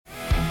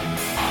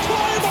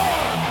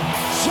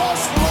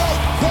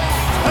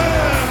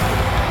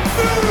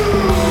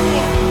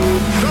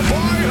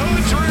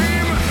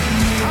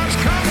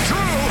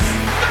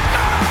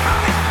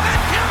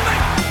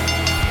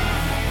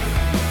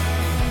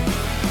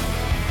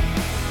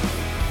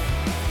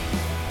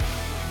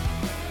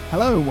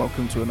Hello and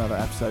welcome to another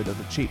episode of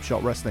the Cheap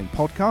Shot Wrestling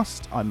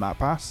Podcast. I'm Matt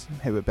Bass,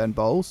 here with Ben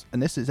Bowles,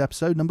 and this is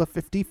episode number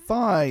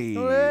 55.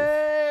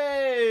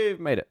 Hey!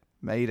 Made it.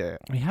 Made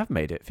it. We have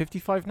made it.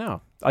 55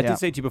 now. I did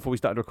say to you before we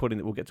started recording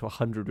that we'll get to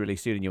 100 really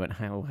soon, and you went,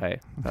 "How? Hey,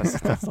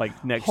 that's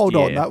like next Hold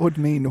year." on, that would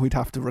mean we'd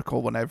have to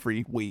record one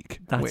every week,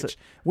 That's which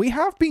we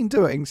have been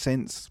doing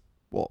since,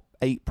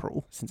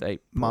 April? Since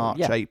April. March,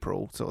 Yeah.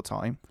 April sort of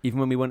time. Even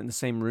when we weren't in the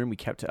same room, we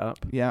kept it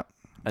up. Yeah.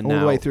 And all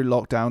now, the way through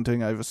lockdown,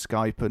 doing over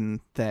Skype,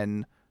 and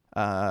then,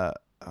 what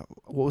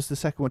was the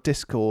second one?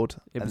 Discord.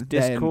 it was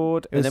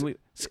Discord, and then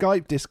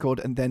Skype,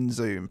 Discord, and then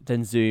Zoom.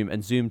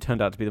 and Zoom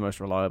turned out to be the most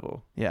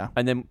reliable. Yeah.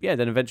 And then,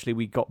 then eventually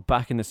we got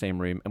back in the same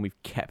room, and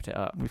we've kept it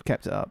up. We've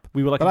kept it up.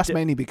 We were like, But that's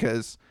mainly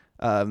because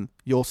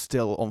you're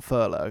still on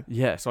furlough.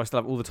 yeah. So I still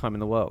have all the time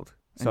in the world.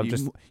 So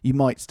you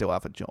might still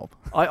have a job.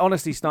 I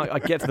honestly I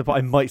get to the point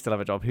I might still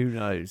have a job. Who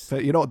knows? So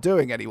you're not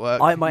doing any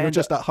work. You're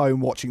just at home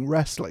watching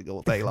wrestling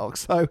all day long.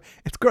 So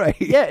it's great.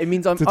 Yeah, it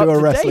means I'm to up do a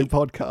to wrestling date.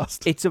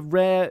 podcast. It's a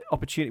rare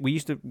opportunity.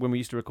 When we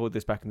used to record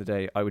this back in the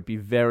day, I would be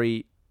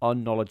very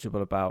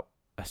unknowledgeable about,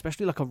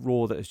 especially like a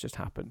Raw that has just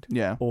happened.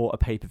 Yeah. Or a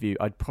pay-per-view.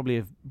 I'd probably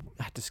have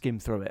had to skim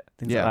through it.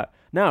 Things Yeah. like that.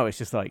 Now it's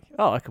just like,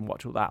 I can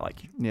watch all that.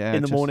 Like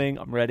in the morning,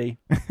 I'm ready,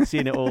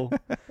 seeing it all.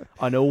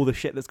 I know all the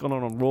shit that's gone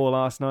on Raw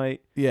last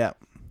night. Yeah.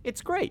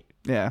 It's great.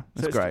 Yeah,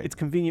 it's great. It's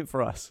convenient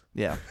for us.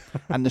 Yeah.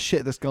 And the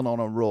shit that's gone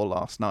on Raw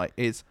last night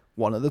is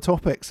one of the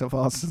topics of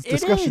our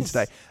discussion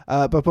today.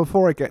 But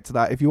before I get to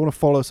that, if you want to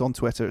follow us on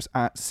Twitter, it's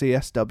at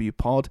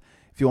CSWPod.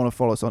 If you want to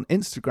follow us on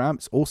Instagram,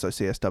 it's also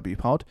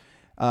CSWPod.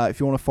 If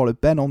you want to follow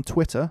Ben on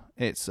Twitter,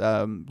 it's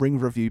Ring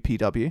Review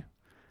PW.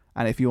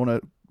 And if you want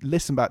to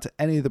listen back to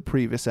any of the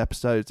previous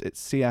episodes,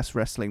 it's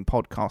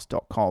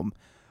cswrestlingpodcast.com,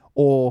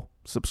 or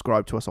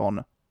subscribe to us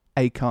on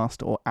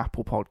Acast or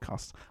Apple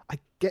Podcasts. I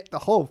get the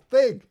whole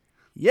thing.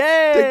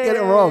 Yay! Didn't get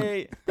it wrong.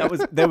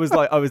 There was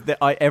like,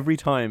 every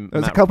time.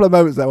 There was a couple of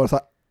moments there where I was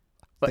like,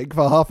 think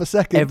for half a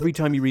second. Every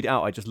time you read it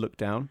out, I just look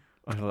down.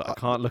 I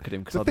can't look at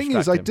him because the thing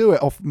is, I do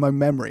it off my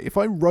memory. If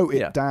I wrote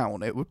it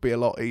down, it would be a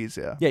lot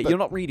easier. Yeah, you're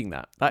not reading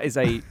that. That is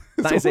a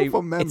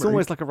it's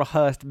almost like a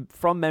rehearsed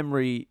from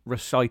memory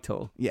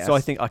recital. Yes. So I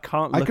think I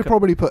can't. I could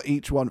probably put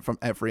each one from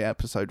every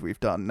episode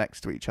we've done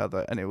next to each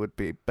other, and it would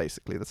be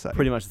basically the same.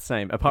 Pretty much the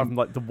same, apart from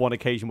like the one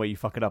occasion where you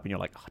fuck it up and you're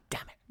like, oh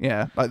damn it.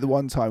 Yeah, like the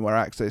one time where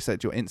I actually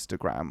said your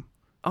Instagram.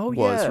 Was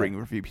yeah. Ring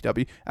Review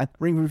PW, and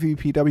Ring Review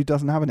PW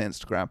doesn't have an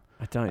Instagram.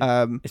 I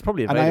don't. It's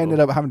probably available. And I ended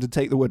up having to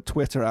take the word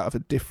Twitter out of a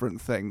different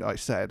thing that I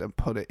said and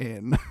put it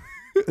in.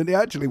 And it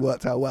actually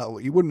worked out well.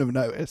 You wouldn't have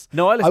noticed.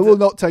 No, I will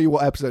not tell you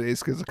what episode it is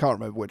because I can't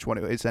remember which one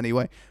it is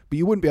anyway. But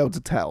you wouldn't be able to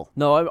tell.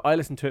 No, I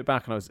listened to it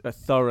back and I was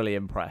thoroughly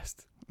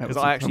impressed because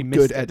I actually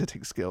missed good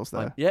editing skills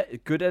there.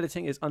 Good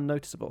editing is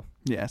unnoticeable.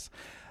 Yes.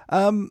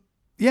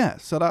 Yeah.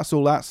 So that's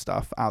all that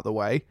stuff out the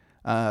way.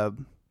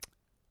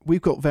 We've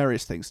got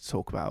various things to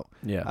talk about.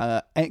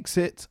 Yeah.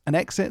 An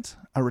exit,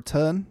 a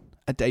return,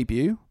 a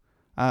debut,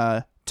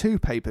 2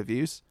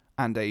 pay-per-views,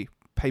 and a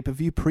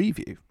pay-per-view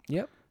preview.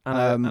 Yep.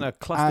 And a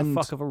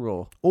clusterfuck of a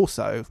Raw.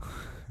 Also,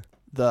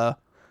 the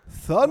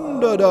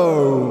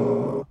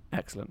Thunderdome.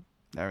 Excellent.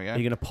 There we go. You're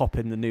going to pop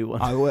in the new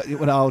one.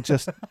 I'll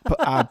just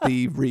add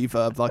the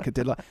reverb like I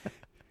did.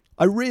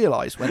 I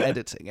realised when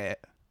editing it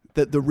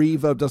that the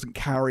reverb doesn't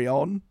carry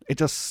on; it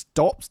just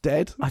stops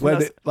dead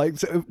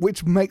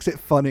which makes it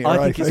funnier.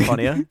 I think it's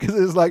funnier because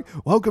it's like,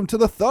 "Welcome to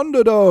the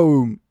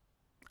Thunderdome."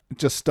 It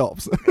just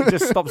stops. It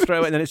just stops straight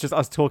away, and then it's just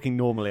us talking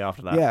normally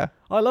after that. Yeah,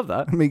 I love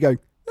that. And me going,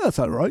 "That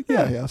sounded right."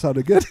 Yeah, that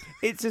sounded good.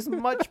 It's as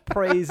much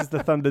praise as the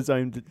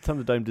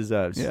Thunderdome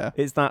deserves. Yeah,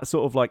 it's that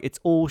sort of like it's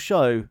all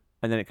show,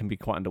 and then it can be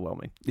quite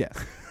underwhelming. Yeah.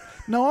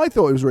 No, I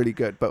thought it was really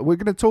good, but we're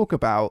going to talk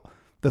about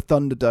the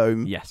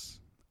Thunderdome. Yes.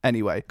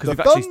 Anyway, the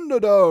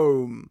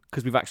Thunderdome.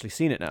 Because we've actually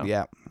seen it now.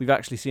 Yeah. We've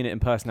actually seen it in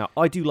person now.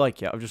 I do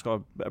like it. I've just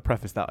got to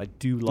preface that. I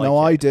do like it. No,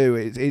 I do.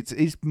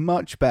 It's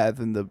much better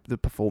than the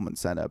Performance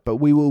Center, but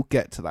we will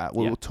get to that.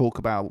 We will talk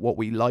about what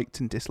we liked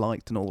and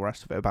disliked and all the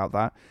rest of it about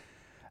that.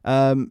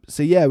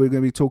 So, we're going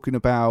to be talking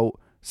about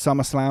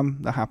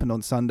SummerSlam that happened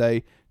on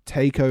Sunday,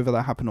 TakeOver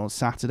that happened on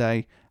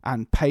Saturday,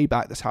 and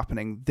Payback that's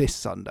happening this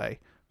Sunday.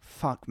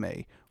 Fuck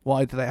me.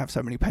 Why do they have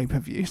so many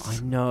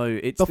pay-per-views? I know.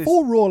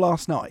 Before Raw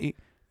last night,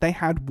 they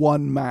had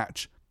one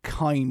match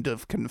kind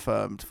of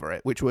confirmed for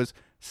it, which was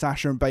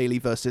Sasha and Bayley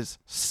versus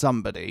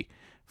somebody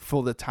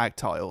for the tag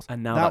titles.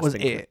 And now that was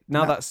it.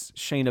 Now that's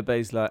Shayna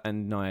Baszler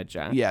and Nia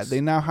Jax. Yeah,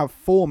 they now have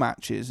 4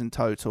 matches in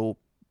total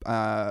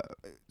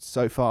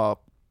so far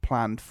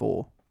planned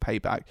for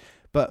Payback.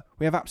 But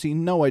we have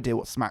absolutely no idea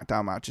what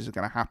SmackDown matches are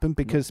going to happen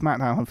because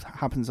SmackDown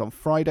happens on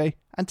Friday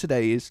and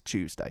today is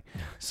Tuesday.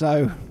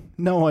 So,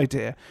 no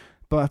idea.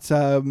 But,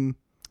 so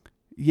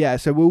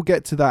we'll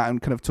get to that and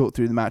kind of talk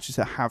through the matches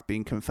that have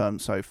been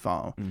confirmed so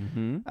far.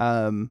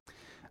 Mm-hmm.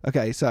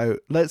 Okay, so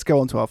let's go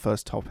on to our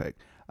first topic.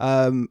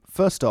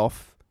 First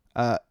off,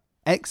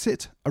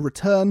 exit, a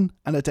return,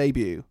 and a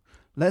debut.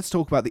 Let's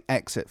talk about the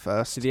exit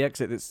first. So the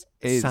exit is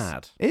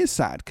sad. It is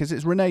sad because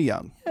it's Renee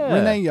Young. Yeah.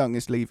 Renee Young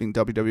is leaving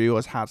WWE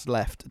or has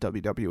left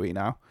WWE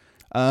now.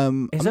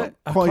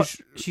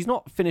 She's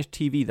not finished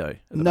TV though.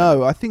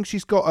 No, I think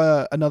she's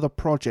got another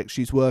project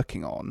she's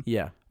working on.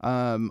 Yeah.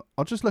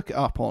 I'll just look it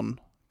up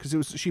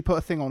because she put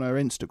a thing on her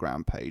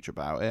Instagram page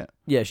about it.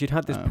 Yeah, she'd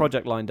had this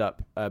project lined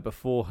up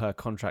before her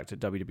contract at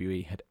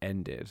WWE had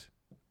ended,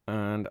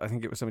 and I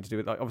think it was something to do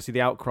with obviously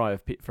the outcry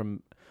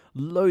from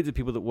loads of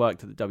people that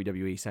worked at the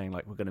WWE saying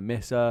like, we're going to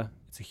miss her.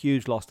 It's a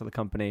huge loss to the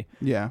company.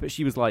 Yeah, but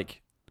she was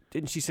like.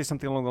 Didn't she say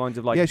something along the lines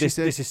of this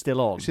is still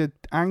on? She said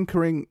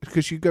anchoring,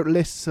 because she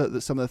lists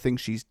some of the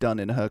things she's done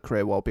in her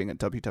career while being at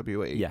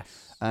WWE.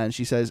 Yes. And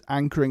she says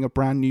anchoring a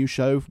brand new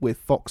show with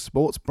Fox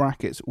Sports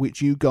brackets,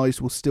 which you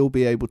guys will still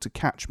be able to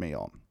catch me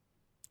on.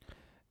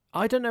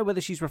 I don't know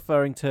whether she's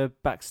referring to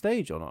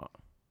Backstage or not.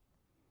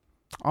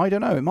 I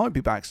don't know. It might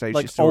be Backstage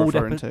like she's still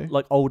referring to.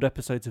 Like old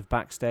episodes of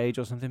Backstage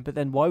or something. But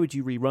then why would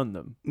you rerun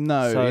them?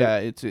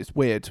 No, it's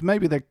weird.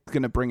 Maybe they're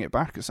going to bring it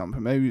back or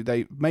something.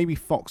 Maybe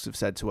Fox have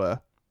said to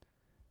her,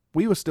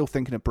 we were still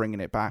thinking of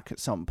bringing it back at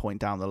some point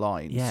down the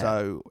line. Yeah.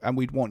 So, and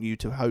we'd want you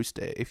to host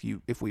it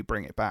if we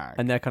bring it back.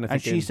 And they're kind of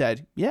thinking, and she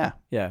said, yeah.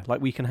 Yeah, like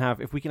if we can have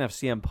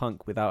CM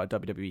Punk without a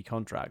WWE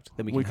contract,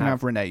 then we can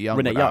have Renee Young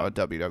without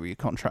a WWE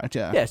contract,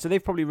 yeah. Yeah, so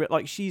they've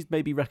probably, she's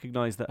maybe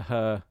recognised that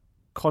her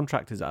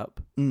contract is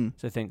up,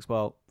 so thinks,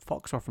 well,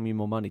 Fox are offering me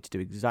more money to do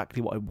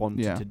exactly what I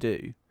wanted to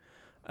do.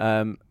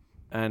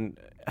 And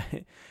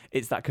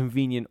it's that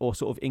convenient or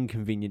sort of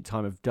inconvenient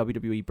time of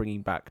WWE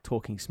bringing back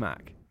Talking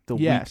Smack.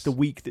 The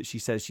week that she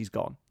says she's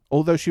gone.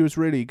 Although she was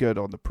really good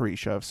on the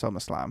pre-show of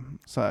SummerSlam.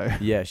 So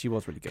yeah, she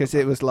was really good. Because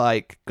it was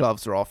like,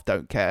 gloves are off,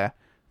 don't care.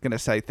 Going to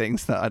say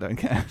things that I don't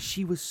care.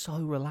 She was so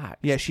relaxed.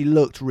 Yeah, she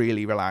looked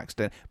really relaxed.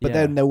 But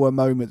then there were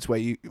moments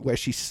where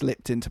she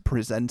slipped into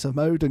presenter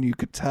mode and you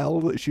could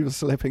tell that she was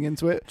slipping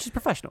into it. She's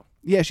professional.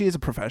 Yeah, she is a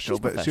professional,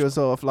 she was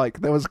sort of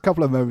like, there was a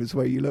couple of moments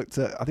where you looked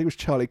at, I think it was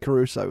Charlie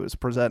Caruso was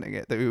presenting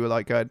it, that we were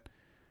like going,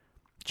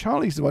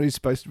 Charlie's the one who's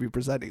supposed to be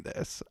presenting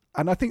this.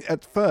 And I think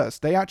at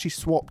first they actually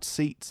swapped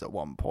seats at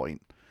one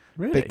point.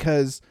 Really?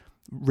 Because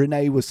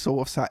Renee was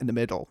sort of sat in the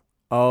middle.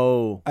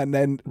 Oh. And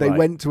then they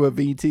went to a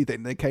VT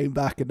thing. They came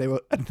back and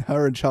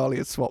her and Charlie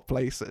had swapped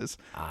places.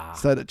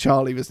 So that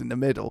Charlie was in the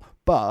middle.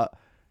 But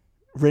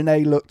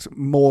Renee looked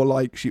more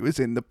like she was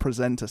in the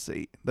presenter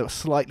seat. They were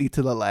slightly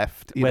to the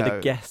left. Where the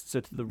guests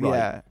are to the right.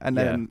 Yeah, and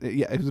then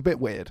it was a bit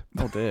weird.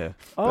 Oh dear.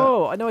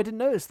 I know, I didn't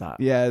notice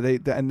that. Yeah,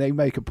 they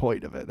make a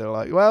point of it. They're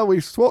like, well,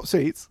 we've swapped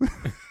seats.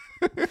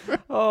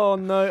 Oh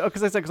no,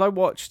 because I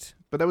watched.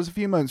 But there was a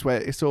few moments where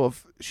it sort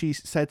of, she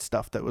said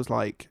stuff that was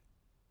like,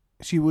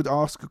 she would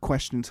ask a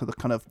question to the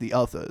kind of the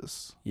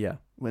others. Yeah.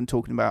 When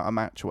talking about a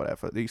match or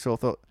whatever. You sort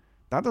of thought,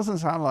 that doesn't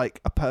sound like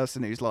a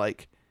person who's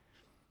like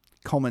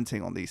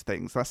commenting on these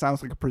things. That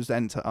sounds like a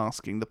presenter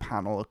asking the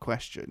panel a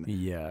question.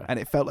 Yeah. And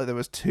it felt like there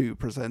was two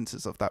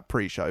presenters of that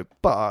pre-show.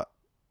 But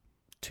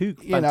two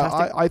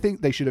fantastic. I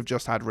think they should have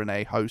just had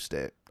Renee host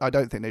it. I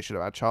don't think they should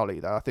have had Charlie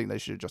there. I think they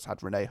should have just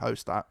had Renee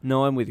host that.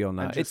 No, I'm with you on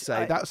that.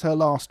 That's her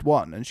last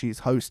one and she's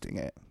hosting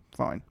it.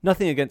 Fine.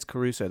 Nothing against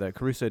Caruso though.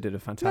 Caruso did a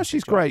fantastic No,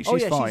 she's job. great.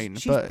 She's fine.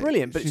 She's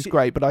brilliant. But she's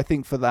great. But I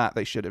think for that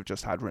they should have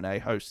just had Renee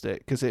host it,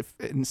 because if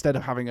instead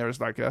of having her as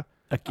like a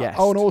guest.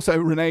 And also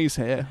Renee's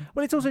here.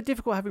 Well, it's also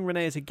difficult having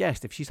Renee as a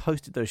guest if she's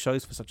hosted those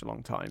shows for such a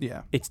long time.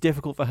 Yeah. It's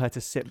difficult for her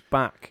to sit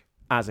back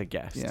as a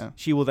guest. Yeah.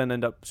 She will then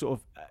end up sort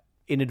of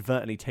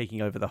inadvertently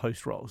taking over the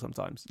host role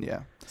sometimes.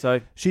 Yeah. So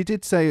she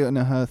did say in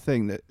her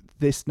thing that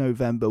this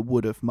November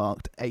would have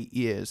marked 8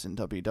 years in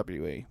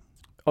WWE.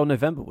 Oh,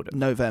 November would have.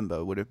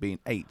 November would have been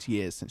 8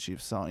 years since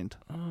you've signed.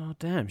 Oh,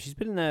 damn. She's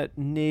been in there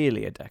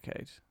nearly a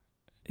decade.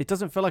 It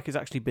doesn't feel like it's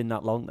actually been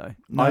that long, though.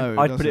 No,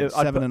 I'd put it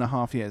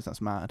 7.5 years.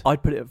 That's mad.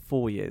 I'd put it at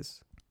 4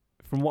 years.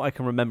 From what I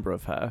can remember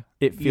of her,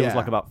 it feels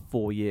like about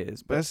 4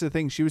 years. But that's the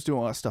thing. She was doing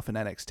all that stuff in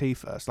NXT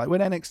first. Like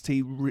when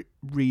NXT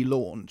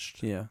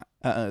relaunched,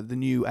 the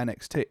new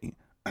NXT,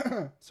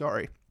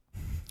 sorry,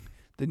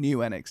 the new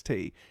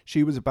NXT,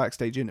 she was a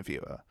backstage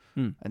interviewer.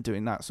 And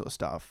doing that sort of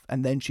stuff.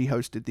 And then she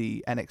hosted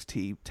the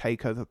NXT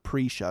TakeOver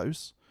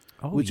pre-shows,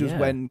 which was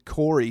when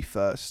Corey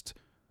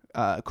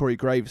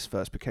Graves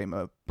first became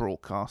a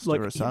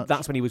broadcaster as such.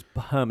 That's when he was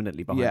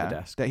permanently behind the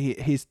desk.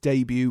 His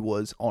debut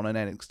was on an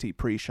NXT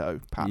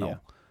pre-show panel.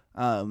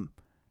 And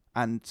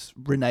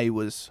Renee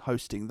was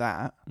hosting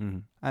that.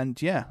 And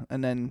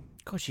and then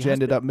she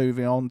ended up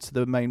moving on to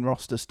the main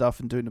roster stuff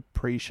and doing the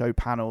pre-show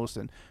panels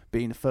and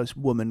being the first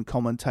woman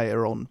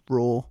commentator on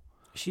Raw.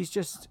 She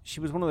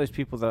was one of those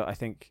people that I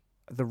think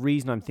the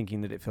reason I'm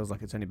thinking that it feels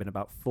like it's only been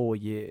about 4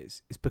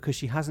 years is because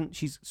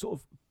she's sort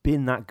of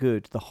been that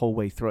good the whole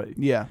way through.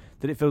 Yeah.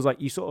 That it feels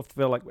like you sort of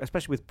feel like,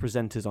 especially with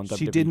presenters on WWE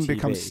She didn't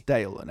become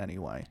stale in any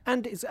way.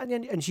 And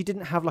she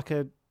didn't have like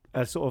a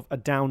sort of a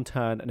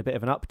downturn and a bit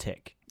of an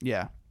uptick.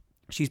 Yeah.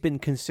 She's been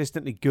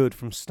consistently good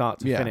from start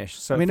to finish.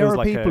 So I mean, there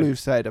are people who've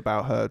said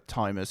about her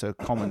time as a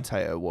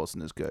commentator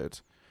wasn't as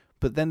good.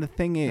 But then the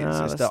thing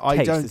is that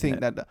I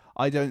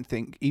don't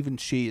think even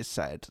she has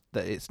said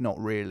that it's not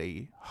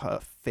really her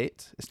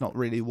fit. It's not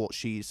really what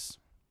she's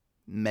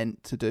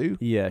meant to do.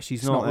 Yeah,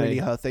 it's not really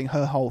her thing.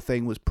 Her whole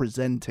thing was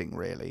presenting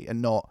really, and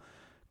not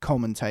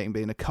commentating,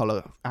 being a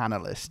color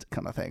analyst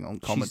kind of thing on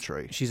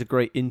commentary. She's a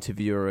great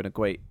interviewer and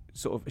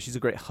she's a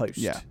great host.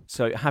 Yeah.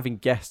 So having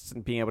guests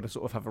and being able to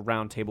sort of have a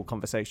round table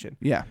conversation.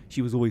 Yeah.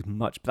 She was always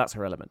that's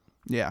her element.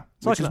 Yeah.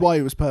 So which is why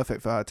it was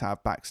perfect for her to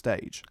have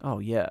backstage. Oh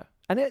yeah.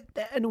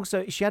 And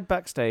also she had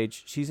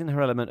backstage, she's in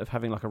her element of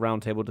having like a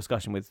round table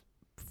discussion with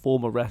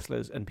former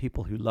wrestlers and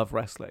people who love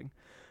wrestling,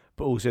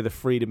 but also the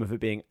freedom of it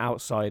being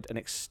outside and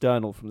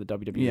external from the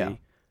WWE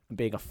and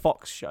being a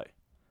Fox show.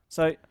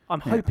 So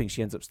I'm hoping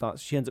she ends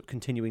up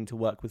continuing to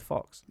work with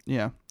Fox.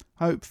 Yeah,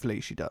 hopefully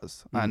she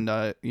does. And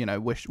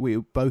we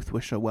both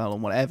wish her well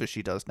on whatever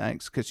she does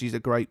next, because she's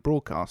a great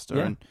broadcaster.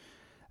 And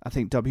I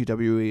think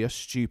WWE are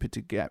stupid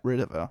to get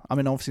rid of her. I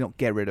mean, obviously not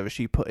get rid of her.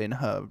 She put in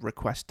her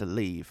request to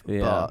leave,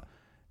 but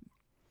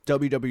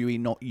WWE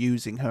not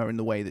using her in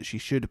the way that she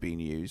should have been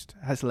used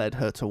has led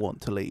her to want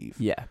to leave.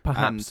 Yeah,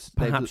 perhaps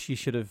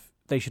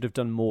they should have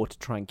done more to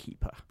try and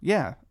keep her.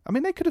 Yeah. I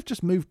mean, they could have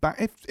just moved back.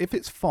 If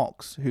it's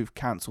Fox who've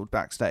cancelled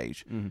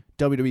backstage,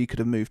 WWE could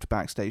have moved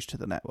backstage to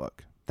the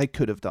network. They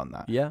could have done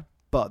that. Yeah.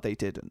 But they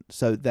didn't.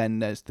 So then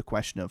there's the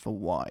question of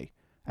why.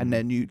 And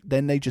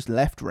then they just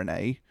left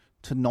Renee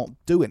to not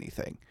do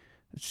anything.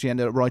 She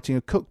ended up writing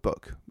a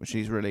cookbook, which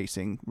she's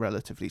releasing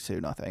relatively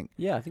soon, I think.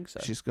 Yeah, I think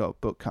so. She's got a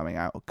book coming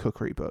out, a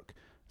cookery book.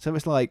 So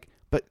it's like,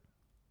 but,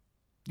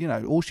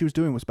 all she was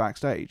doing was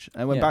backstage.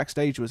 And when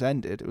backstage was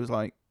ended, it was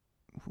like,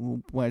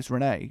 well, where's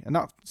Renee? And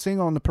that seeing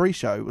her on the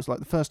pre-show was like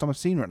the first time I've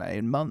seen Renee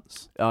in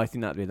months. Oh, I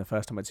think that'd be the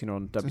first time I'd seen her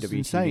on WWE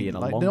insane. TV in a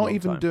like, long, they're not long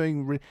even time.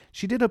 doing.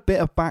 She did a bit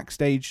of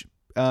backstage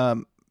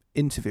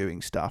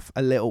interviewing stuff,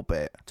 a little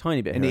bit,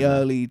 tiny bit in the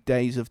early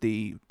days of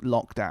the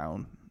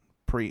lockdown,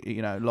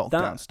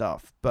 lockdown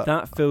stuff. But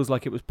that feels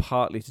like it was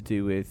partly to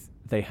do with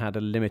they had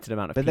a limited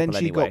amount of people. But then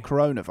she anyway. got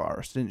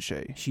coronavirus, didn't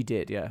she? She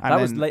did, yeah.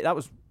 And That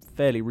was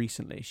fairly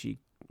recently. She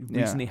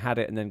recently had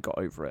it and then got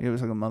over it. It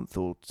was like a month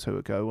or two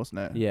ago, wasn't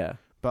it? Yeah.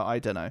 But I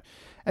don't know.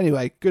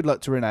 Anyway, good luck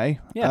to Renee.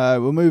 Yeah.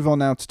 We'll move on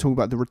now to talk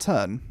about the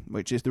return,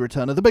 which is the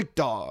return of the big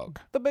dog.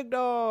 The big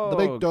dog. The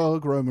big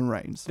dog, Roman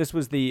Reigns. This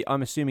was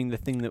I'm assuming, the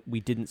thing that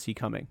we didn't see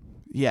coming.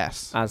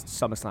 Yes. As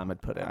SummerSlam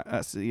had put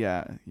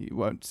it. You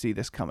won't see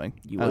this coming.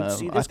 You won't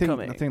see this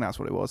coming. I think that's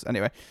what it was.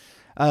 Anyway,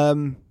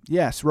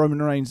 yes,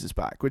 Roman Reigns is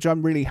back, which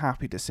I'm really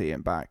happy to see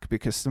him back,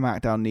 because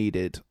SmackDown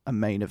needed a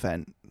main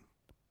event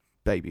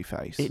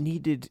babyface. It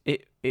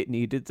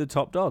needed the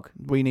top dog.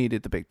 We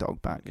needed the big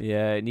dog back.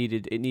 Yeah, it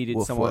needed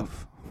woof, someone.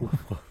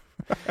 Woof.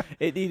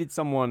 It needed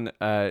someone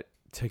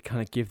to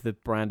kind of give the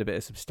brand a bit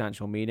of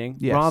substantial meaning,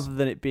 yes. rather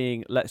than it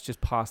being, let's just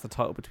pass the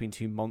title between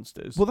two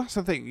monsters. Well, that's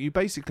the thing. You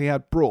basically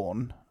had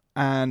Braun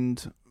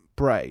and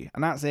Bray,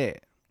 and that's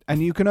it.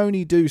 And you can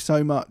only do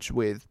so much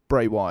with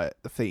Bray Wyatt,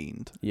 the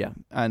Fiend. Yeah.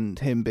 And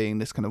him being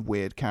this kind of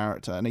weird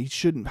character. And he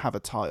shouldn't have a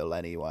title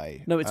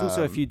anyway. No, it's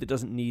also a feud that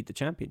doesn't need the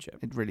championship.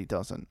 It really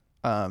doesn't.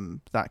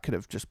 That could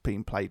have just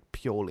been played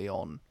purely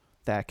on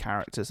their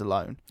characters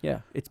alone.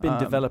 Yeah. It's been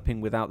developing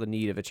without the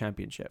need of a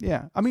championship.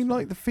 Yeah. I mean,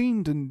 like, the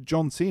Fiend and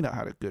John Cena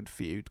had a good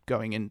feud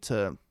going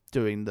into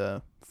doing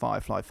the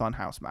Firefly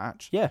Funhouse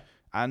match. Yeah.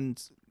 And,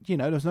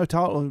 there's no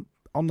title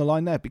on the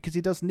line there, because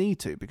he does need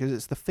to, because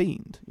it's the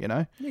Fiend,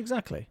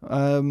 Exactly.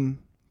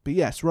 But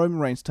yes, Roman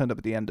Reigns turned up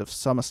at the end of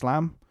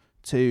SummerSlam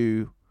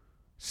to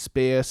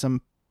spear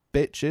some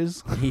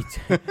bitches.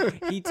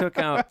 He took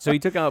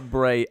out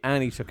Bray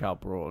and he took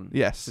out Braun.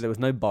 Yes. So there was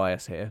no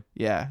bias here.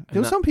 Yeah.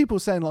 There were some people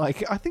saying,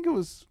 like, I think it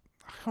was,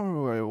 I can't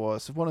remember where it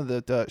was, one of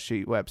the Dirt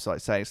Sheet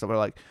websites saying something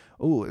like,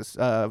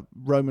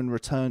 Roman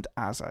returned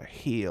as a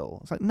heel.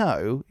 It's like,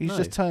 no, he's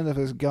just turned up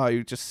as a guy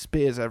who just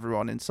spears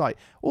everyone in sight.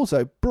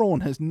 Also,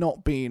 Braun has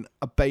not been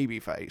a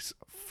babyface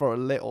for a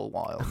little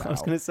while now. I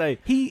was going to say.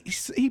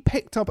 He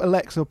picked up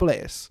Alexa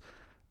Bliss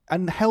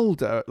and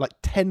held her like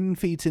 10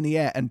 feet in the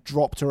air and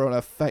dropped her on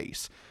her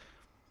face.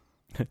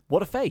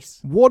 What a face.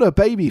 What a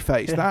baby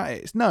face that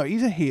is. No,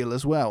 he's a heel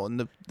as well.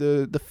 And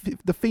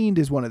the Fiend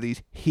is one of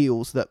these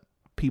heels that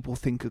people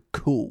think are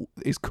cool,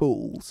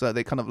 so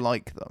they kind of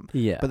like them.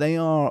 Yeah. But they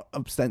are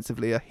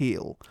ostensibly a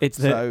heel.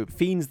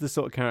 Fiend's the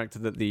sort of character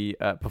that the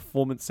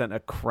Performance Center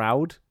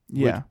crowd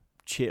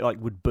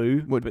would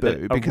boo.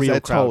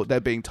 Because they're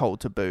being told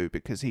to boo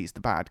because he's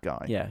the bad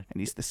guy. Yeah. And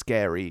he's the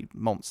scary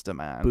monster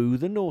man. Boo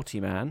the naughty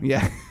man.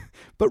 Yeah.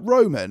 But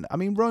Roman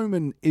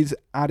is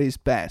at his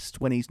best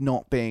when he's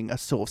not being a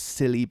sort of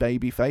silly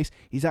baby face.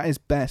 He's at his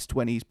best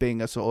when he's being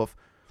a sort of,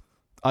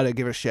 I don't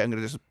give a shit, I'm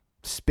going to just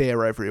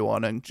spear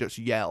everyone and just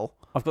yell.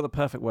 I've got the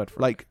perfect word for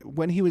it. Like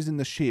when he was in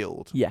the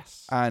Shield.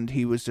 Yes. And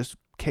he was just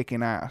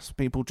kicking ass.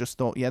 People just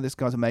thought, yeah, this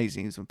guy's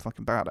amazing. He's a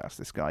fucking badass,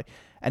 this guy.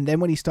 And then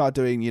when he started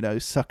doing,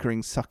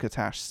 suckering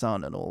Succotash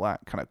son and all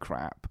that kind of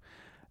crap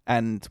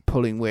and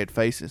pulling weird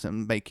faces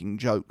and making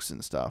jokes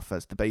and stuff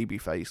as the baby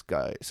face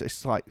guy,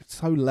 it's like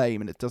so lame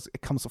and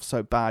it comes off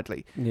so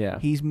badly. Yeah.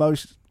 He's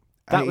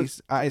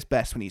at his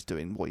best when he's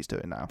doing what he's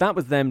doing now. That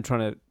was them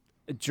trying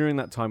to, during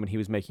that time when he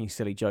was making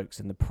silly jokes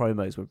and the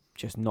promos were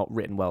just not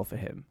written well for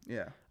him.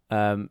 Yeah.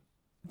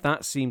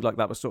 That seemed like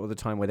that was sort of the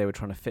time where they were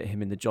trying to fit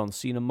him in the John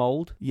Cena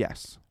mold.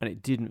 Yes. And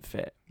it didn't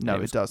fit. No,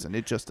 it doesn't.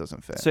 It just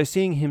doesn't fit. So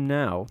seeing him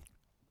now,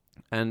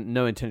 and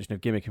no intention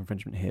of gimmick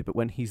infringement here, but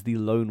when he's the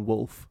lone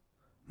wolf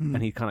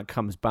and he kind of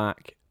comes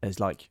back as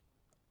like,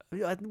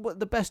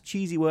 the best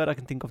cheesy word I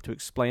can think of to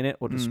explain it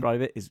or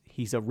describe it is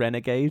he's a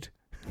renegade.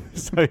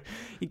 So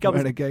he comes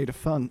renegade of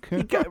funk.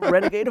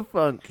 Renegade of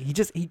funk.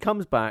 He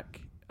comes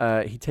back.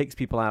 He takes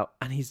people out,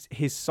 and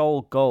his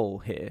sole goal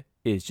here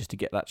is just to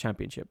get that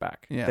championship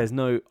back. Yeah. There's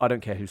I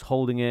don't care who's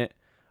holding it.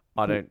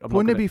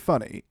 Wouldn't it be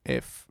funny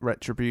if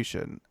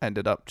Retribution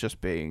ended up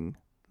just being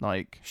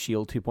like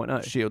Shield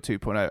 2.0? Shield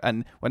 2.0,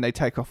 and when they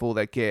take off all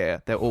their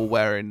gear, they're all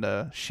wearing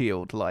the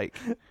Shield like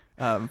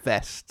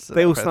vests.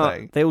 They all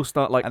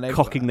start like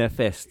cocking their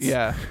fists.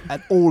 Yeah,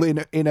 and all in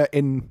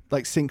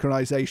like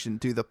synchronization,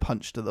 do the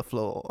punch to the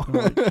floor. Oh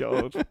my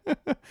god!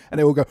 And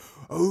they all go,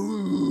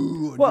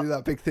 oh, do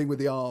that big thing with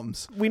the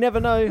arms. We never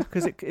know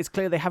because it's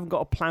clear they haven't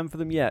got a plan for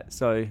them yet.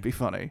 So be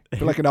funny, be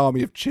like an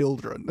army of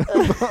children.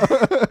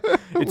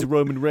 It's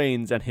Roman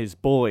Reigns and his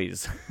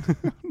boys.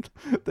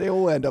 They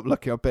all end up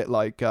looking a bit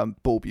like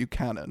Bull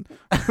Buchanan.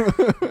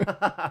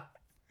 I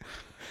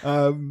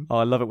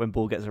love it when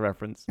Bull gets a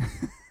reference.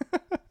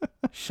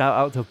 Shout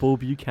out to Bull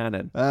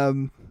Buchanan.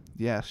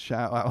 Yeah,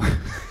 shout out.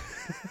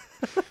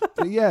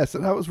 But yeah, so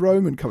that was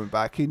Roman coming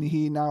back.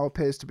 He now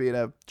appears to be in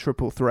a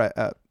triple threat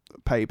at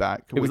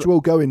Payback, which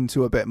we'll go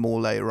into a bit more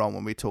later on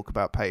when we talk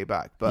about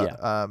Payback. But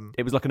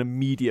it was like an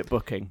immediate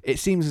booking. It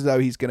seems as though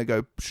he's going to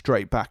go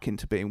straight back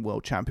into being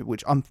world champion,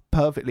 which I'm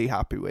perfectly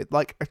happy with.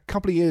 Like a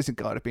couple of years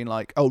ago, I'd have been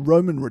like, oh,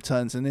 Roman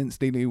returns and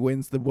instantly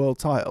wins the world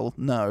title.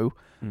 No.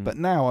 But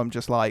now I'm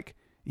just like,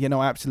 I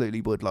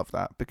absolutely would love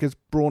that, because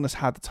Braun has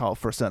had the title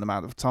for a certain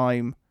amount of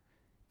time,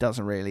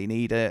 doesn't really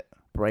need it.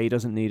 Bray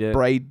doesn't need it.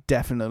 Bray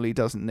definitely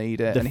doesn't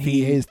need it.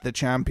 He is the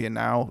champion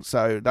now,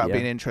 so that'd be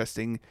an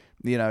interesting,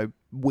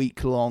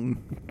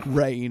 week-long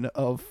reign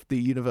of the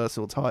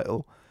Universal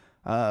title.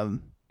 But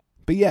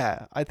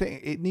yeah, I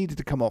think it needed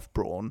to come off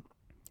Braun.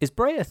 Is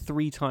Bray a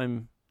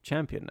 3-time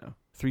champion now?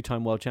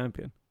 3-time world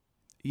champion?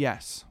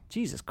 Yes.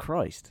 Jesus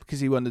Christ.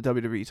 Because he won the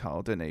WWE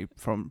title, didn't he,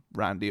 from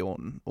Randy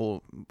Orton,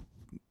 or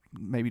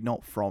maybe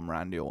not from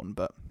Randy Orton,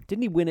 but...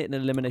 Didn't he win it in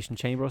an Elimination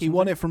Chamber or something? He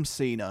won it from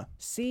Cena.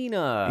 He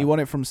won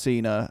it from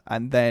Cena,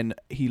 and then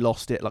he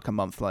lost it like a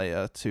month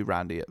later to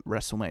Randy at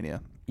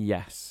WrestleMania.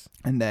 Yes.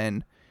 And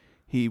then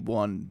he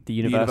won the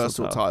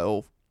Universal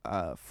title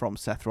from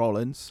Seth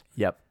Rollins.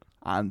 Yep.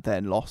 And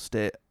then lost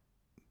it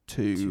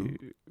to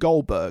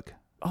Goldberg.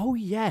 Oh,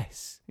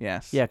 yes.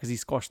 Yes. Yeah, because he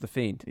squashed The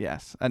Fiend.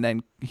 Yes. And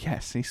then,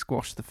 he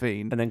squashed The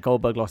Fiend. And then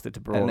Goldberg lost it to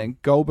Braun. And then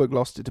Goldberg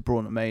lost it to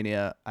Braun at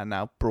Mania, and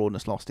now Braun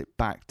has lost it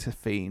back to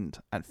Fiend,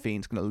 and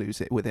Fiend's going to lose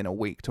it within a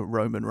week to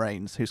Roman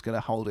Reigns, who's going to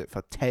hold it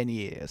for 10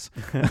 years.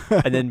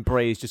 And then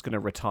Bray's just going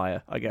to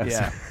retire, I guess.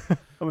 Yeah.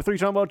 I'm a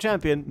 3-time world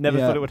champion. Never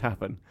thought it would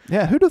happen.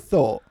 Yeah, who'd have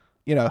thought,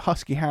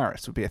 Husky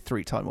Harris would be a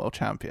 3-time world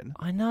champion?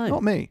 I know.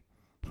 Not me.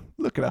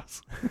 Look at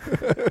us.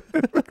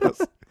 Look at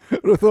us.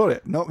 Who'd have thought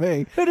it? Not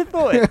me. Who'd have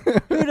thought it?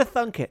 Who'd have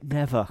thunk it?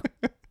 Never.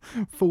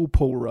 Full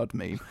Paul Rudd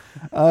meme.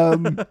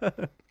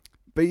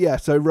 But yeah,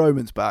 so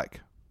Roman's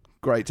back.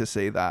 Great to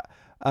see that.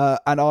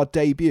 And our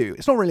debut,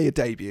 it's not really a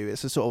debut,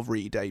 it's a sort of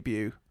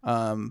re-debut.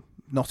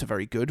 Not a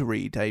very good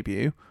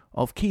re-debut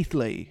of Keith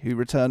Lee,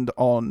 who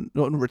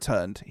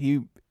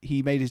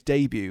he made his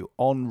debut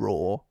on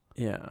Raw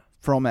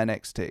from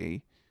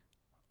NXT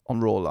on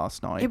Raw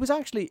last night. It was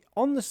actually,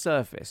 on the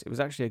surface, it was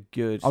actually a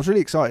good... I was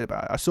really excited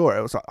about it. I saw it.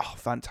 I was like, oh,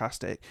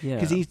 fantastic.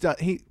 Because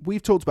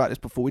we've talked about this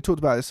before. We talked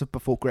about this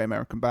before Great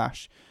American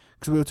Bash,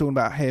 because we were talking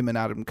about him and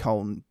Adam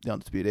Cole in the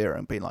Undisputed Era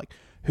and being like,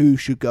 who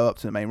should go up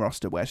to the main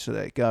roster? Where should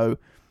they go?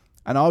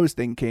 And I was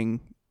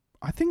thinking,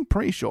 I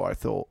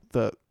thought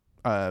that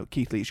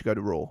Keith Lee should go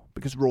to Raw,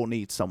 because Raw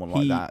needs someone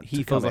like that.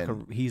 He feels like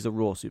he's a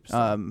Raw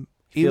superstar.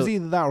 It was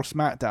either that or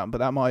SmackDown, but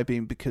that might have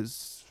been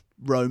because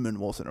Roman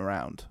wasn't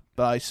around.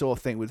 But I saw a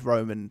thing with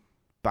Roman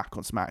back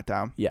on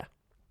SmackDown. Yeah.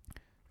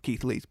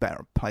 Keith Lee's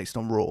better placed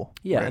on Raw.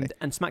 Yeah, really.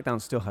 and SmackDown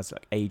still has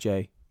like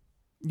AJ.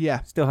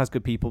 Yeah. Still has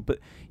good people, but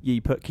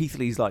you put Keith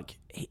Lee's like,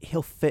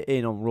 he'll fit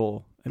in on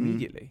Raw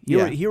immediately.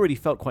 He already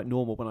felt quite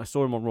normal when I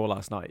saw him on Raw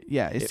last night.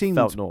 Yeah, it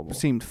felt normal.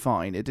 Seemed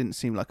fine. It didn't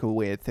seem like a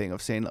weird thing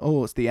of seeing,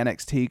 it's the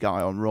NXT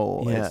guy on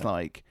Raw. Yeah. It's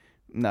like,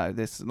 no,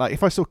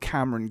 if I saw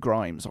Cameron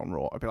Grimes on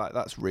Raw, I'd be like,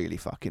 that's really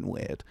fucking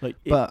weird.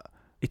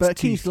 But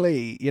Keith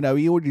Lee,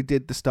 he already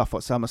did the stuff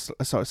at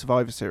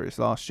Survivor Series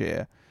last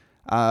year.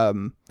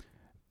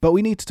 But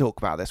we need to talk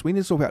about this. We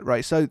need to talk about,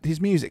 right, so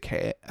his music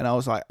hit, and I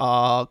was like,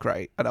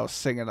 great. And I was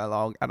singing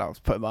along, and I was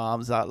putting my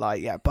arms out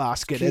like, yeah,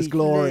 bask in his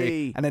glory.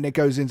 Lee. And then it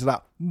goes into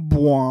that,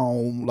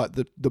 boom, like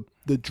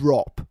the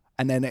drop.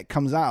 And then it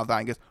comes out of that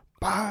and goes,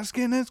 bask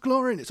in his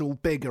glory. And it's all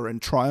bigger and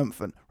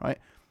triumphant, right?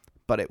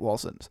 But it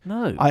wasn't.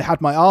 No. I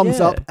had my arms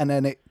up, and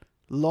then it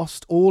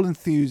lost all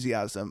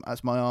enthusiasm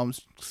as my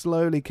arms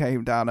slowly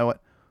came down. I went,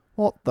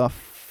 what the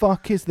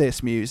fuck is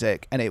this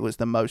music? And it was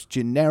the most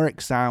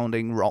generic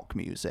sounding rock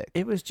music.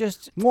 It was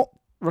just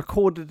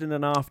recorded in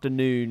an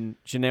afternoon,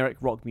 generic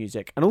rock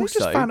music. And also,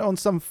 they just found it on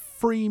some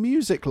free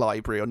music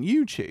library on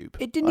YouTube.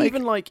 It didn't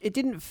it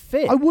didn't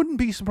fit. I wouldn't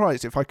be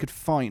surprised if I could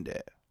find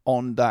it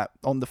on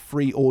the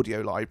free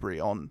audio library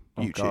on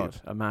YouTube.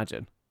 God,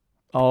 imagine.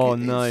 Oh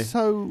no, it's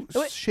so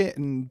shit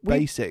and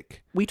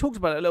basic. We talked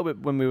about it a little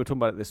bit when we were talking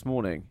about it this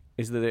morning.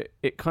 Is that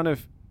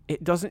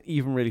it doesn't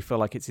even really feel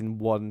like it's in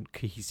one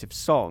cohesive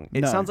song.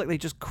 It sounds like they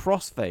just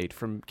crossfade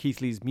from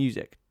Keith Lee's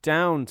music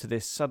down to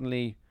this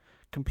suddenly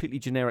completely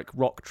generic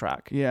rock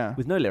track. Yeah,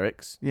 with no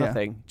lyrics,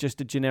 nothing,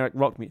 just a generic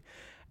rock music.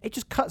 It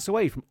just cuts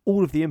away from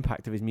all of the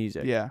impact of his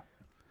music. Yeah,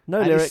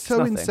 no lyrics. It's so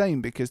nothing.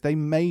 insane because they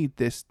made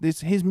this.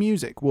 His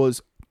music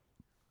was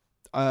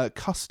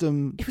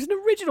custom. It was an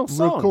original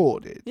song.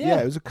 Recorded.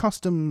 Yeah, it was a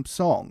custom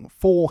song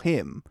for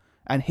him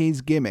and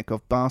his gimmick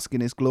of bask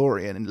in his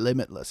glory and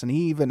limitless. And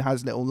he even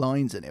has little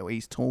lines in it where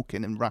he's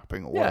talking and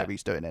rapping or whatever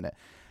he's doing in it.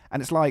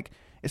 And it's like,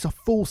 it's a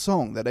full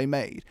song that they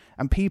made.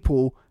 And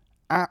people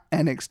at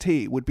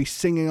NXT would be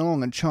singing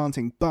along and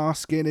chanting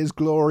bask in his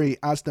glory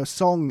as the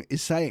song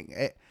is saying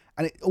it.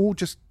 And it all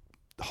just,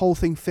 the whole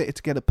thing fitted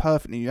together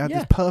perfectly. You had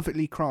this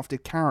perfectly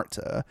crafted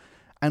character.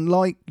 And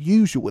like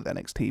usual with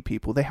NXT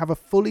people, they have a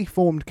fully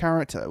formed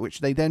character,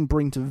 which they then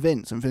bring to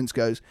Vince. And Vince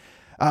goes,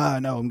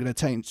 no, I'm going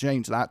to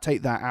change that,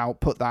 take that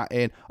out, put that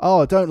in.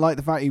 Oh, I don't like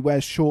the fact he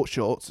wears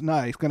shorts.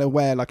 No, he's going to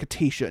wear like a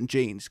t-shirt and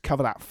jeans,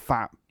 cover that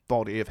fat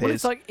body of his. Well,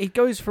 it's like he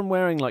goes from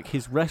wearing like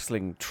his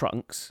wrestling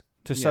trunks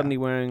to suddenly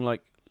wearing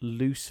like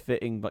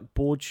loose-fitting like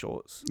board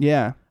shorts.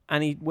 Yeah.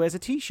 And he wears a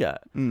t-shirt.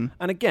 And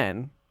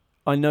again,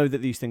 I know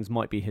that these things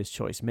might be his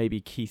choice.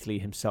 Maybe Keith Lee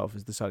himself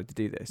has decided to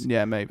do this.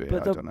 Yeah, maybe.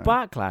 But I the don't know.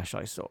 backlash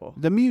I saw...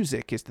 The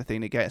music is the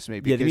thing that gets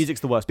me. Because, the music's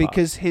the worst part.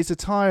 Because his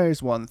attire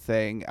is one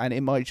thing, and it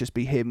might just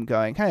be him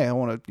going, hey, I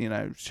want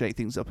to, shake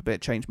things up a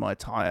bit, change my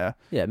attire.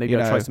 Yeah, maybe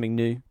I'll try something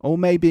new. Or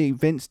maybe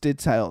Vince did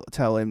tell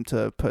him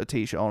to put a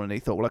t-shirt on, and he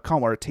thought, well, I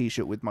can't wear a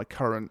t-shirt with my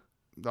current,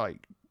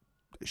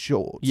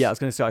 shorts. Yeah, I was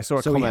going to say, I saw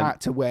a comment... So he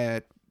had to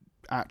wear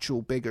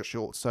actual bigger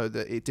shorts so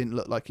that it didn't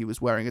look like he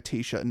was wearing a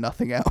t-shirt and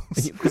nothing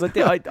else. Because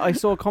I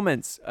saw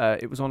comments,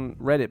 it was on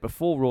Reddit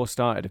before Raw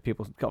started, of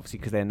people, obviously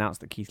because they announced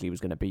that Keith Lee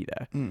was going to be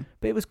there,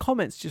 but it was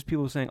comments, just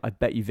people saying, I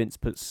bet you Vince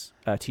puts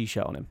a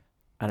t-shirt on him.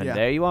 And then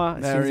there you are.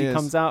 As soon as he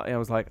comes out, I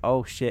was like,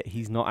 oh shit,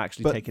 he's not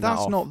actually taking that off.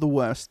 But that's not the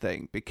worst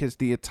thing, because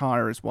the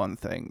attire is one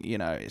thing,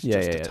 it's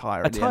just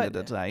attire at the end of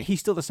the day. He's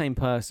still the same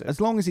person. As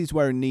long as he's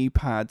wearing knee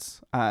pads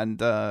and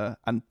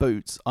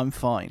boots, I'm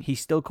fine. He's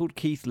still called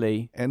Keith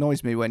Lee. It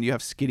annoys me when you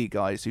have skinny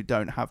guys who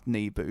don't have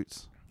knee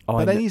boots. Oh,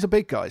 but then he's a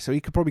big guy, so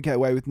he could probably get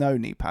away with no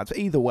knee pads. But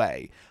either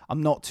way,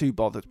 I'm not too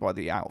bothered by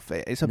the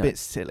outfit. It's a bit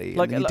silly.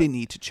 He didn't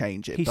need to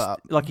change it. But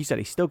like you said,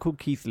 he's still called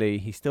Keith Lee.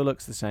 He still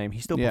looks the same. He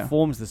still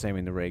performs the same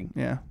in the ring.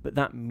 Yeah. But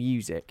that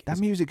music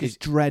is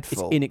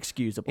dreadful. It's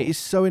inexcusable. It is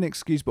so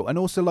inexcusable. And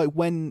also,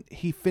 when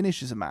he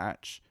finishes a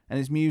match and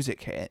his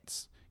music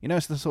hits,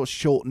 it's the sort of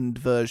shortened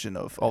version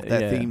of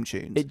their theme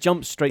tunes. It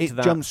jumps straight to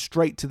that. It jumps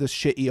straight to the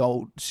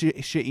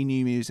shitty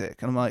new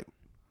music. And I'm like,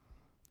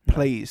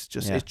 please,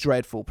 it's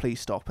dreadful. Please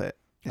stop it.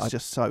 It's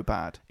just so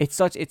bad. It's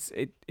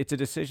a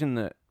decision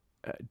that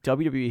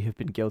WWE have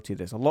been guilty of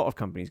this. A lot of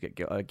companies get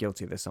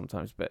guilty of this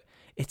sometimes, but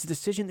it's a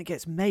decision that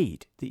gets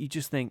made that you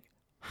just think,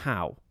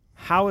 how?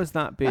 How has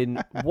that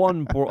been,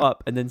 one, brought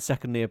up, and then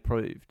secondly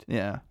approved?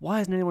 Yeah. Why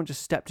hasn't anyone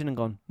just stepped in and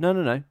gone,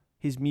 no,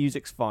 his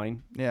music's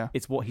fine. Yeah.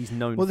 It's what he's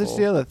known for. Well, this is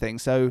the other thing.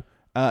 So,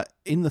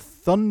 in the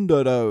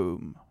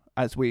Thunderdome,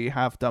 as we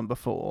have done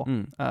before,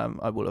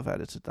 I will have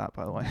edited that,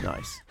 by the way.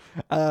 Nice.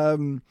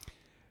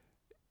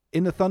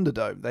 In the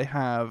Thunderdome, they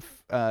have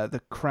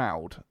the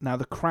crowd. Now,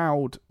 the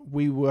crowd,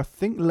 we were, I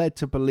think, led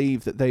to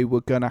believe that they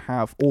were going to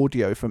have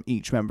audio from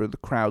each member of the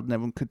crowd and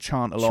everyone could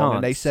chant along.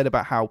 And they said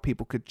about how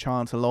people could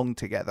chant along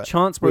together.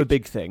 Chants were a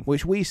big thing.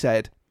 Which we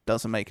said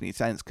doesn't make any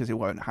sense because it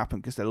won't happen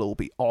because they'll all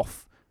be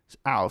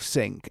out of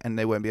sync and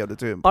they won't be able to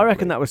do them properly. I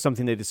reckon that was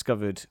something they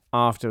discovered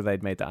after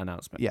they'd made that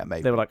announcement. Yeah,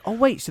 maybe. They were like, oh,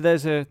 wait, so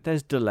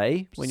there's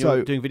delay when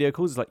you're doing video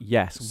calls? It's like,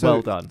 yes,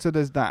 well done. So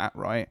there's that,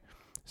 right?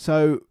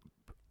 So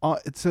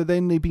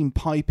then they've been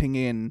piping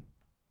in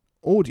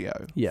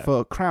audio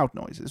for crowd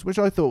noises, which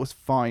I thought was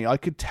fine. I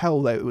could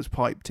tell that it was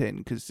piped in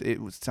because it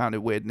sounded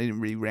weird and they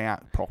didn't really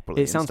react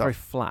properly. It sounds very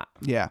flat.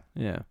 Yeah.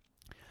 Yeah.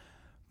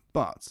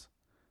 But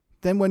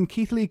then when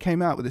Keith Lee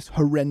came out with this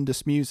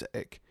horrendous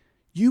music,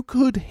 you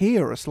could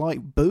hear a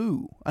slight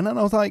boo. And then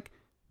I was like,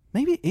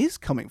 maybe it is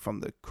coming from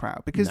the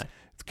crowd because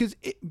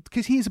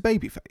he's a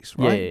babyface,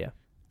 right? Yeah.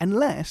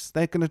 Unless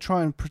they're going to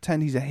try and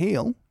pretend he's a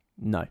heel.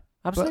 No.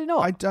 Absolutely not.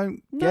 I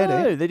don't get it.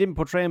 No, they didn't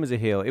portray him as a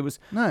heel. It was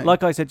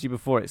like I said to you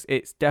before.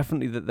 It's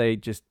definitely that they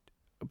just,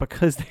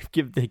 because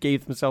they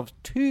gave themselves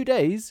 2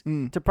 days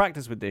to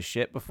practice with this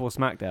shit before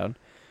SmackDown.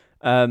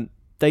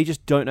 They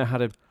just don't know how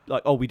to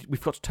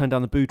we've got to turn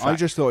down the boo track. I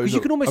just thought it was you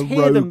can almost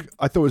hear them.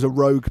 I thought it was a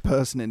rogue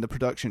person in the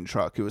production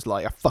truck who was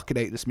like, I fucking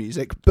hate this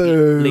music.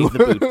 Boo.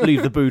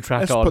 Leave the boo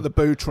track Let's on. Put the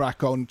boo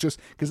track on just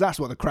because that's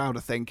what the crowd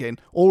are thinking.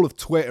 All of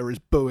Twitter is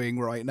booing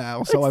right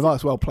now, so I might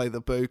as well play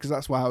the boo because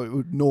that's how it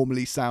would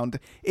normally sound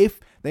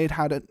if they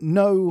had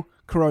no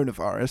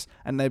coronavirus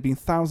and there'd been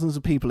thousands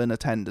of people in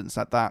attendance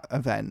at that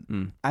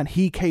event and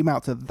he came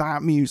out to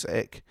that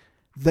music.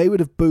 They would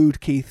have booed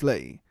Keith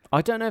Lee.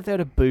 I don't know if they would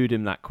have booed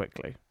him that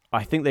quickly.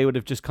 I think they would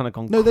have just kind of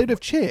gone... No, they'd have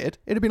cheered.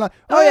 It'd have been like,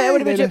 oh yeah, it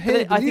would have been been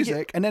heard the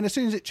music. And then as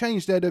soon as it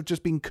changed, there'd have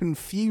just been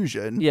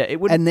confusion. Yeah, it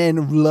would. And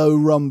then low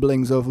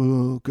rumblings of,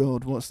 oh,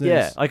 God, what's this?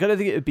 Yeah, I don't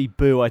think it would be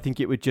boo. I think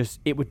it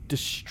would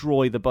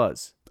destroy the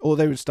buzz. Or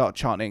they would start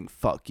chanting,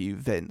 fuck you,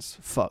 Vince.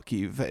 Fuck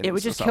you, Vince. It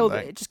would just kill.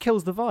 It just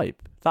kills the vibe.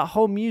 That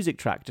whole music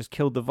track just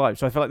killed the vibe.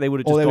 So I feel like they would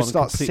have just or they gone would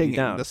start completely singing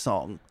down. the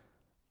song.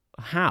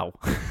 How?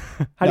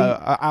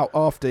 Out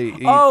after he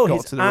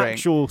got to the ring.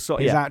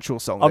 His actual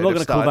song. I'm not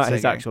going to call that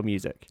his actual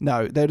music.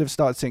 No, they'd have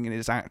started singing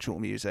his actual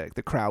music.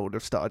 The crowd would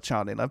have started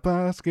chanting, like,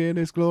 bask in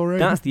his glory.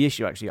 That's the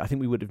issue, actually. I think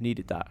we would have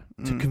needed that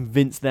to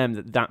convince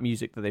them that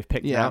music that they've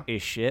picked out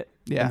is shit.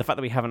 Yeah. And the fact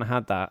that we haven't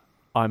had that,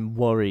 I'm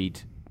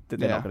worried that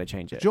they're not going to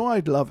change it. Do you know what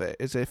I'd love it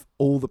is if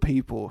all the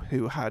people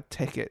who had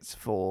tickets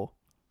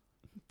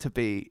to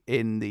be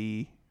in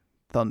the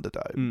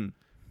Thunderdome,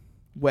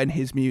 when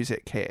his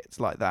music hits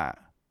like that,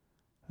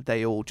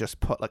 they all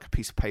just put like a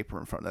piece of paper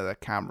in front of their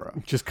camera.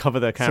 Just cover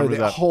their cameras up.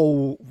 So the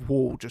whole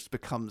wall just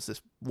becomes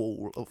this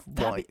wall of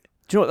white.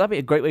 Do you know what? That'd be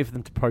a great way for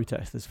them to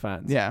protest as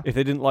fans. Yeah. If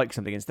they didn't like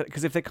something instead.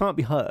 Because if they can't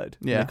be heard,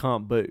 they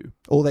can't boo.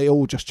 Or they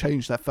all just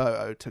change their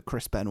photo to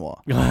Chris Benoit.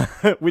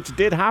 Which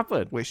did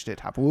happen. Which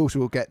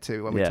we'll get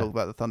to when we talk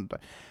about the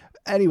Thunderdome.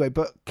 Anyway,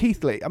 but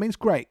Keith Lee, I mean, it's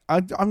great.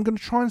 I'm going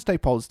to try and stay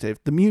positive.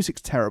 The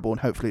music's terrible, and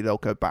hopefully they'll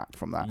go back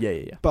from that.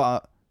 Yeah.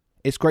 But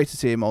it's great to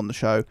see him on the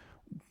show.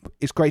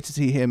 It's great to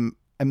see him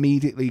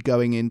immediately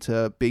going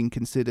into being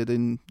considered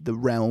in the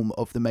realm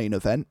of the main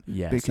event.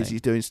 Yeah, because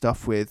he's doing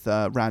stuff with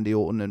Randy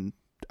Orton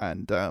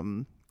and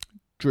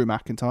Drew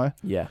McIntyre.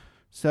 Yeah.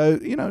 So,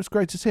 it's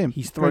great to see him.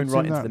 He's thrown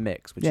right into the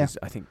mix, which is,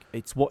 I think,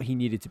 it's what he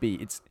needed to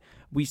be.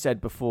 We said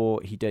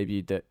before he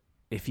debuted that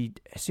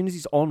as soon as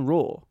he's on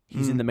Raw,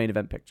 he's in the main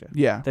event picture.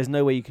 Yeah. There's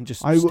no way you can just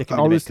stick him in the mid-card.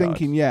 I was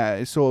thinking,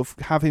 it's sort of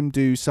have him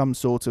do some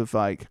sort of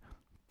like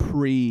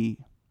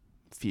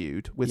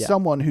feud with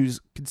someone who's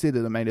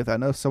considered a main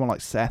eventer, someone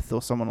like Seth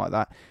or someone like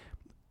that,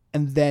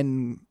 and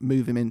then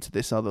move him into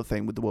this other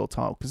thing with the world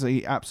title, because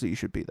he absolutely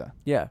should be there.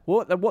 Yeah.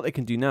 Well, what they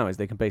can do now is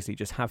they can basically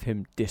just have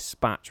him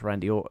dispatch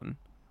Randy Orton,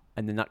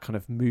 and then that kind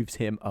of moves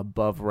him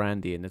above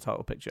Randy in the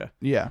title picture.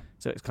 Yeah.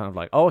 So it's kind of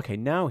like, oh, okay,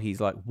 now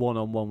he's like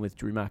one-on-one with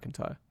Drew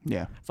McIntyre.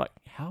 Yeah. It's like,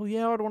 hell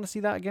yeah, I'd want to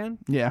see that again.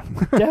 Yeah.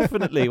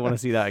 Definitely want to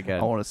see that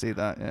again. I want to see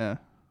that, yeah.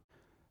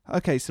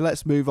 Okay, so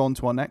let's move on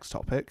to our next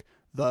topic,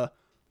 the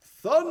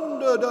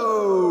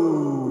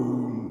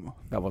Thunderdome.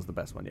 That was the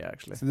best one,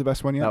 actually. Is it the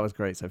best one, That was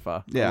great so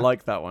far. Yeah. I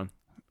like that one.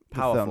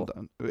 Powerful.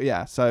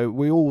 Yeah, so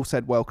we all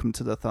said welcome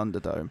to the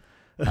Thunderdome.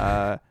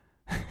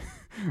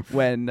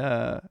 When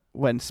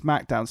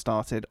SmackDown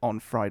started on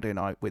Friday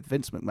night with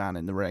Vince McMahon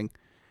in the ring,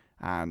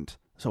 and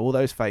so all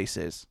those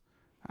faces,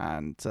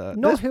 and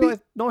not who I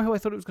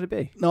thought it was going to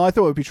be. No, I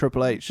thought it would be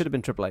Triple H. Should have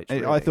been Triple H.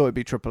 Really. I thought it'd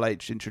be Triple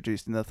H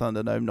introduced in the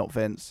Thunderdome, not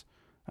Vince.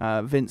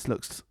 Vince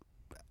looks.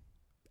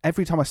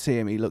 Every time I see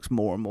him, he looks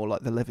more and more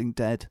like the living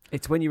dead.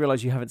 It's when you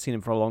realise you haven't seen him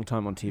for a long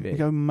time on TV. You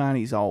go, man,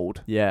 he's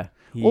old. Yeah.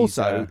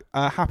 Also,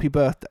 happy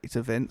birthday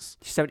to Vince.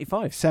 He's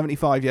 75.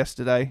 75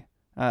 yesterday.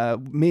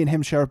 Me and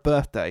him share a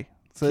birthday.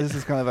 So this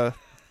is kind of a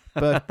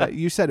birthday.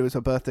 You said it was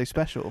a birthday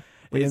special.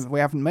 We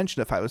haven't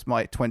mentioned the fact it was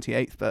my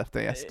 28th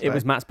birthday yesterday. It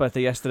was Matt's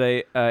birthday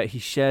yesterday. He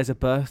shares a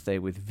birthday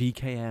with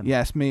VKM.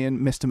 Yes, me and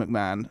Mr.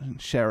 McMahon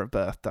share a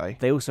birthday.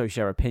 They also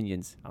share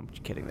opinions. I'm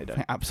kidding, they don't.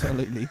 They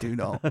absolutely do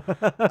not.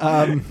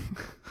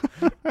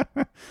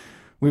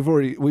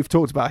 We've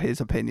talked about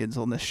his opinions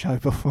on this show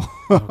before.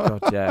 Oh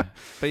God, yeah.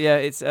 But yeah,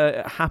 it's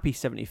a happy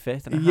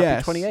 75th and a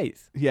happy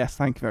 28th. Yes,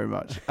 thank you very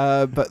much.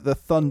 But the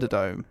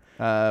Thunderdome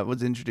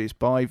was introduced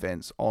by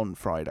Vince on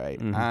Friday,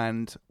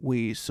 and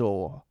we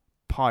saw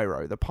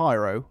pyro. The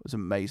pyro was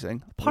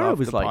amazing.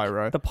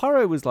 The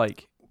pyro was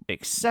like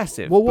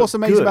excessive. Well, what's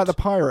amazing about the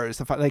pyro is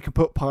the fact they could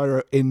put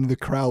pyro in the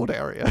crowd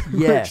area,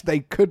 which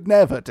they could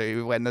never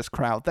do when there's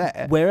crowd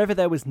there. Wherever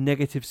there was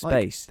negative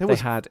space, they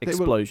had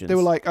explosions. They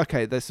were like,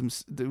 okay,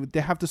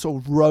 they have the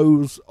sort of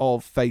rows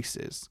of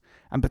faces,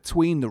 and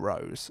between the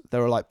rows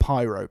there are like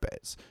pyro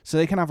bits, so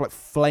they can have like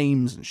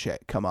flames and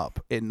shit come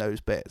up in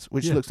those bits,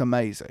 which looks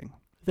amazing.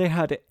 They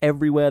had it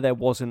everywhere. There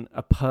wasn't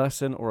a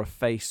person or a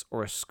face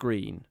or a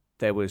screen.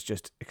 There was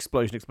just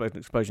explosion,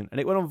 and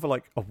it went on for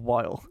like a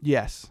while.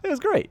 Yes. It was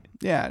great.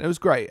 Yeah, it was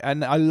great.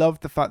 And I love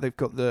the fact they've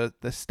got the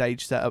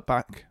stage setup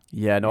back.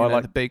 Yeah, no, I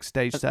like the big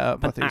stage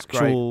setup. I think it's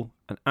great.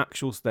 An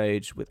actual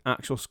stage with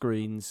actual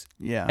screens.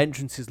 Yeah.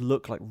 Entrances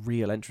look like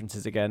real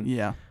entrances again.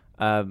 Yeah.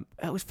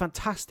 It was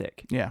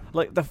fantastic. Yeah.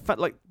 Like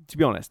to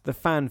be honest, the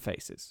fan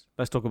faces.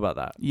 Let's talk about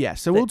that. Yeah,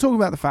 so we'll talk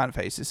about the fan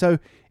faces. So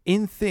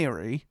in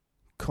theory,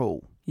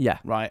 cool. Yeah.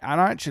 Right. And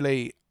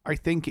actually, I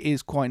think it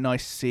is quite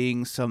nice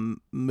seeing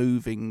some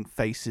moving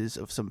faces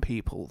of some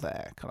people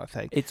there, kind of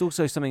thing. It's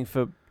also something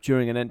for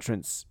during an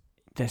entrance.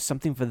 There's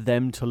something for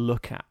them to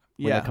look at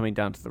when they're coming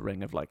down to the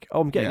ring of like,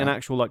 oh, I'm getting an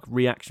actual like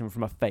reaction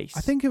from a face.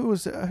 I think it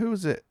was who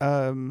was it?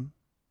 I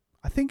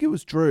think it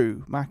was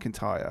Drew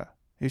McIntyre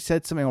who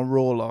said something on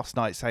Raw last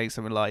night, saying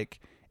something like,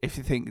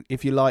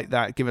 if you like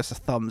that, give us a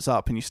thumbs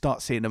up, and you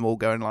start seeing them all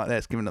going like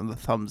this, giving them the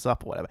thumbs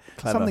up or whatever.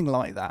 Clever. Something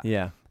like that.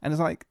 Yeah. And it's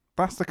like,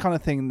 that's the kind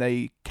of thing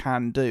they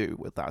can do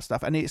with that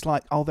stuff. And it's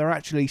like, oh, they're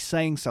actually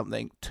saying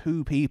something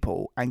to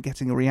people and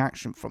getting a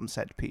reaction from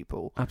said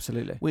people.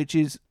 Absolutely. Which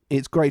is,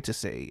 it's great to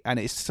see. And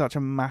it's such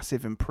a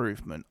massive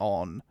improvement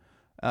on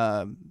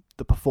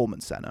the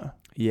Performance Center.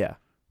 Yeah.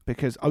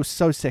 Because I was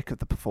so sick of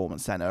the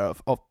Performance Center,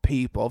 of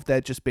people, of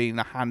there just being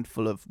a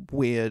handful of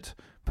weird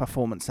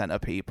Performance Center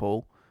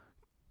people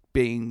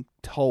being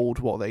told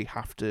what they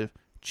have to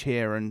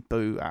cheer and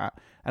boo at.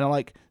 And I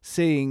like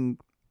seeing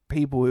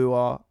people who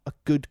are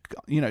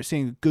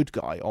seeing a good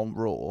guy on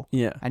Raw.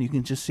 Yeah. And you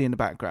can just see in the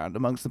background,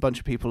 amongst a bunch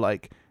of people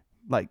like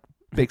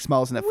big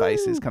smiles on their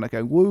faces, kind of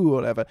going woo or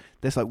whatever,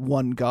 there's like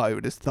one guy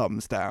with his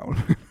thumbs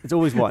down. It's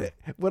always one.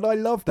 But I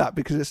love that,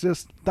 because it's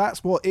just,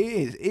 that's what it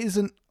is. It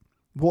isn't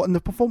what in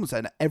the Performance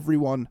Center,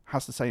 everyone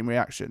has the same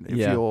reaction.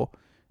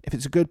 If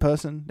it's a good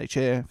person, they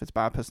cheer. If it's a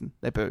bad person,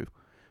 they boo.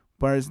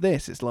 Whereas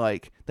this, it's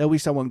like, there'll be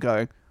someone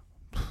going,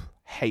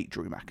 hate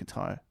Drew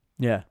McIntyre.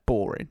 Yeah.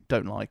 Boring.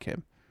 Don't like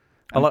him.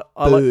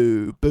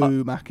 Boo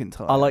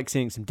McIntyre. I like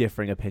seeing some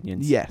differing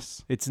opinions.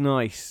 Yes. It's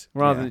nice.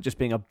 Rather than it just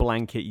being a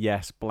blanket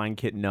yes,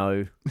 blanket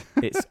no.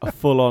 It's a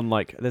full-on,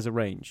 like, there's a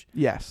range.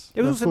 Yes.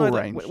 It was also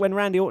nice when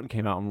Randy Orton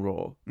came out on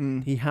Raw,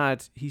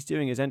 he's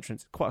doing his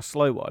entrance, quite a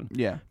slow one.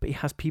 Yeah. But he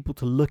has people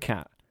to look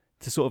at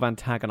to sort of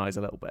antagonize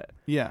a little bit.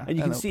 Yeah. And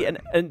you can see,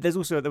 and there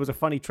was a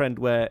funny trend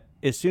where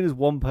as soon as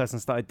one person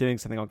started doing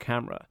something on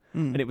camera,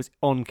 and it was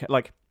on,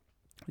 like,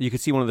 you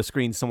could see one of the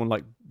screens, someone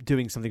like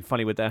doing something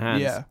funny with their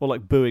hands, or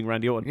like booing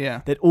Randy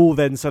Orton. They'd all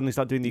then suddenly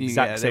start doing the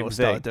exact same thing.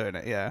 Start doing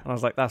it. Yeah, and I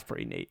was like, that's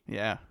pretty neat.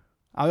 Yeah,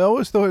 I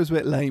always thought it was a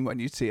bit lame when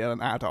you see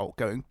an adult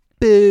going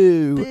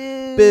boo,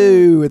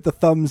 boo with the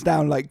thumbs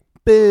down, like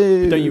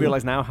boo. But don't you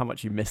realise now how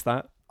much you miss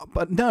that?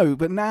 But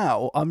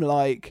now I'm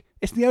like,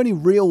 it's the only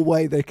real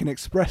way they can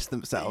express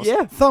themselves.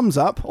 Yeah, thumbs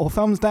up or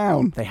thumbs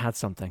down. They had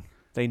something.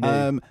 They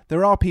knew.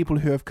 There are people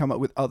who have come up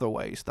with other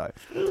ways, though.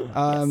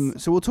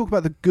 So we'll talk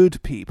about the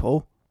good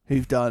people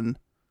who've done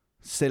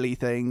silly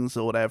things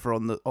or whatever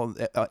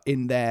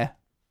in their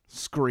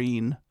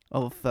screen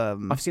of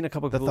I've seen a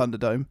couple of the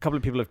Thunderdome. A couple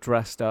of people have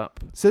dressed up.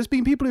 So there's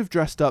been people who've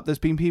dressed up. There's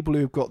been people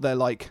who've got their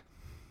like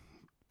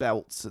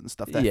belts and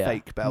stuff. They're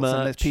fake belts. Merch.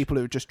 And there's people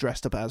who've just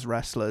dressed up as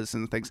wrestlers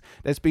and things.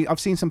 I've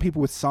seen some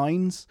people with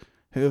signs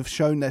who have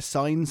shown their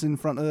signs in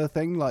front of the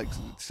thing, like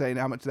saying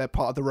how much they're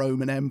part of the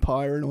Roman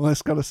Empire and all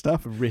this kind of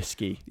stuff.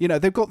 Risky.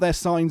 They've got their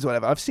signs or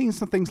whatever. I've seen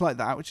some things like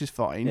that, which is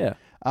fine. Yeah.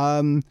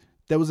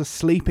 There was a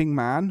sleeping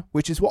man,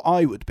 which is what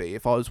I would be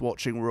if I was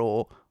watching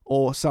Raw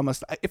or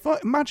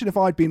SummerSlam. Imagine if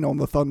I'd been on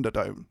the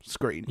Thunderdome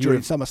screen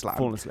during SummerSlam.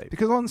 Fallen asleep.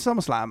 Because on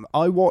SummerSlam,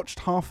 I watched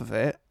half of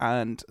it,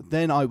 and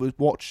then I was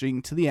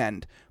watching to the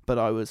end, but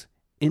I was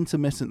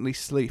intermittently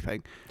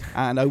sleeping,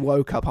 and I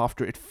woke up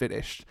after it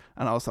finished,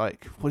 and I was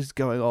like, what is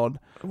going on?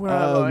 Where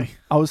am I?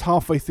 I was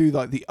halfway through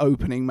like the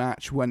opening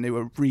match when they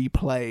were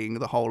replaying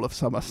the whole of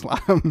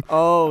SummerSlam.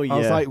 Oh yeah. I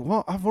was like,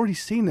 what? I've already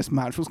seen this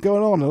match. What's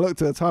going on? I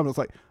looked at the time and I was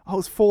like, oh,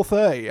 it's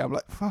 4:30. I'm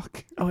like,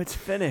 fuck. Oh, it's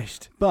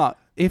finished. But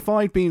if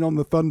I'd been on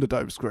the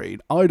Thunderdome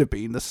screen, I'd have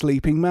been the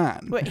sleeping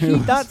man. But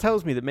that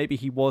tells me that maybe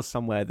he was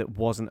somewhere that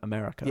wasn't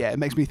America. Yeah, it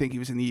makes me think he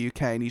was in the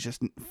UK and he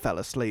just fell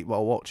asleep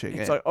while watching it.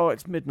 It's like, oh,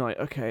 it's midnight.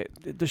 Okay,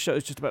 the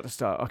show's just about to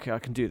start. Okay, I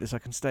can do this. I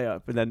can stay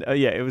up. And then,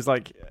 it was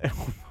like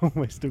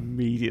almost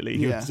immediately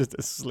he was just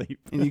asleep.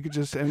 And you could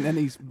just, and then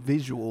he's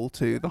visual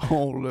to the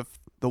whole of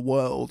the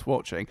world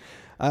watching.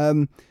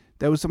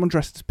 There was someone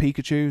dressed as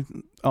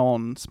Pikachu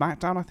on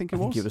SmackDown, I think it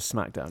was. I think it was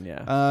SmackDown,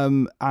 yeah.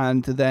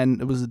 And then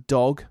there was a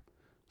dog.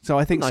 So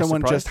I think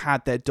someone surprise. just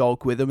had their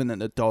dog with them, and then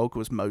the dog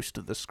was most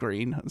of the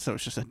screen. And so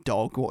it's just a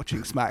dog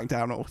watching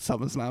SmackDown or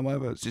SummerSlam,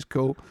 whatever. It's just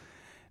cool.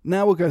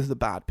 Now we'll go to the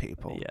bad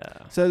people.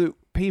 Yeah. So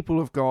people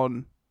have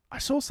gone, I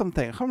saw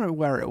something, I can't remember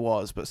where it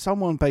was, but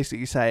someone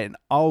basically saying,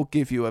 I'll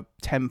give you a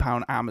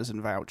 £10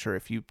 Amazon voucher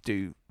if you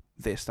do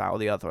this, that, or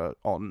the other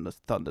on the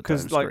Thunderdome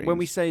Because like when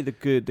we say the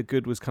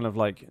good was kind of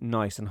like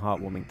nice and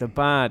heartwarming. The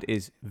bad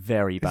is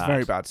very bad. It's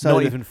very bad. So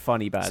not even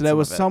funny bad. So there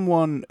was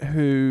someone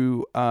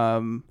who,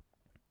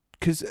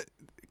 because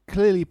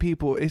clearly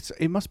people,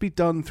 it must be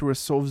done through a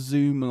sort of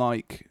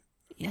Zoom-like.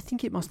 Yeah, I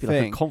think it must be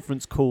like a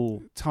conference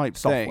call type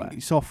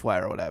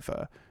software or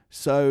whatever.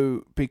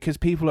 So because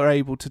people are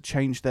able to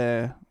change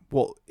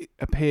what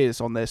appears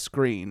on their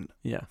screen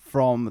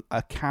from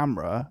a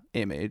camera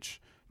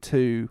image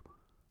to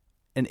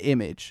an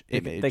image.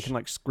 They can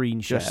like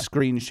screen share. Just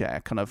screen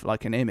share, kind of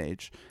like an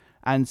image.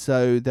 And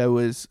so there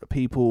was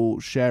people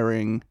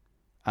sharing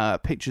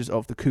pictures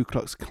of the Ku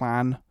Klux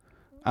Klan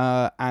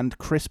and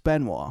Chris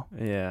Benoit.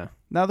 Yeah.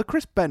 Now, the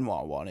Chris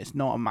Benoit one is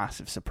not a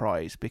massive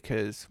surprise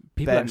because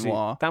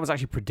Benoit... that was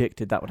actually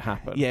predicted that would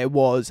happen. Yeah, it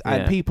was.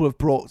 And people have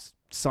brought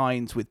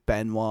signs with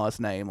Benoit's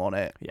name on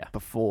it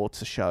before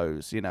to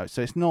shows,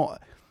 so it's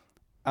not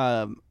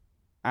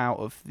out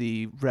of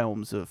the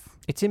realms of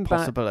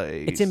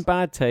possibilities. It's in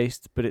bad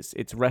taste, but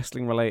it's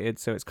wrestling related,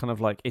 so it's kind of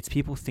like it's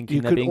people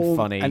thinking they're being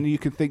funny, and you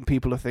can think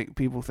people think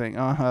funny.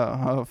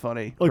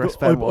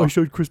 I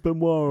showed Chris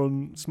Benoit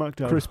on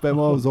SmackDown. Chris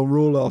Benoit was on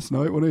Raw last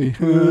night, wasn't he?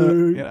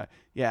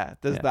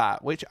 There's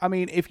that. Which I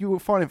mean, if you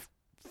find it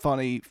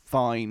funny,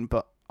 fine,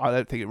 but I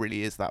don't think it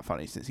really is that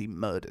funny since he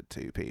murdered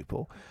 2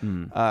 people.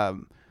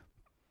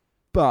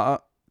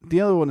 But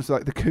the other one is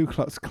like the Ku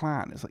Klux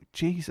Klan. It's like,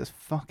 Jesus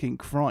fucking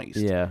Christ.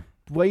 Yeah.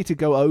 Way to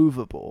go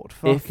overboard.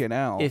 Fucking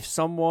hell.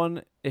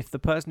 If the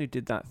person who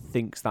did that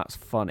thinks that's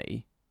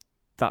funny,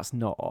 that's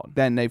not on.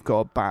 Then they've got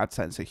a bad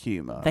sense of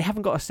humour. They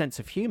haven't got a sense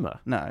of humour.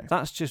 No.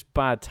 That's just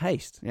bad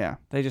taste. Yeah.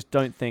 They just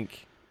don't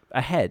think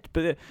ahead.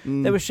 But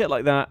there was shit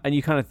like that, and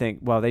you kind of think,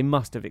 well, they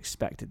must have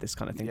expected this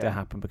kind of thing to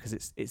happen because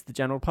it's the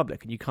general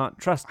public, and you can't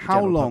trust the How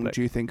general long public.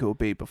 do you think it will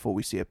be before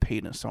we see a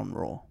penis on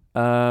Raw?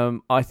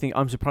 I think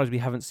I'm surprised we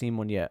haven't seen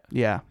one yet.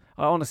 Yeah.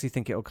 I honestly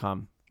think it'll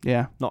come.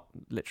 Yeah. Not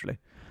literally.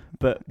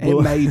 But it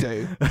may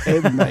do.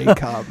 It may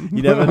come.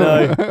 You never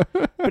know.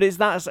 But it's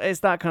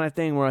that kind of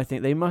thing where I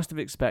think they must have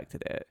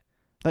expected it.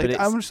 Like,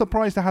 I'm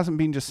surprised there hasn't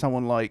been just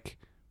someone like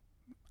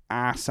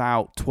ass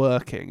out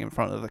twerking in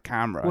front of the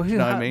camera. Well, you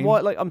know what I mean?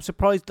 Like, I'm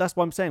surprised. That's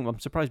what I'm saying. I'm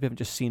surprised we haven't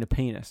just seen a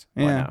penis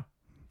right now.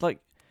 Like,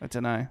 I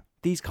don't know.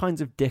 These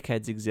kinds of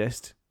dickheads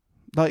exist.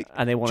 Like,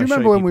 and they want do you to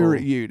remember when people... we were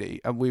at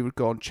uni and we would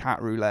go on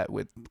chat roulette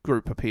with a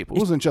group of people? It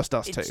wasn't just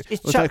us two.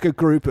 It was like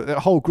a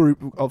whole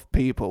group of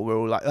people. We were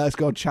all like, let's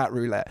go on chat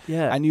roulette.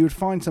 Yeah. And you would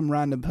find some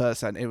random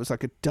person. It was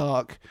like a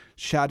dark,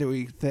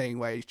 shadowy thing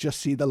where you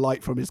just see the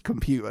light from his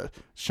computer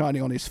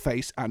shining on his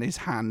face and his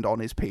hand on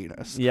his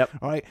penis. Yep.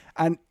 Right?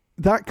 And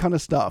that kind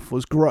of stuff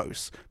was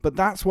gross. But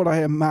that's what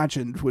I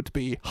imagined would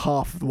be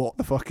half of what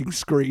the fucking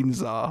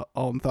screens are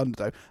on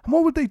Thunderdome. And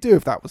what would they do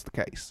if that was the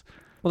case?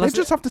 Well, they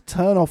just have to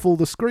turn off all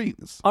the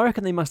screens. I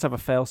reckon they must have a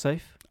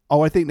failsafe.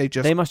 Oh, I think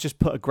they must just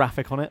put a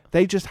graphic on it.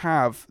 They just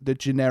have the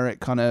generic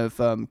kind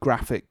of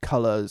graphic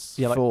colours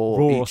like for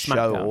Raw each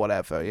show or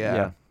whatever.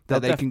 Yeah.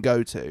 That they can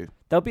go to.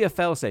 There'll be a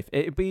failsafe.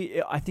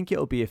 I think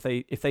it'll be if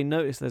they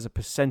notice there's a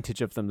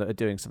percentage of them that are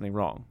doing something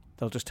wrong,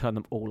 they'll just turn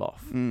them all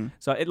off.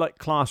 So it like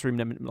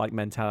classroom like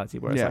mentality,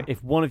 where it's like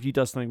if one of you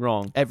does something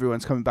wrong,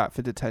 everyone's coming back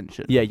for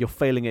detention. Yeah, you're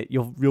failing it.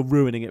 You're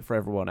ruining it for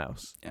everyone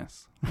else.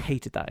 Yes, I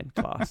hated that in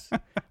class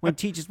when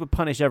teachers would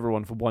punish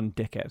everyone for one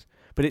dickhead.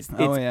 But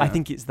I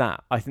think it's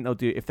that. I think they'll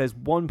do if there's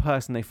one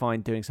person they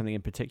find doing something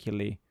in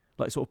particularly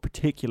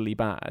particularly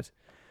bad,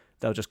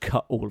 they'll just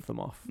cut all of them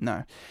off.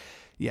 No,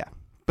 yeah,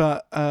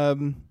 but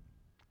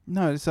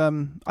no, it's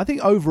I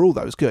think overall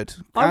that was good.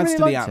 Adds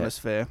to the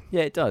atmosphere.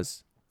 Yeah, it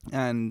does.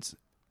 And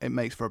it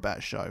makes for a better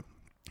show.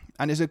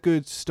 And it's a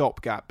good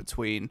stopgap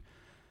between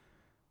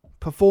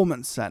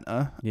Performance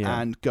Center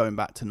and going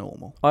back to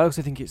normal. I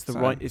also think it's the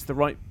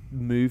right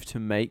move to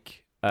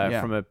make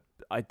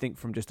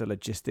from just a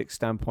logistics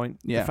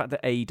standpoint. Yeah. The fact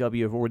that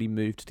AEW have already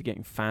moved to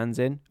getting fans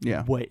in,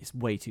 it's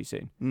way too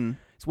soon.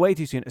 It's way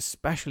too soon,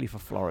 especially for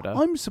Florida.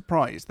 I'm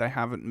surprised they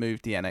haven't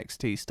moved the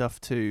NXT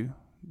stuff to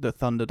the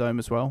Thunderdome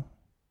as well,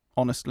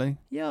 honestly.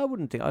 Yeah, I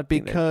wouldn't think.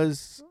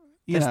 Because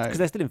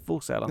they're still in Full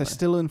Sail, aren't they? They're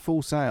still in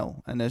Full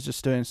Sail, and they're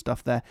just doing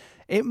stuff there.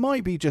 It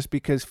might be just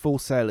because Full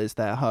Sail is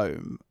their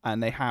home,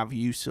 and they have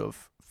use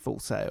of Full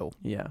Sail.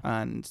 Yeah.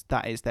 And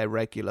that is their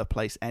regular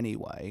place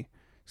anyway,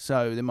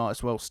 so they might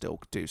as well still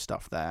do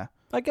stuff there.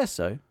 I guess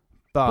so.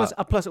 But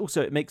plus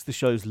also, it makes the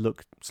shows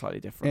look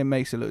slightly different. It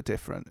makes it look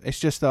different. It's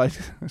just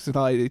it's an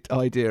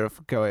idea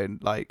of going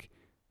like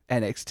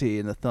NXT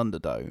in the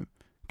Thunderdome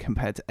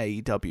compared to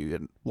AEW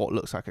in what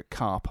looks like a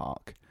car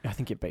park. I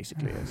think it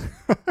basically is.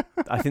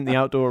 I think the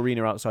outdoor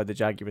arena outside the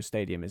Jaguar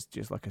Stadium is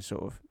just like a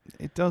sort of...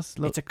 It does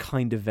look... It's a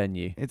kind of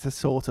venue. It's a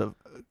sort of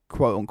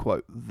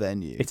quote-unquote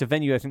venue. It's a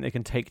venue I think they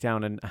can take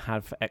down and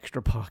have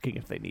extra parking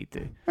if they need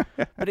to.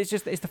 But it's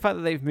the fact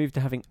that they've moved to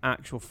having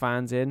actual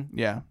fans in.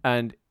 Yeah.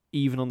 And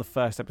even on the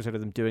first episode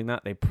of them doing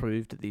that, they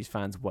proved that these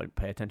fans won't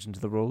pay attention to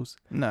the rules.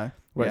 No.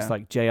 Where it's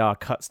like JR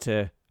cuts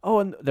to... Oh,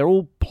 and they're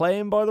all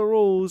playing by the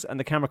rules, and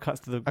the camera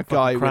cuts to the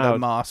guy crowd. With a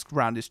mask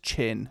round his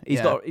chin.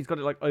 He's got it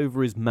like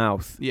over his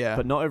mouth,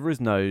 but not over his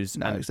nose,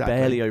 and exactly.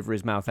 barely over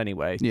his mouth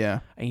anyway.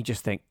 Yeah, and you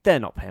just think they're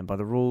not playing by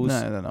the rules.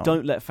 No, they're not.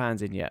 Don't let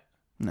fans in yet.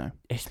 No,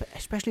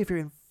 especially if you're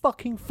in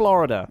fucking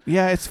Florida.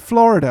 Yeah, it's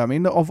Florida. I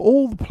mean, of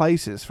all the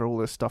places for all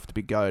this stuff to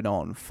be going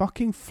on,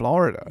 fucking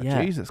Florida.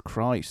 Yeah. Jesus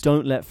Christ.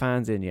 Don't let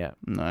fans in yet.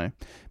 No.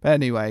 But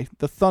anyway,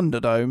 the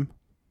Thunderdome.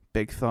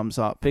 Big thumbs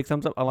up. Big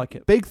thumbs up. I like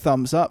it. Big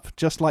thumbs up,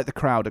 just like the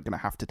crowd are going to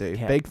have to do.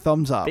 Yeah. Big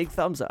thumbs up. Big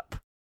thumbs up.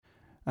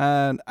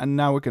 And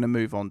now we're going to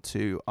move on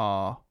to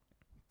our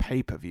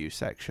pay-per-view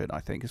section, I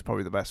think is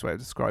probably the best way of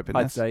describing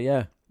this. I'd say,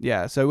 yeah.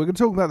 Yeah, so we're going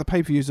to talk about the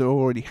pay-per-views that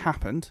already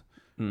happened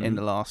in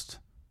the last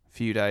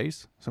few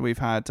days. So we've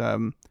had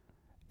NXT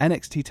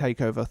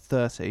TakeOver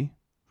 30,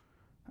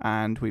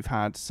 and we've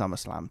had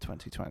SummerSlam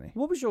 2020.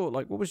 What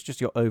was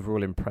just your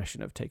overall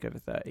impression of TakeOver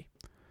 30?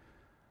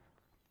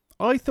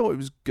 I thought it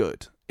was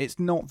good. It's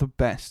not the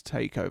best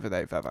takeover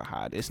they've ever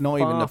had. It's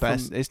not even the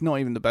best. It's not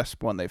even the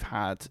best one they've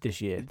had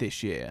this year.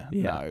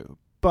 Yeah. No,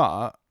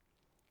 but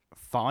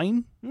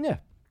fine. Yeah,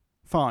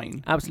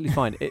 fine. Absolutely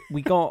fine.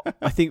 We got.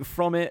 I think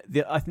from it.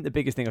 I think the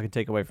biggest thing I can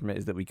take away from it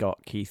is that we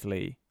got Keith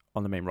Lee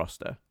on the main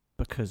roster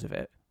because of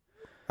it.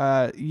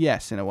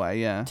 Yes, in a way.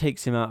 Yeah,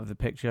 takes him out of the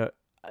picture.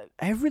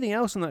 Everything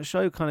else on that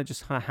show kind of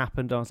just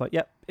happened. I was like,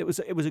 yep, it was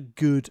a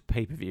good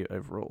pay-per-view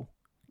overall.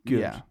 good.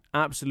 Yeah.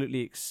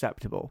 Absolutely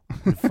acceptable.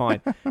 And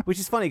fine. Which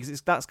is funny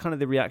because that's kind of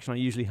the reaction I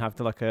usually have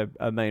to like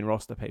a main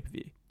roster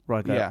pay-per-view. Where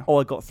I go,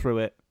 I got through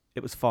it.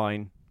 It was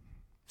fine.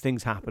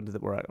 Things happened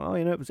that were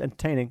like, it was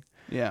entertaining.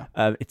 Yeah.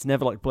 It's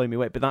never like blowing me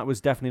away. But that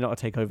was definitely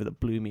not a takeover that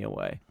blew me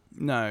away.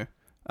 No.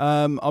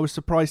 I was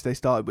surprised they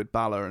started with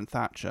Balor and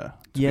Thatcher,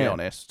 to be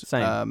honest.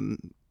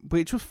 Same.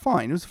 Which was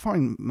fine. It was a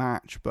fine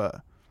match,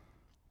 but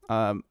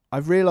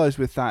I've realised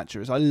with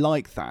Thatcher is I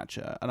like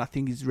Thatcher, and I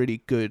think he's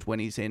really good when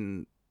he's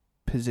in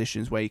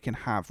positions where he can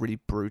have really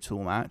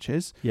brutal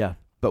matches. Yeah.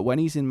 But when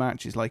he's in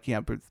matches like he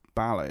had with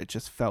Balor, it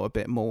just felt a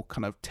bit more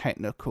kind of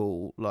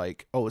technical,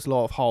 like, it's a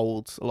lot of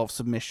holds, a lot of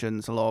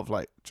submissions, a lot of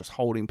like just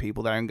holding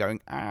people there and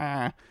going,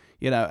 after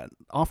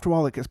a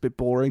while it gets a bit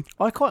boring.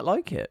 I quite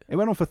like it. It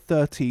went on for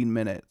 13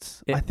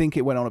 minutes. I think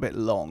it went on a bit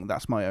long.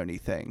 That's my only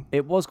thing.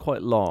 It was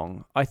quite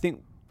long. I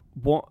think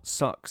what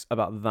sucks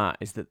about that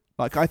is that...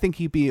 Like, I think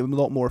he'd be a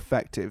lot more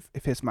effective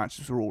if his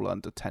matches were all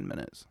under 10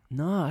 minutes.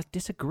 No, I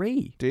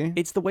disagree. Do you?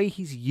 It's the way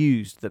he's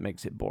used that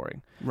makes it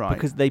boring. Right.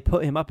 Because they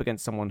put him up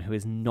against someone who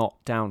is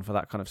not down for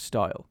that kind of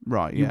style.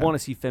 Right, You want to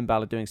see Finn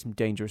Balor doing some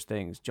dangerous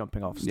things,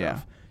 jumping off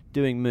stuff,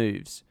 doing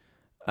moves.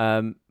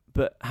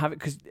 But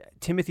because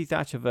Timothy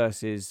Thatcher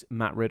versus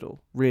Matt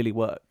Riddle really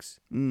works,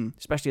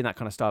 especially in that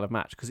kind of style of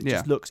match, because it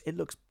just looks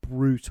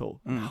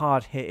brutal, and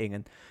hard hitting,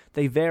 and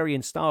they vary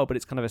in style, but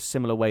it's kind of a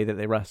similar way that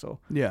they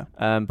wrestle. Yeah.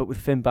 But with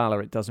Finn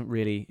Balor, it doesn't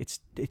really. It's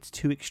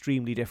too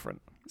extremely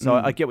different. So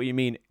I get what you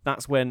mean.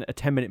 That's when a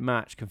 10-minute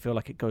match can feel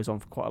like it goes on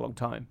for quite a long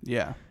time.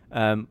 Yeah.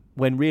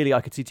 When really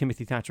I could see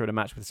Timothy Thatcher in a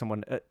match with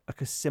someone at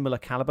like a similar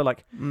caliber.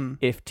 Like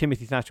if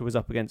Timothy Thatcher was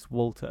up against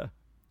Walter,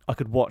 I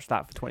could watch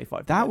that for 25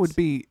 minutes. That would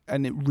be a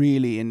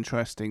really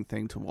interesting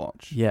thing to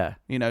watch. Yeah.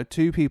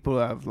 Two people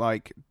have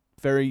like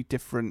very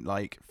different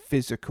like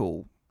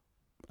physical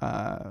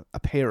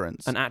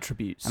appearance and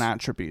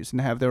attributes and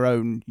have their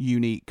own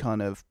unique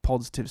kind of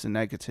positives and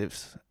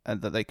negatives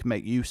that they can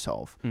make use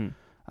of.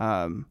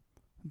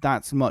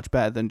 That's much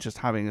better than just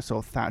having a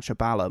sort of Thatcher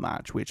Balor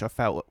match, which I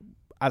felt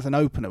as an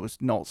opener was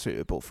not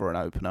suitable for an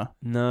opener.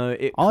 No,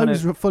 I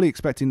was fully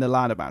expecting the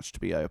ladder match to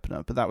be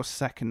opener, but that was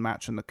second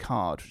match on the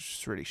card, which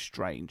is really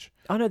strange.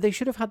 I know they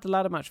should have had the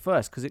ladder match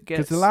first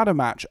because the ladder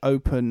match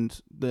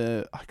opened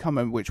I can't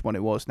remember which one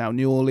it was now.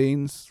 New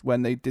Orleans,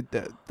 when they did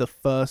the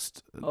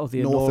first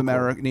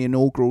the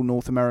inaugural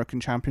North American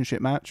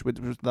Championship match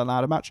with the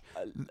ladder match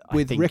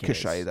with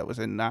Ricochet. That was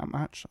in that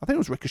match. I think it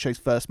was Ricochet's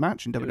first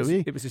match in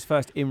WWE. It was his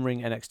first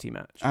in-ring NXT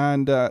match,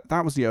 and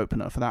that was the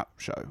opener for that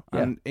show.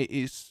 Yeah. And it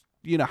is.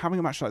 Having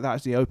a match like that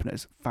as the opener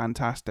is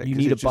fantastic. You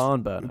need a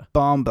barn burner.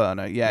 Barn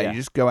burner, yeah. You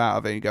just go out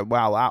of it and you go,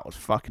 wow, that was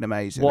fucking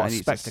amazing. What a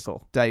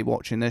spectacle. Stay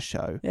watching this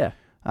show. Yeah.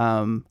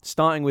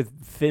 Starting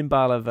with Finn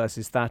Balor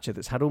versus Thatcher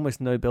that's had almost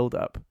no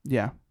build-up.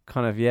 Yeah.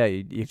 Kind of, yeah.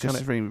 You it's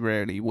just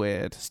really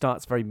weird.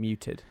 Starts very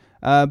muted.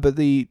 But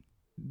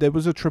there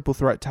was a triple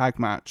threat tag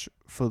match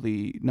for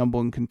the number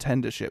one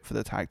contendership for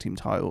the tag team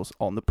titles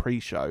on the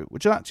pre-show,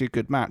 which is actually a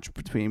good match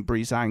between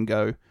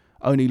Breezango,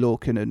 Oney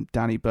Lorcan and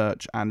Danny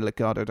Burch and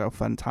Legado del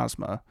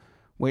Fantasma,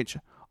 which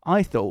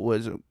I thought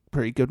was a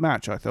pretty good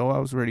match. I thought that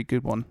was a really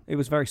good one. It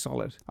was very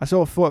solid. I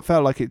sort of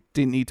felt like it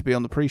didn't need to be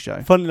on the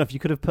pre-show. Funnily enough, you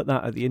could have put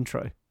that at the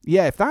intro.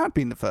 Yeah, if that had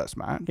been the first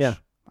match,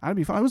 I'd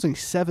be fine. It was only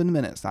 7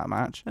 minutes, that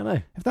match. I know.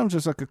 If that was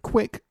just like a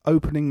quick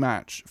opening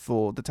match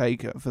for the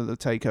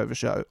takeover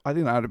show, I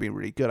think that would have been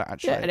really good,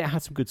 actually. Yeah, and it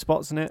had some good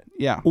spots in it.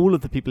 Yeah. All of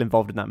the people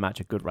involved in that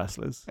match are good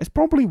wrestlers. It's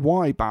probably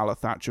why Balor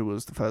Thatcher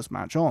was the first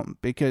match on,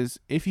 because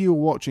if you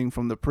were watching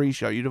from the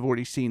pre-show, you'd have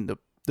already seen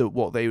the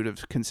what they would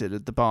have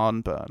considered the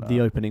barn burner. The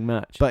opening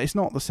match. But it's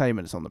not the same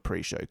as on the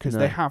pre-show, because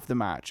they have the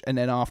match, and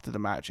then after the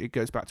match, it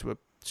goes back to a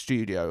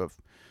studio of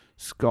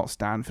Scott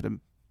Stanford and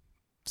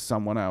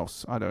someone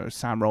else, I don't know,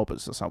 Sam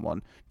Roberts or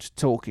someone, just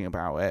talking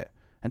about it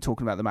and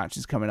talking about the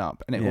matches coming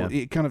up, and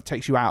it kind of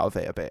takes you out of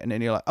it a bit, and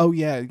then you're like, oh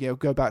yeah,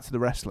 go back to the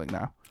wrestling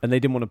now. And they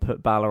didn't want to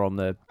put Balor on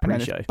the pre-show.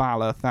 And then it's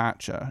Balor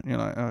Thatcher. You're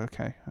like, oh,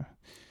 okay.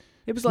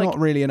 It was not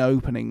really an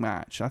opening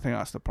match. I think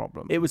that's the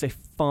problem. It was a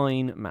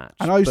fine match.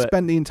 And I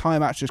spent the entire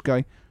match just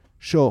going,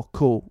 sure,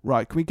 cool,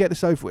 right, can we get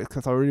this over with?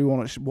 Because I really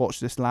want to watch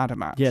this ladder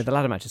match. Yeah, the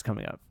ladder match is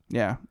coming up.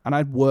 Yeah, and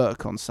I'd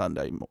work on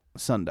Sunday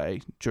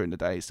during the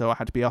day, so I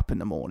had to be up in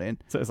the morning.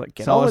 So it's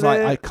like, I was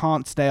like, I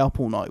can't stay up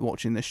all night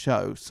watching this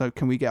show, so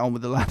can we get on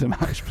with the ladder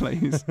match,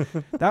 please?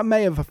 That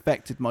may have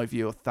affected my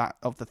view of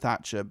the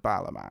Thatcher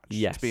Balor match,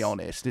 to be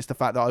honest. It's the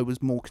fact that I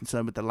was more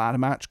concerned with the ladder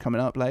match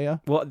coming up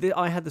later. Well,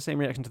 I had the same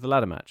reaction to the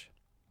ladder match.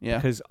 Yeah.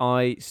 Because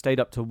I stayed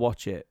up to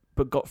watch it,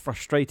 but got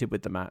frustrated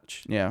with the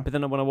match. Yeah. But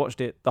then when I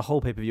watched it, the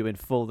whole pay-per-view in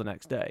full the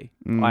next day,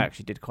 I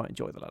actually did quite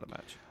enjoy the ladder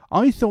match.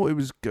 I thought it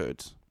was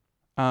good.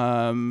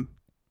 But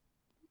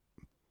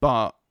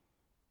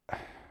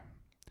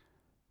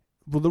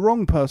the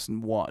wrong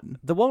person won.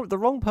 The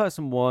wrong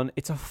person won.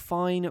 It's a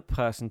fine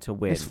person to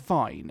win. It's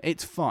fine.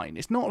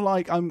 It's not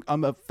like I'm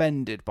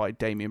offended by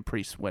Damian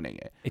Priest winning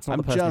it. It's not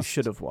the person who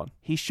should have won.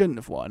 He shouldn't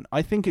have won.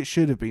 I think it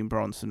should have been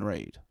Bronson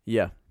Reed.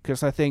 Yeah.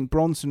 Because I think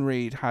Bronson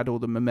Reed had all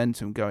the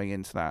momentum going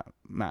into that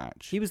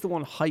match. He was the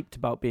one hyped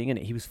about being in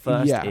it. He was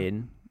first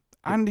in.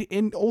 And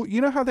in all,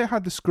 you know how they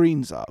had the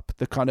screens up,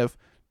 the kind of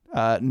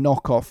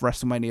knockoff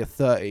WrestleMania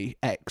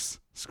 30X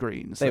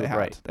screens they were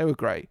great. They were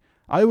great.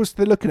 I was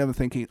looking at them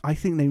thinking, I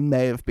think they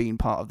may have been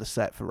part of the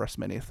set for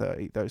WrestleMania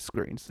 30. Those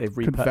screens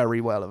could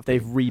very well have.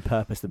 They've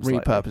repurposed them.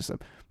 Repurposed them,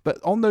 but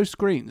on those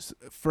screens,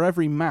 for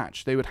every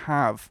match, they would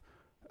have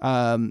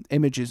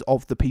images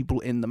of the people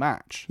in the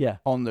match.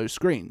 On those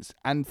screens,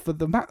 and for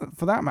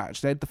that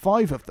match, they had the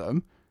 5 of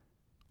them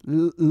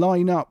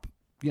line up.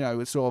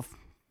 With sort of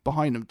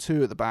behind them,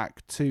 2 at the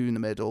back, 2 in the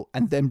middle,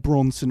 and then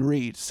Bronson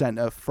Reed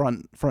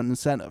front and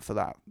center for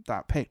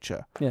that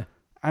picture. Yeah,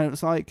 and it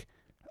was like.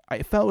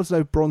 It felt as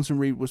though Bronson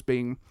Reed was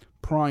being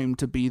primed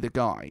to be the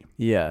guy.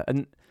 Yeah,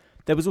 and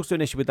there was also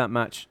an issue with that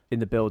match in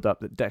the build-up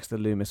that Dexter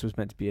Lumis was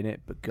meant to be in it,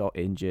 but got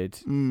injured.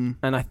 And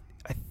I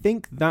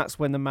think that's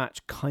when the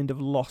match kind of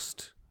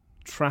lost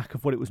track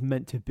of what it was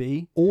meant to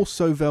be.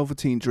 Also,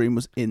 Velveteen Dream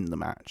was in the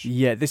match.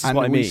 Yeah, this is what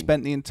I mean. And we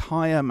spent the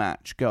entire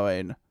match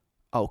going,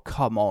 oh,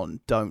 come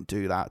on, don't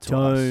do that to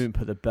us. Don't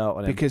put the belt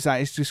on him. Because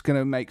that is just going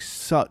to make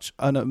such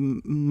an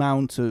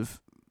amount of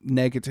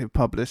negative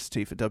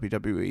publicity for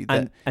WWE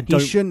that and he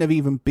shouldn't have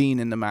even been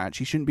in the match.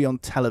 He shouldn't be on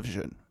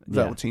television,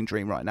 Velveteen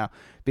Dream, right now,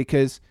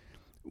 because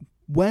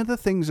whether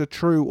things are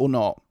true or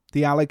not,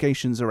 the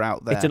allegations are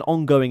out there. It's an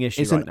ongoing issue.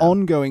 It's an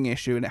ongoing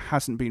issue, and it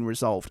hasn't been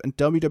resolved. And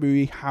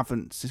WWE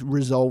haven't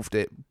resolved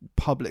it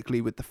publicly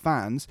with the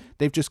fans.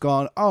 They've just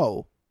gone,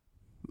 oh,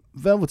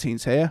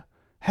 Velveteen's here.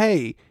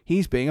 Hey,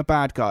 he's being a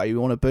bad guy. You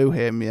want to boo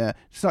him? Yeah.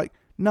 It's like,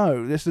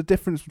 no, there's a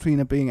difference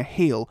between being a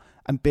heel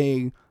and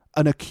being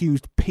an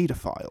accused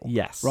paedophile.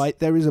 Yes. Right?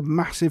 There is a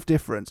massive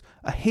difference.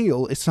 A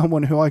heel is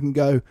someone who I can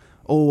go,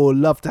 oh,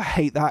 love to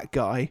hate that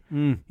guy,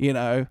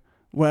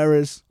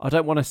 whereas... I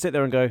don't want to sit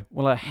there and go,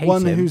 well, I hate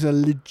one him. Who's a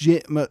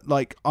legitimate,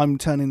 I'm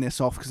turning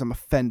this off because I'm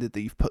offended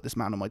that you've put this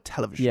man on my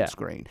television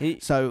screen.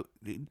 So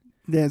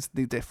there's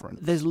the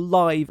difference. There's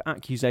live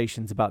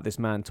accusations about this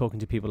man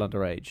talking to people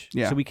underage.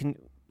 Yeah. So we can...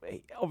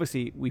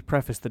 Obviously, we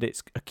preface that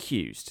it's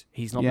accused.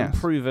 He's not been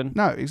proven.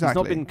 No, exactly. He's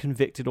not been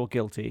convicted or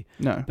guilty.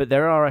 No. But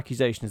there are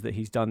accusations that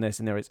he's done this,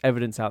 and there is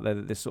evidence out there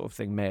that this sort of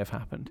thing may have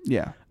happened.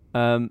 Yeah.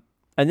 And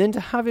then to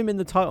have him in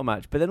the title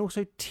match, but then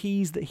also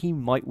tease that he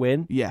might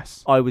win.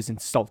 Yes. I was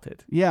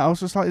insulted. Yeah, I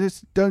was just like,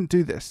 don't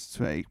do this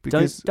to me.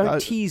 Because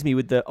don't tease me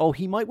with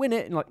he might win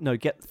it. And no,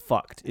 get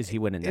fucked. Is he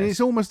winning this? And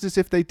it's almost as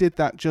if they did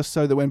that just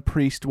so that when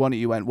Priest won it,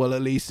 you went, well,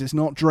 at least it's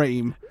not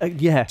Dream.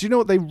 Yeah. Do you know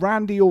what? They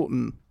Randy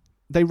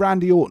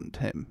Orton'd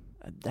him.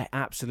 They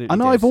absolutely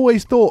And did. I've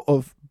always thought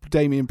of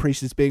Damian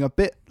Priest as being a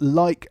bit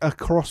like a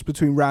cross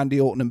between Randy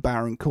Orton and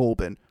Baron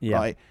Corbin,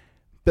 right?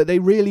 But they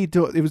really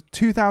do. It was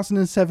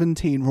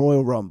 2017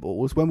 Royal Rumble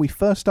was when we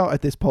first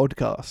started this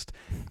podcast,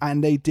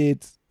 and they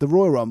did the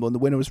Royal Rumble, and the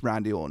winner was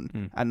Randy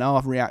Orton. And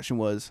our reaction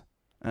was,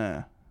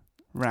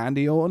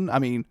 Randy Orton? I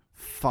mean,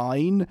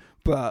 fine,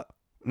 but...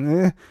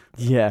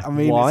 Yeah, I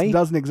mean, why? It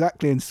doesn't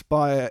exactly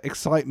inspire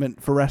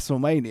excitement for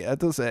WrestleMania,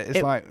 does it?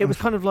 It was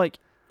kind of like...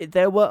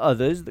 There were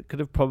others that could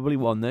have probably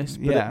won this,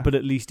 but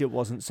at least it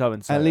wasn't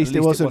so-and-so. At least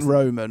it wasn't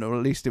Roman, or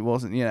at least it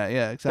wasn't,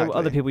 exactly. There were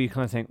other people you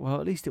kind of think, well,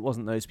 at least it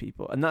wasn't those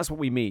people. And that's what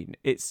we mean.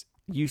 It's,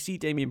 you see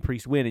Damian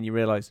Priest win and you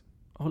realise,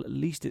 oh, at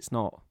least it's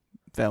not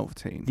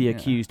Velveteen, the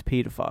accused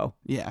paedophile.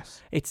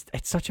 Yes. It's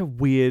such a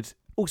weird...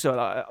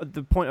 Also,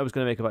 the point I was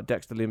going to make about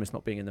Dexter Lumis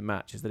not being in the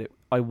match is that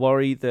I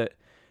worry that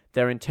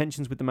their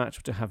intentions with the match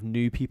were to have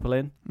new people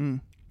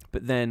in.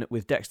 But then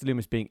with Dexter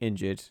Lumis being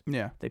injured,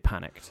 they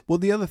panicked. Well,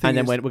 the other thing and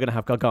then we're going to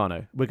have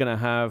Gargano. We're going to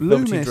have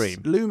Velveteen Dream.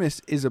 Lumis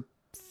is a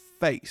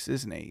face,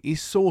 isn't he?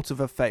 He's sort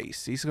of a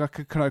face. He's like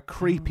a kind of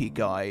creepy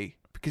guy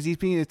because he's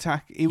being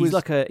attacked. He's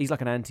like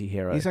an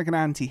anti-hero. He's like an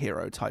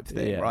anti-hero type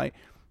thing, right?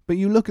 But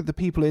you look at the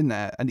people in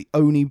there, and the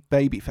only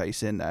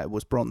babyface in there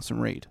was Bronson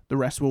Reed. The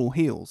rest were all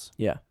heels.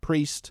 Yeah.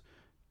 Priest,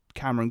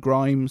 Cameron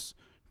Grimes,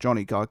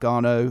 Johnny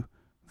Gargano,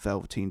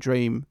 Velveteen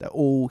Dream, they're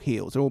all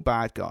heels, they're all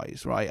bad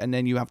guys, right? And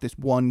then you have this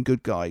one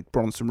good guy,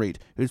 Bronson Reed,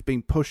 who's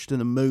been pushed to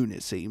the moon,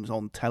 it seems,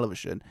 on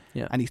television,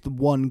 and he's the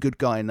one good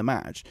guy in the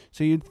match.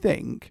 So you'd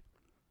think,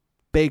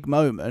 big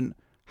moment,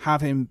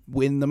 have him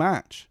win the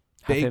match.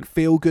 Big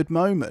feel-good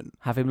moment.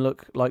 Have him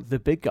look like the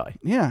big guy.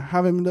 Yeah,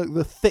 have him look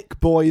the thick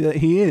boy that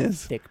he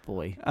is. Thick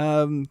boy.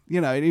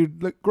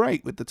 He'd look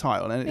great with the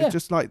title, and it's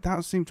just like,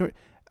 that seemed to...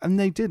 And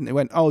they didn't. They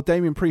went, oh,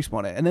 Damian Priest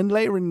won it. And then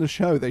later in the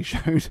show, they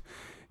showed...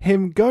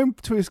 him going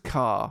to his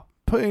car,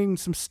 putting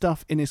some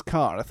stuff in his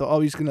car. I thought, oh,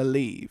 he's going to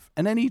leave.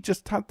 And then he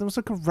just had, there was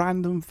like a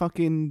random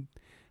fucking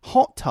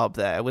hot tub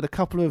there with a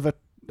couple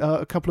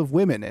of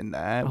women in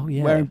there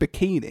wearing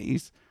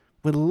bikinis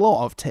with a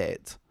lot of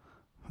tit.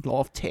 A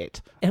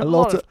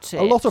lot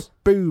of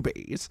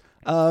boobies.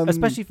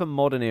 Especially for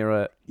modern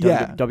era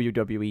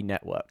WWE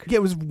Network. Yeah,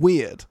 it was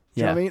weird. Do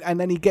you know what I mean?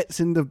 And then he gets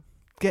in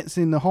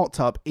the hot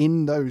tub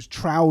in those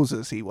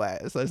trousers he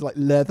wears, those like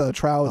leather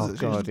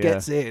trousers. He just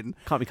gets in.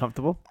 Can't be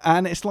comfortable.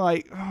 And it's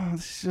like, oh,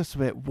 this is just a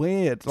bit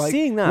weird. Like,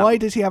 seeing that, why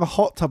does he have a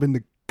hot tub in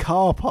the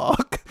car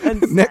park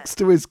next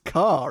to his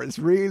car? It's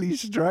really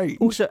strange.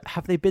 Also,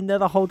 have they been there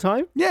the whole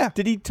time? Yeah.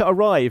 Did he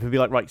arrive and be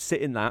like, right,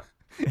 sit in that?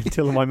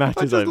 until my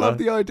match is over. I just love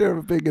the idea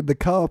of being in the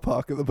car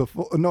park at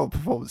the not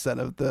Performance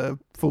Centre, the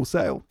Full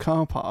Sail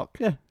car park.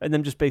 Yeah, and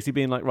then just basically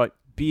being like, right,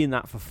 be in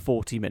that for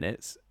 40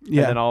 minutes, and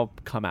then I'll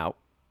come out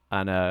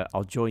and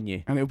I'll join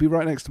you. And it'll be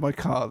right next to my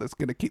car that's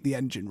going to keep the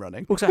engine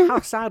running. Also, how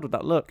sad would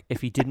that look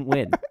if he didn't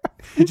win?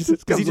 he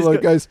just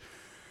goes,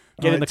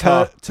 get in the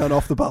car. Turn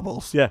off the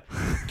bubbles. Yeah,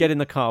 get in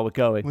the car, we're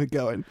going. We're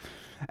going.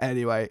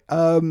 Anyway,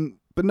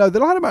 but no, the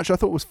ladder match I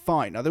thought was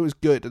fine. I thought it was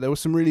good. There were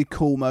some really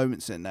cool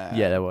moments in there.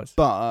 Yeah, there was.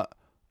 But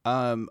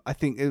I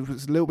think it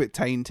was a little bit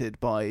tainted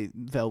by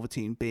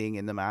Velveteen being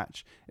in the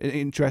match. An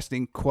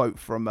interesting quote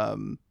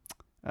from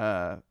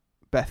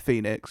Beth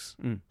Phoenix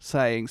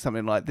saying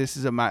something like, "This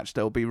is a match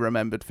that will be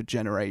remembered for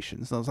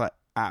generations." And I was like,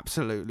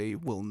 absolutely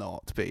will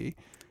not be.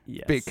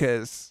 Yes.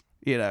 Because,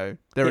 there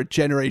are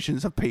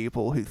generations of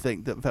people who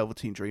think that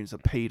Velveteen Dream's a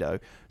pedo.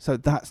 So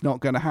that's not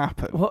going to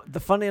happen. Well,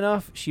 funny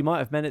enough, she might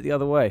have meant it the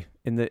other way,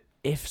 in that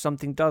if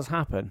something does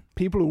happen,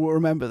 people will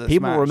remember this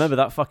People match. will remember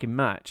that fucking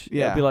match.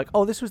 Yeah. It'll be like,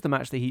 oh, this was the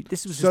match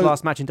this was his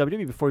last match in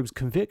WWE before he was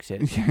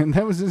convicted. Yeah, and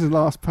that was his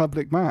last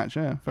public match,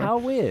 yeah. How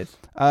weird.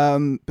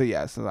 But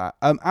yeah, so that.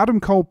 Adam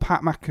Cole,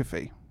 Pat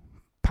McAfee.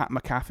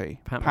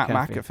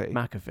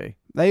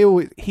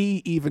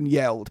 He even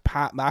yelled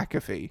Pat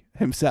McAfee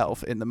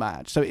himself in the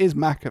match. So it is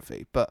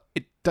McAfee, but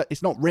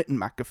it's not written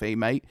McAfee,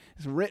 mate.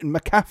 It's written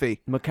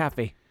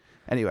McAfee.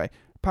 Anyway,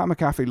 Pat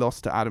McAfee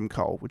lost to Adam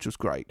Cole, which was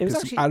great.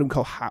 Because Adam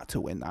Cole had to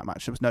win that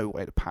match. There was no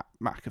way that Pat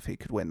McAfee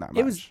could win that match.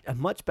 It was a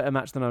much better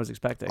match than I was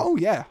expecting. Oh,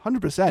 yeah,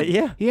 100%.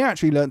 Yeah. He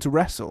actually learned to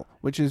wrestle,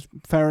 which is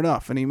fair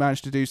enough. And he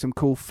managed to do some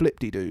cool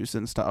flip-de-doos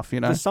and stuff,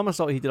 The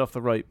somersault he did off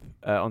the rope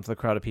onto the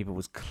crowd of people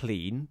was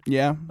clean.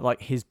 Yeah.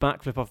 Like his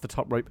backflip off the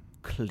top rope,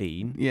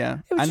 clean. Yeah.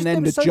 And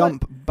then the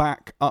jump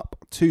back up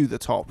to the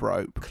top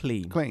rope.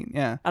 Clean,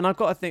 yeah. And I've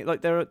got to think,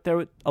 like, there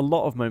were a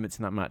lot of moments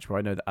in that match where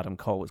I know that Adam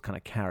Cole was kind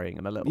of carrying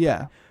him a little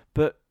bit.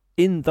 But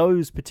in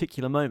those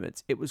particular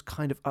moments, it was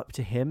kind of up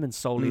to him and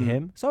solely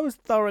him. So I was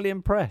thoroughly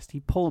impressed. He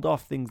pulled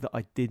off things that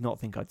I did not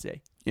think I'd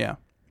see. Yeah.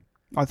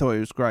 I thought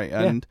he was great.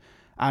 And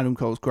Adam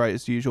Cole's great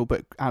as usual,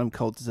 but Adam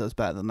Cole deserves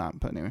better than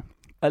that. But anyway.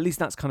 At least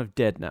that's kind of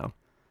dead now.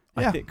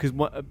 Yeah. I think because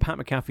Pat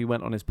McAfee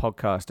went on his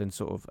podcast and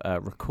sort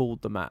of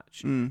recalled the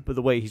match. But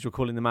the way he's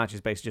recalling the match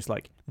is basically just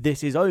like,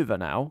 this is over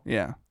now.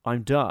 Yeah.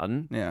 I'm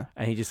done. Yeah.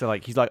 And he's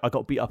like, I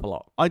got beat up a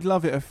lot. I'd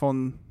love it if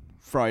on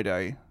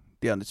Friday,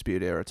 the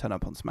Undisputed Era turn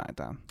up on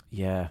SmackDown.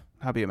 Yeah.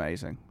 That'd be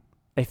amazing.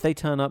 If they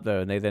turn up, though,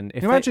 and they then...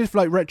 Imagine if,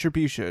 like,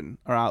 Retribution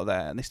are out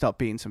there and they start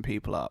beating some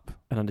people up.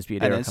 An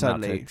Undisputed Era and then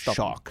suddenly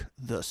shock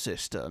the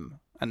system.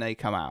 And they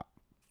come out.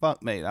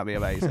 Fuck me, that'd be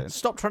amazing.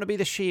 Stop trying to be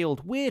the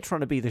Shield. We're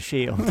trying to be the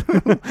Shield.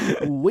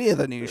 We're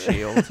the new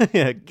Shield.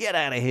 Yeah, get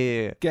out of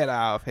here. Get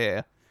out of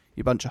here.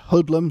 You bunch of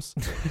hoodlums.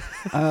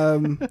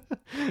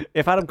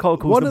 If Adam Cole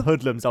calls them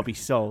hoodlums, I'll be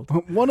sold.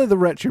 One of the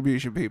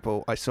Retribution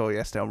people I saw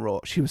yesterday on Raw,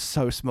 she was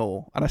so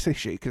small. And I say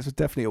she, because it was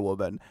definitely a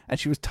woman. And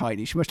she was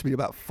tiny. She must have been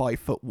about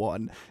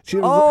 5'1".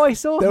 I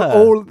saw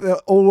her. They're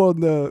all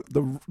on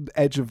the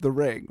edge of the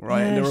ring, right?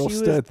 Yeah, and they're all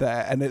stood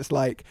there. And it's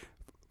like...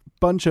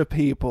 bunch of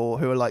people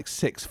who are like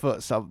 6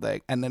 foot something,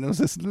 and then there was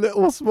this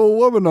little small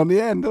woman on the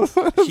end.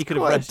 She could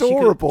have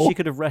adorable. She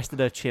could have rested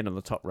her chin on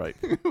the top rope.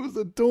 It was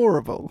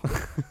adorable.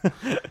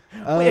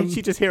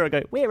 She just hear her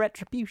go, "We're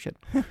Retribution.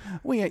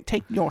 We ain't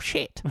taking your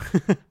shit."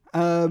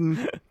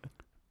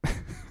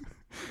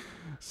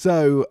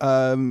 So,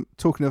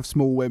 talking of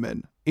small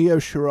women, Io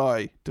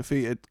Shirai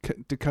defeated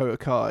Dakota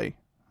Kai.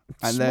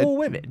 And small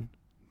women.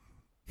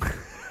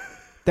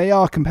 They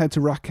are compared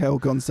to Raquel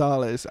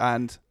Gonzalez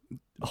and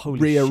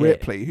Rhea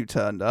Ripley, who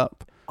turned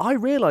up. I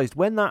realised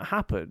when that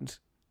happened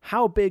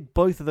how big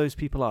both of those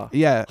people are.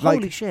 Yeah.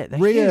 Holy shit, they're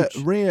huge.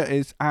 Rhea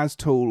is as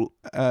tall,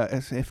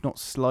 as if not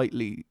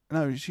slightly...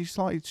 No, she's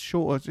slightly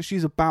shorter.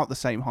 She's about the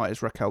same height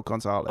as Raquel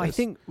Gonzalez. I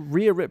think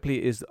Rhea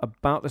Ripley is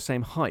about the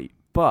same height,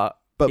 but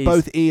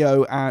both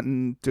Io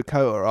and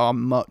Dakota are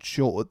much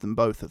shorter than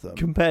both of them.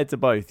 Compared to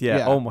both,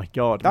 yeah. Oh my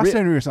God. That's the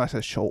only reason I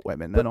said short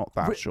women. They're not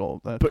that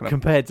short. But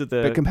compared to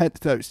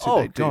those two,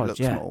 they do look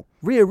small.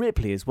 Rhea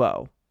Ripley as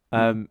well.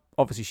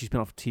 Obviously, she's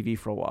been off TV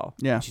for a while.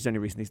 Yeah. She's only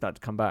recently started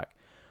to come back.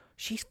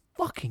 She's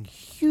fucking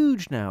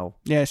huge now.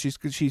 Yeah, she's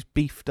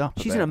beefed up.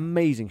 She's in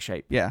amazing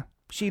shape. Yeah.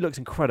 She looks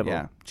incredible.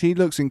 Yeah. She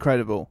looks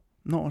incredible.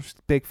 Not a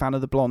big fan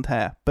of the blonde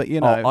hair, but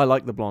I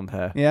like the blonde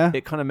hair. Yeah.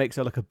 It kind of makes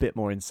her look a bit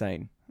more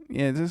insane.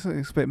 Yeah, it's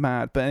a bit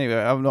mad. But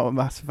anyway, I'm not a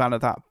massive fan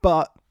of that.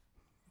 But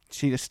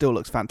she just still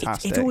looks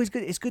fantastic. It's always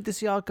good. It's good to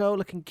see our girl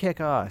looking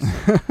kick ass.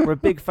 We're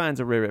big fans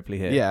of Rhea Ripley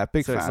here. Yeah,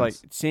 big fans. So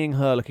it's like seeing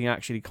her looking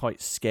actually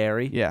quite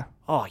scary. Yeah.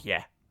 Oh,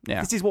 yeah.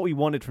 Yeah. This is what we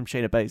wanted from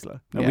Shayna Baszler,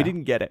 and we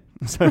didn't get it.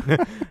 So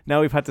now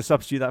we've had to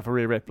substitute that for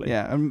Rhea Ripley.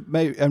 Yeah,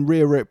 and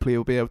Rhea Ripley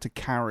will be able to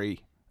carry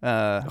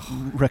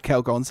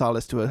Raquel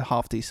Gonzalez to a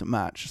half-decent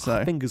match.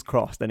 So fingers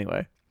crossed,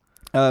 anyway.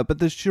 But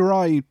the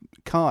Shirai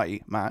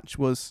Kai match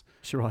was...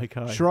 Shirai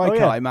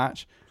Kai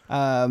match.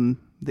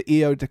 The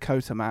Io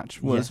Dakota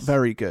match was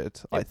very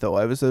good, I thought.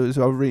 I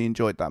really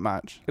enjoyed that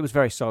match. It was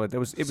very solid. It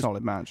was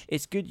solid match.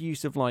 It's good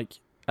use of, like...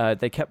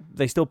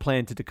 they still play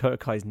into Dakota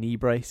Kai's knee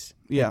brace.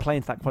 Yeah. They play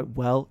into that quite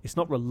well. It's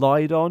not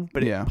relied on,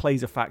 but it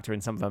plays a factor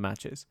in some of her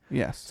matches.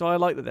 Yes. So I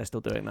like that they're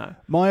still doing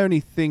that. My only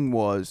thing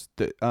was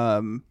that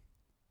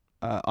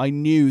I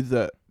knew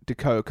that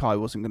Dakota Kai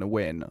wasn't going to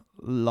win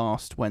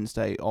last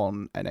Wednesday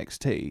on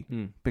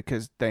NXT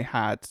because they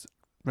had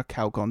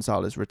Raquel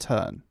Gonzalez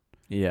return.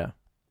 Yeah.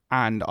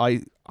 And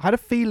I had a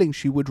feeling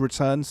she would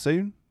return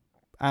soon.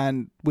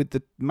 And with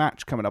the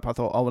match coming up, I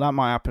thought, oh, well, that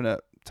might happen at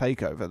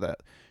TakeOver,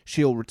 that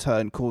she'll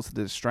return, cause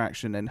the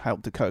distraction, and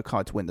help Dakota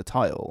Kai to win the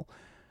title.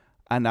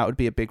 And that would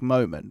be a big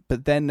moment.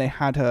 But then they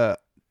had her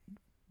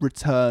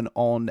return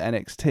on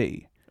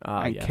NXT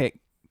and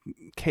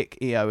kick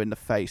Io in the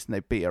face, and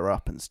they beat her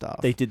up and stuff.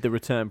 They did the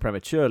return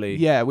prematurely.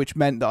 Yeah, which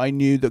meant that I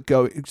knew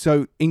that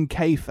so in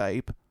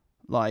kayfabe,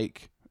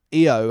 like,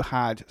 Io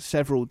had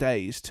several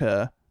days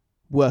to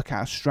work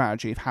out a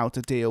strategy of how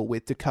to deal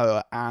with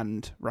Dakota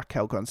and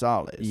Raquel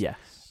Gonzalez. Yes.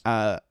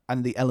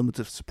 And the element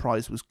of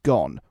surprise was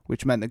gone,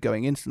 which meant that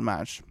going into the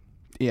match,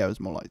 Io was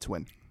more likely to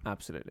win.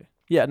 Absolutely.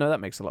 Yeah, no, that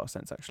makes a lot of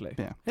sense, actually.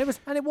 Yeah. It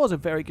was a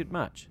very good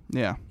match.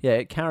 Yeah. Yeah,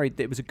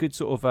 it was a good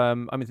sort of,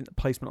 the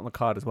placement on the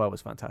card as well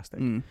was fantastic.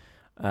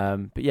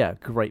 But yeah,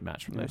 great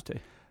match from those two.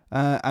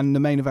 And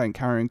the main event,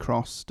 Karrion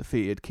Kross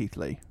defeated Keith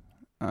Lee.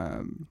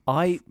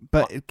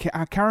 But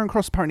Karrion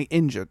Kross apparently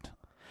injured.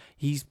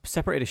 He's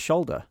separated his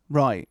shoulder.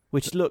 Right.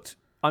 Which looked,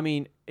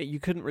 you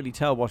couldn't really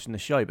tell watching the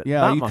show, but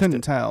you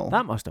couldn't tell.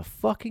 That must have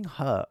fucking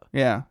hurt.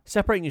 Yeah.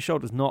 Separating your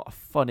shoulder is not a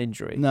fun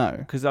injury. No.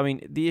 Because,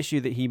 the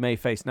issue that he may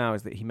face now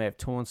is that he may have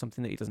torn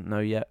something that he doesn't know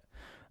yet.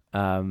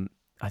 I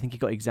think he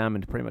got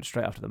examined pretty much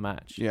straight after the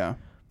match. Yeah.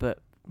 But,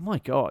 my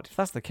God, if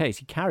that's the case,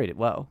 he carried it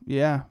well.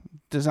 Yeah.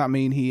 Does that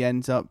mean he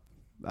ends up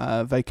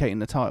vacating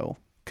the title?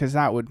 Because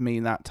that would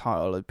mean that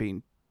title had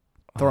been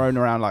thrown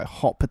around like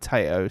hot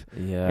potatoes.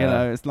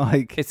 Yeah. It's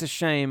like... It's a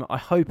shame. I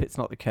hope it's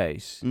not the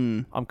case.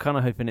 I'm kind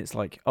of hoping it's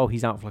like,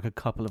 he's out for like a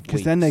couple of weeks.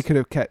 Because then they could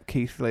have kept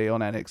Keith Lee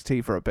on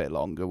NXT for a bit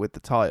longer with the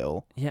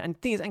title. Yeah, and the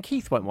thing is, and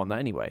Keith won't want that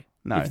anyway.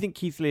 No. If you think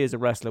Keith Lee as a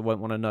wrestler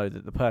won't want to know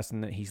that the person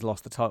that he's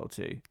lost the title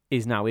to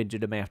is now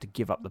injured and may have to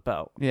give up the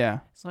belt. Yeah.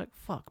 It's like,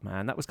 fuck,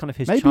 man. That was kind of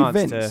his chance to...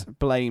 Maybe Vince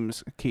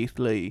blames Keith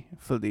Lee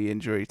for the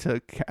injury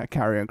to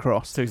Karrion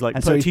Kross. So he's like,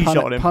 put a T-shirt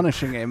on him.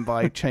 Punishing him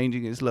by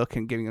changing his look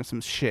and giving him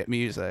some shit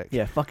music.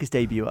 Yeah, fuck his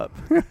debut up.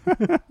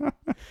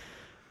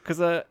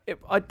 Because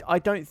I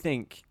don't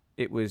think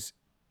it was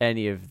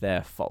any of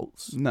their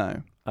faults.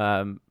 No.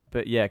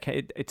 But yeah,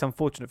 it's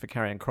unfortunate for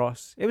Karrion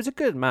Kross. It was a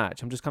good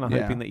match. I'm just kind of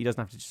hoping that he doesn't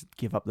have to just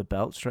give up the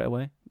belt straight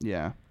away.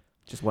 Yeah.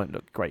 Just won't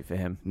look great for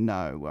him.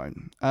 No, it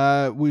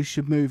won't. We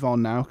should move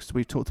on now because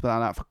we've talked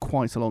about that for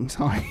quite a long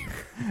time.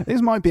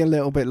 This might be a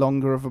little bit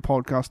longer of a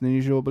podcast than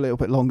usual, but a little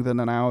bit longer than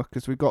an hour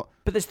because we've got...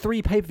 But there's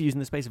 3 pay-per-views in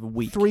the space of a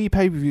week. 3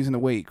 pay-per-views in a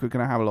week. We're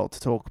going to have a lot to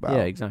talk about.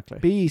 Yeah, exactly.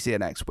 Be easier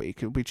next week.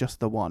 It'll be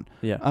just the one.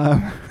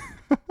 Yeah.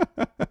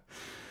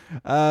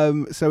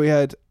 So we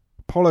had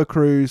Apollo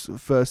Crews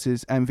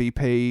versus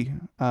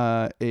MVP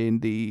in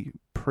the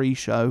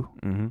pre-show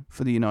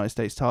for the United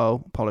States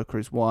title. Apollo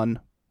Crews won.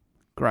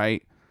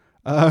 Great.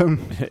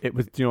 It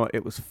was,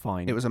 it was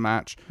fine. It was a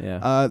match.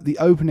 Yeah. The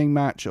opening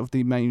match of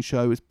the main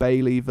show was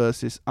Bayley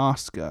versus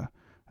Asuka,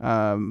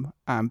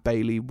 and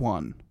Bayley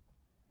won.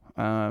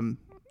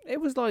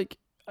 It was like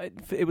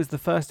it was the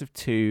first of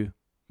 2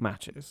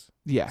 matches.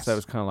 Yes. So it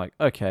was kind of like,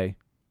 okay,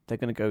 they're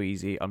going to go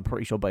easy. I'm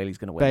pretty sure Bayley's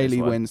going to win.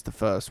 Bayley wins the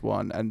first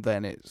one, and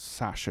then it's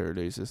Sasha who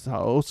loses the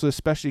title. Also,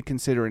 especially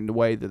considering the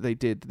way that they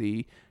did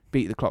the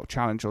Beat the Clock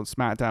challenge on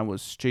SmackDown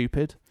was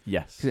stupid.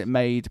 Yes. Because it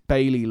made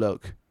Bayley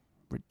look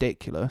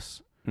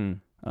ridiculous.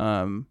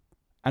 And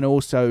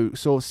also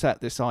sort of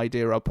set this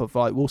idea up of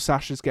like, well,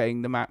 Sasha's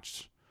getting the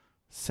match,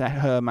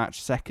 her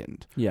match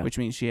second, which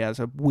means she has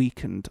a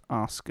weakened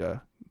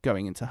Asuka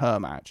going into her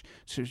match.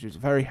 So she was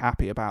very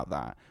happy about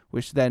that,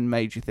 which then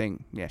made you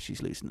think, yeah,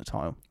 she's losing the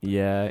title.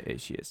 Yeah,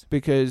 she is.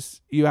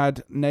 Because you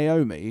had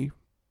Naomi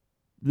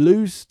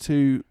lose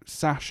to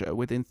Sasha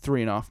within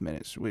 3.5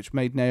 minutes, which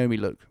made Naomi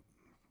look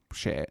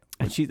shit.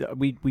 And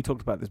we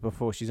talked about this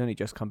before. She's only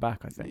just come back,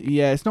 I think.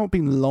 Yeah, it's not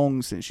been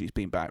long since she's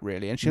been back,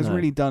 really. And she hasn't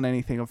really done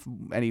anything of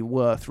any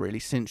worth, really,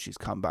 since she's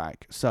come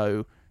back.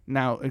 So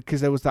now,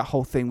 because there was that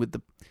whole thing with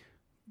the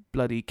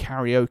bloody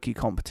karaoke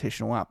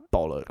competition, all that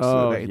bollocks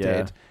that they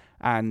did.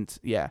 And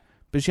yeah,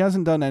 but she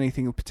hasn't done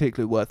anything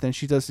particularly worth. Then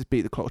she does this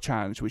Beat the Clock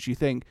challenge, which you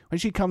think, when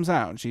she comes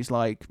out and she's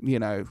like,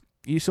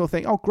 you sort of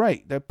think, oh,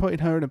 great, they're putting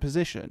her in a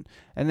position.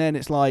 And then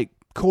it's like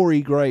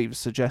Corey Graves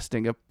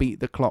suggesting a Beat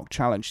the Clock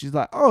challenge. She's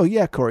like, oh,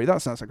 yeah, Corey,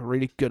 that sounds like a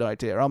really good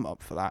idea. I'm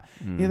up for that.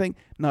 You think,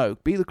 no,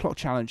 Beat the Clock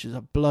challenges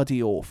are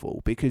bloody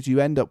awful because you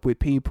end up with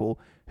people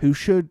who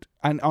should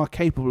and are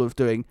capable of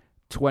doing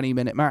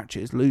 20-minute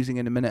matches losing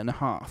in 1.5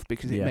 minutes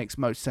because it makes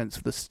most sense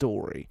for the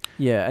story.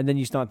 Yeah, and then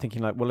you start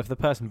thinking like, well, if the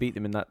person beat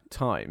them in that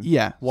time,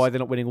 why are they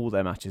not winning all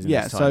their matches in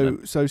this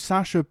time? So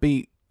Sasha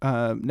beat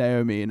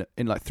Naomi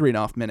in like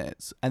 3.5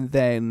 minutes, and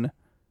then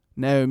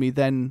Naomi,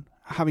 then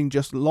having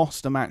just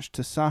lost a match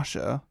to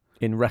Sasha,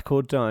 in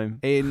record time,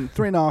 in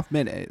 3.5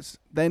 minutes,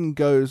 then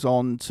goes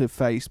on to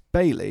face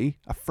Bayley,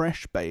 a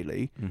fresh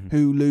Bayley,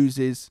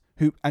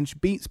 and she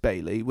beats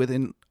Bayley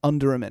within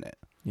under a minute.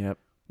 Yep.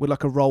 With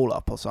like a roll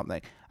up or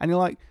something. And you're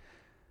like,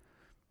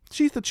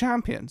 she's the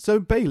champion. So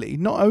Bayley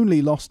not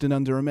only lost in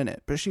under a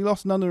minute, but she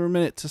lost in under a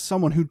minute to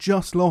someone who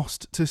just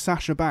lost to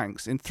Sasha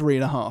Banks in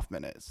 3.5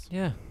 minutes.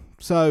 Yeah.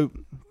 So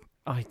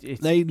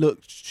they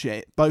looked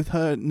shit. Both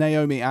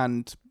Naomi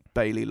and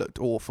Bayley looked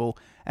awful.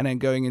 And then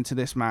going into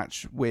this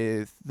match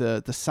with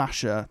the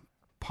Sasha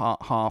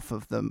half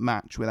of the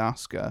match with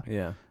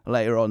Asuka.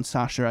 Later on,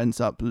 Sasha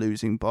ends up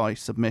losing by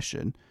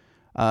submission.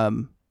 I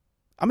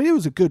mean, it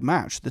was a good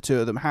match the two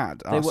of them had.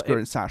 Asuka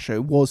and Sasha.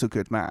 It was a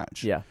good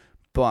match. Yeah.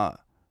 But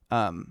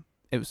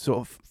it was sort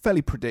of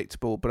fairly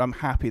predictable, but I'm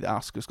happy that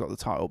Asuka's got the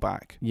title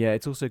back. Yeah,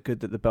 it's also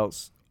good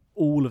that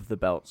all of the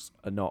belts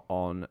are not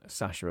on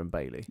Sasha and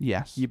Bayley.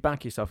 Yes. You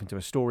back yourself into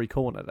a story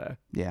corner there.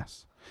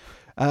 Yes.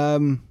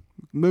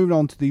 Moving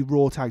on to the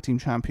Raw Tag Team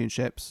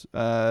Championships,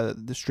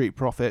 the Street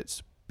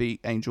Profits beat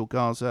Angel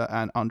Garza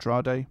and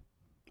Andrade. I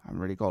haven't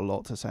really got a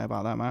lot to say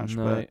about that match.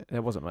 No, but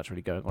there wasn't much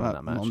really going on in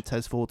that match.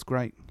 Montez Ford's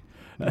great.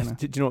 Do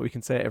you know what, we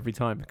can say it every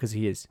time? Because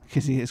he is.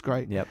 Because he is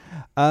great. Yep.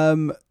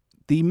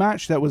 The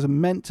match that was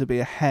meant to be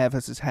a hair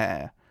versus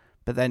hair,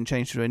 but then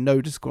changed to a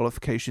no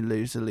disqualification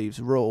loser leaves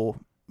Raw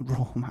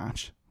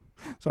match.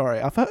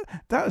 Sorry, I've heard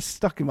that was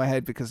stuck in my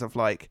head because of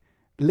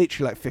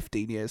literally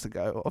 15 years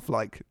ago of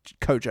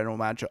co-general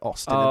manager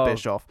Austin and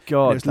Bischoff.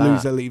 God, it was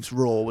loser leaves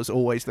Raw was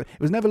always it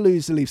was never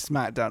loser leaves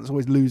SmackDown. It was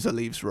always loser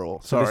leaves Raw.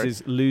 Sorry. So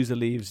this is loser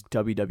leaves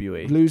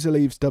WWE. Loser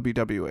leaves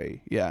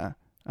WWE. Yeah.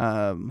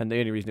 And the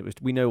only reason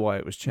we know why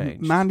it was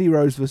changed. Mandy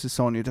Rose versus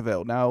Sonya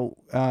Deville. Now,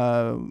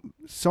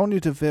 Sonya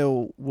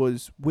Deville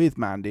was with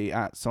Mandy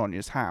at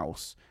Sonya's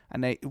house,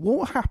 and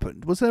what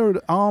happened? Was there an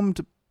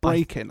armed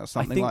break-in or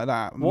something like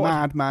that?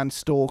 Madman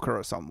stalker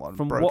or someone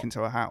broke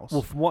into a house.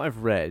 Well, from what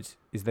I've read,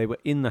 is they were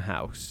in the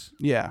house.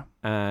 Yeah.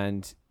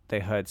 And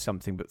they heard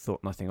something but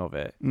thought nothing of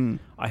it. Mm.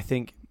 I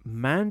think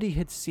Mandy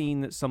had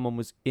seen that someone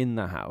was in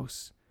the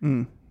house.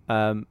 Mm.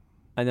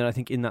 And then I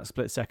think in that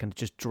split second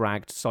just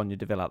dragged Sonya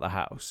Deville out the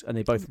house, and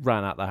they both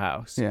ran out the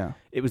house. Yeah.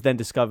 It was then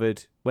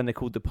discovered when they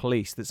called the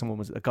police that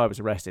a guy was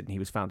arrested and he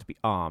was found to be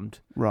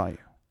armed. Right.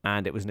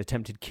 And it was an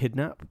attempted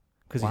kidnap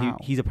because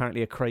he's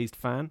apparently a crazed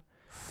fan.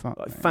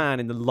 Fan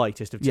in the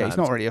lightest of terms. Yeah, he's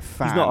not really a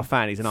fan. He's not a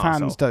fan. He's an arsehole.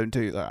 Fans don't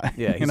do that.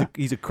 Yeah,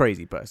 he's a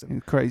crazy person. He's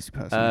a crazy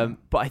person.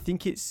 But I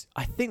think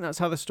that's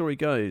how the story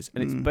goes,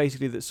 and it's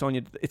basically that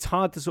Sonya. It's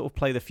hard to sort of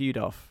play the feud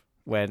off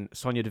when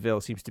Sonya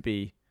Deville seems to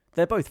be.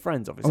 They're both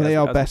friends, obviously. Oh, they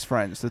are best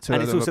friends. The two of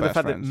them are best friends. And it's also the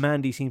fact that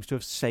Mandy seems to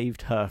have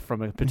saved her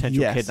from a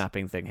potential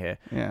kidnapping thing here.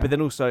 Yeah. But then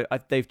also,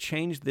 they've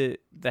changed the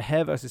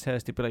hair versus hair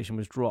stipulation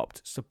was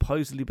dropped,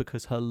 supposedly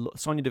because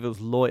Sonya Deville's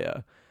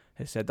lawyer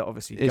has said that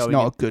obviously it's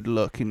not a good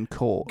look in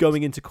court.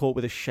 Going into court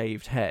with a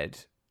shaved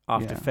head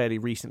after fairly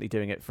recently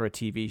doing it for a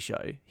TV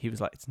show, he was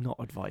like, it's not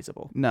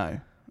advisable.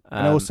 No.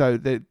 And also,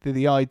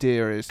 the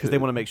idea is... Because they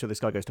want to make sure this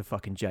guy goes to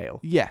fucking jail.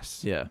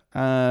 Yes. Yeah.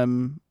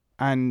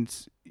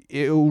 And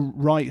it'll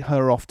write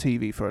her off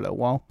TV for a little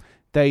while.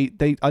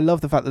 I love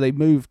the fact that they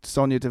moved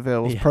Sonya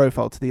Deville's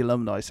profile to the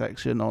alumni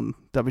section on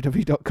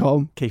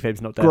www.com.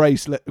 Kayfabe's not dead.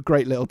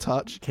 Great little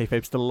touch.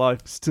 Kayfabe's still alive.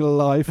 Still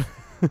alive.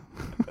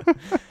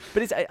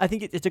 But I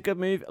think it's a good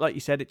move. Like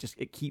you said,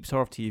 it keeps her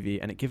off TV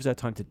and it gives her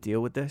time to deal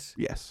with this.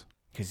 Yes.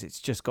 Because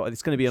it's going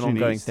to be an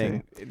ongoing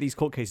thing. These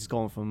court cases go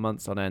on for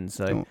months on end.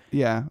 So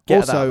yeah.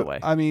 Get that out of the way.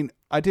 I mean,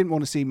 I didn't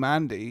want to see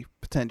Mandy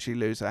potentially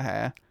lose her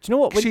hair. Do you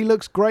know what? She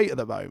looks great at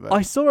the moment.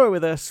 I saw her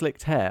with her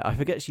slicked hair. I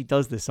forget she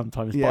does this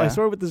sometimes, but I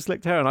saw her with the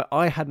slicked hair, and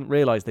I hadn't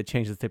realised they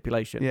changed the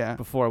stipulation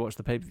before I watched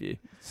the pay-per-view.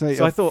 So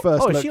I thought,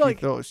 you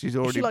thought she's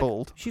already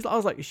bald. I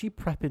was like, is she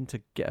prepping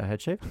to get her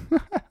head shaved? I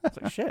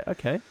was like, shit,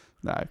 okay.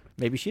 No.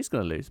 Maybe she's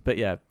going to lose. But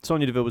yeah,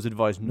 Sonya Deville was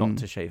advised not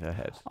to shave her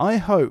head. I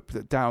hope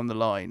that down the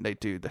line they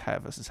do the hair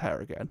versus hair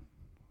again.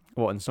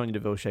 What, and Sonya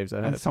Deville shaves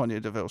her head? And Sonya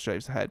Deville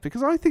shaves her head.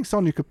 Because I think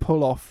Sonya could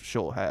pull off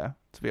short hair,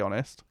 to be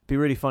honest. It'd be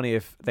really funny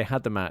if they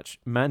had the match,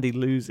 Mandy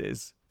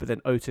loses, but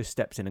then Otis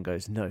steps in and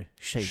goes, no,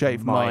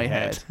 shave my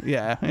head.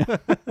 Yeah.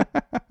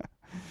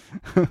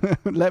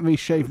 Let me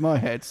shave my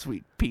head,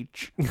 sweet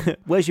peach.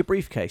 Where's your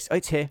briefcase? Oh,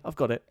 it's here. I've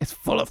got it. It's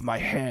full of my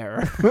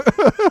hair.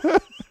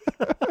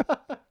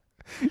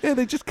 Yeah,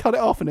 they just cut it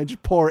off and then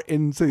just pour it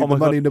into the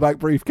money in the back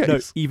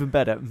briefcase. No, even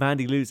better.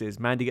 Mandy loses.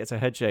 Mandy gets her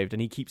head shaved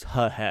and he keeps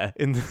her hair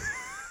in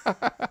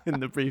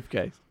the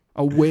briefcase.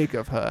 A wig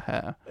of her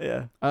hair.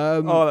 Yeah.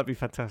 That'd be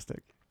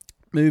fantastic.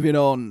 Moving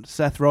on,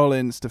 Seth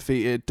Rollins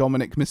defeated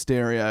Dominic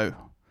Mysterio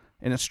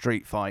in a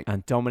street fight.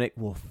 And Dominic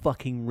wore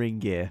fucking ring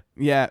gear.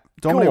 Yeah.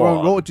 Dominic,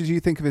 what did you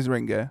think of his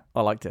ring gear?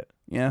 I liked it.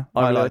 Yeah,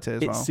 I liked it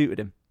as well. It suited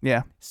him.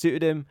 Yeah.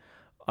 Suited him.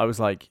 I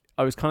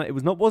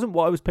wasn't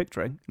what I was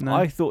picturing. No.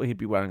 I thought he'd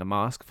be wearing a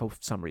mask for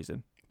some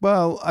reason.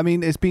 Well, I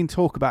mean, there's been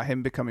talk about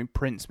him becoming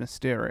Prince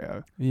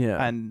Mysterio.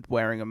 Yeah. And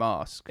wearing a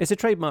mask. It's a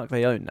trademark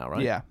they own now,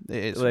 right? Yeah,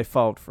 it is. Well, they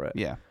filed for it.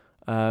 Yeah.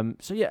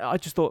 So yeah, I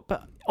just thought,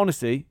 but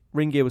honestly,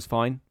 ring gear was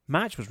fine.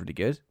 Match was really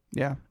good.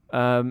 Yeah.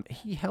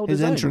 He held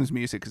his own. entrance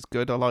music is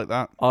good. I like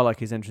that. I like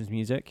his entrance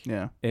music.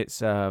 Yeah.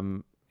 It's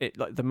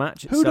like the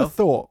match itself. Who'd have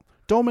thought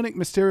Dominic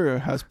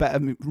Mysterio has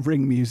better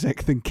ring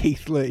music than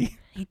Keith Lee?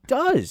 He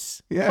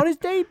does. Yeah. On his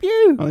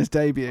debut. On his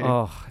debut.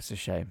 Oh, it's a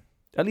shame.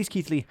 At least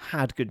Keith Lee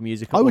had good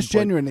music. I was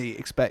genuinely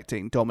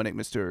expecting Dominic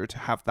Mysterio to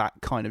have that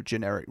kind of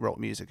generic rock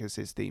music as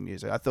his theme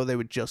music. I thought they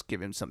would just give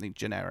him something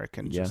generic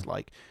and just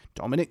like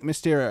Dominic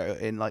Mysterio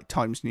in like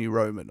Times New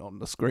Roman on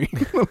the screen.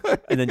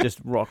 And then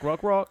just rock.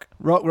 Rock,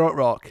 rock,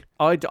 rock.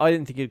 I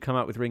didn't think he'd come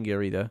out with ring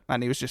gear either.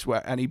 And he was just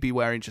he'd be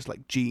wearing just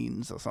like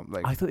jeans or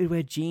something. I thought he'd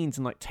wear jeans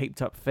and like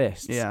taped up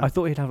fists. Yeah. I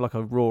thought he'd have like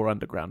a Raw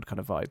Underground kind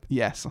of vibe.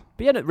 Yes.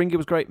 But yeah, no, ring gear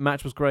was great.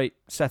 Match was great.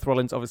 Seth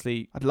Rollins,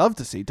 obviously. I'd love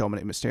to see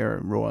Dominic Mysterio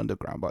in Raw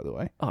Underground, by the way.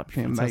 Oh, it'd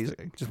be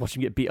amazing. Just watch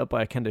him get beat up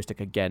by a kendo stick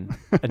again.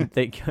 and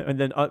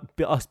then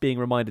us being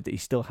reminded that he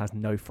still has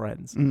no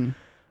friends. Mm.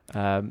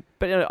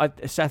 But you know,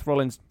 Seth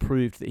Rollins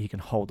proved that he can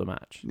hold a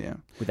match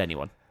with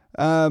anyone.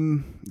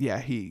 Yeah,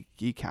 he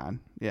can.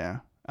 Yeah.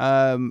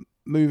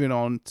 Moving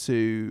on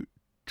to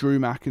Drew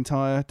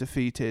McIntyre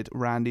defeated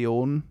Randy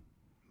Orton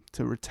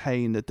to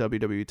retain the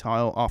WWE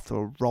title after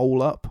a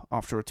roll-up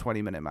after a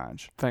 20-minute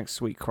match. Thanks,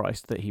 sweet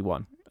Christ, that he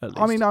won. At least.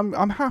 I mean,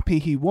 I'm happy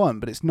he won,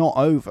 but it's not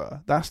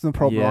over. That's the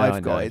problem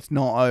I've got. It's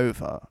not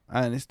over,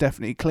 and it's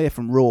definitely clear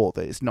from Raw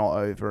that it's not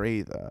over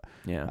either.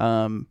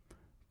 Yeah.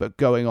 But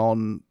going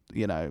on,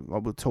 you know, I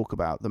will talk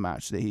about the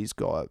match that he's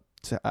got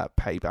at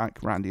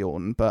Payback, Randy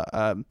Orton, but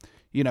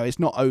you know, it's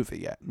not over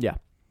yet. Yeah.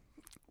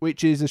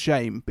 Which is a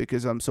shame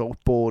because I'm sort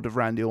of bored of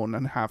Randy Orton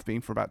and have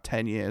been for about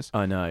 10 years.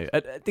 I know.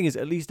 The thing is,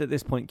 at least at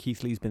this point,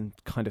 Keith Lee's been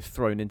kind of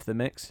thrown into the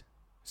mix.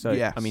 So,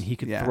 yes, I mean, he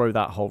could throw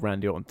that whole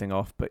Randy Orton thing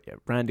off. But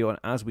Randy Orton,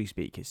 as we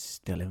speak, is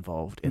still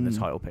involved in the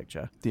title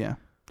picture. Yeah.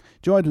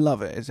 Do you know what I'd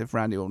love it is if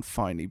Randy Orton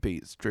finally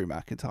beats Drew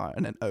McIntyre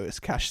and then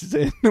Otis cashes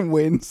in and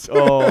wins.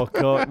 Oh,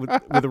 God,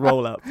 with a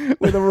roll-up.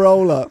 With a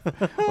roll-up.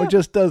 Or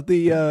just does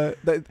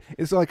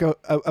it's like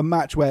a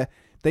match where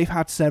they've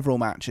had several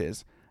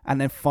matches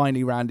and then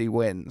finally Randy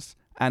wins.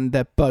 And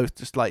they're both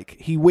just like,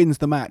 he wins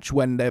the match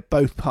when they're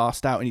both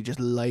passed out and he just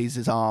lays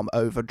his arm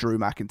over Drew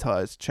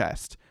McIntyre's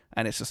chest.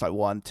 And it's just like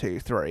 1, 2,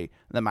 3. And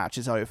the match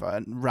is over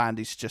and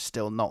Randy's just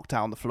still knocked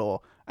down on the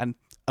floor. And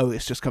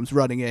Otis just comes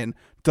running in,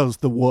 does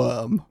the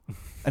worm,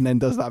 and then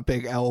does that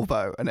big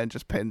elbow and then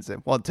just pins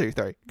him. 1, 2,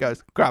 3.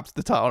 Goes, grabs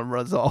the title and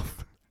runs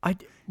off.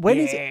 When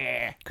is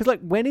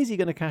he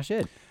going to cash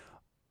in?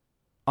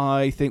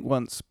 I think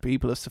once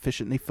people have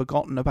sufficiently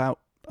forgotten about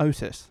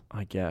Otis.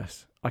 I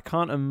guess. I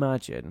can't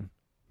imagine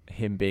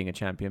him being a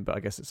champion, but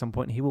I guess at some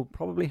point he will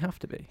probably have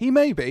to be. He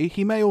may be.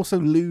 He may also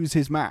lose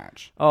his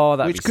match. Oh,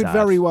 that'd be which could sad.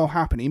 very well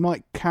happen. He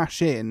might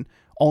cash in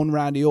on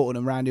Randy Orton,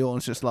 and Randy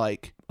Orton's just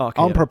like, RKO.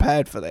 I'm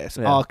prepared for this.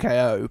 Yeah.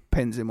 RKO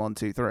pins him 1,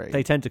 2, 3.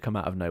 They tend to come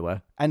out of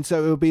nowhere, and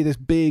so it would be this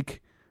big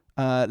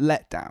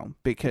letdown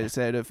because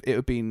it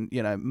would been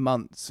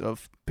months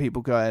of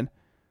people going,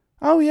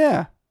 oh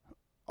yeah,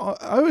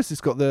 Otis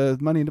has got the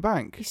Money in the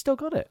Bank. He's still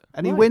got it.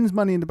 And he wins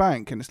Money in the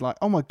Bank. And it's like,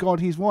 oh my God,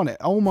 he's won it.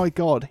 Oh my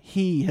God,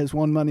 he has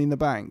won Money in the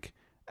Bank.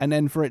 And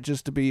then for it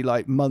just to be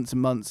like months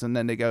and months. And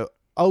then they go,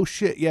 oh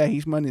shit, yeah,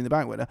 he's Money in the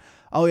Bank winner.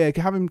 Oh yeah,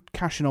 have him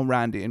cash in on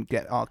Randy and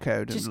get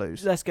RKO'd and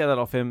lose. Let's get that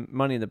off him.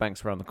 Money in the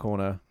Bank's around the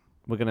corner.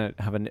 We're going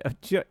to have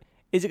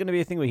is it going to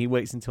be a thing where he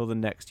waits until the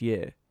next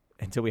year?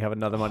 Until we have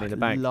another Money in the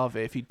Bank? I love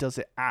it if he does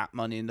it at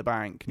Money in the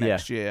Bank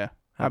next year.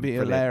 That'd be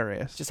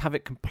hilarious. Just have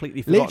it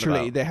completely forgotten Literally,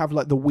 about. They have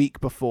like the week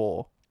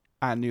before,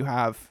 and you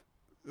have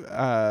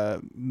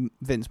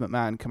Vince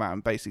McMahon come out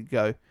and basically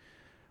go,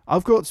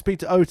 I've got to speak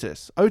to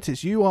Otis.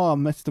 Otis, you are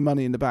Mr.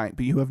 Money in the Bank,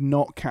 but you have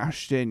not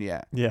cashed in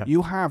yet. Yeah.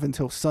 You have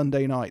until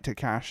Sunday night to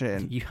cash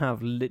in. You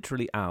have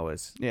literally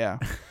hours. Yeah.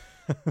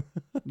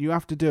 You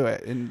have to do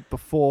it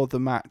before the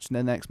match,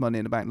 the next Money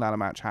in the Bank ladder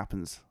match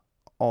happens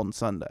on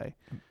Sunday.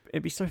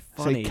 It'd be so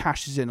funny. So he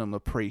cashes in on the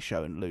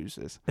pre-show and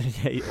loses.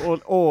 Yeah,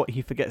 or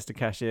he forgets to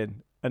cash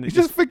in. And he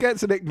just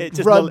forgets and it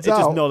runs out. It's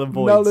just null and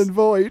void. Null and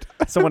void.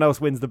 Someone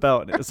else wins the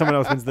belt. Someone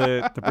else wins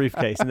the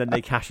briefcase, and then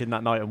they cash in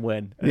that night and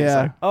win. And yeah. It's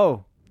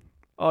like,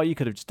 oh, you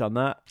could have just done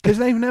that. Because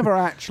they've never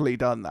actually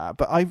done that.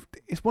 But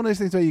it's one of those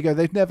things where you go,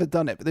 they've never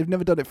done it, but they've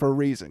never done it for a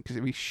reason, because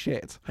it'd be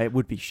shit. It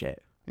would be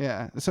shit.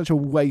 Yeah, it's such a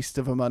waste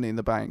of a Money in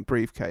the Bank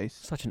briefcase.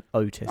 Such an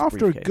Otis After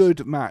briefcase. A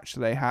good match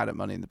they had at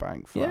Money in the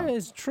Bank. Yeah,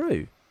 it's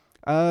true.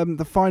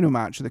 The final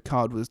match of the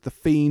card was The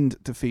Fiend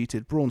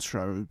defeated Braun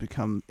Strowman to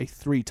become a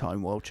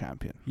 3-time world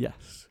champion.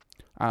 Yes.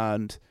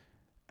 And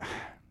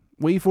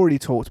we've already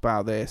talked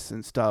about this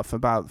and stuff,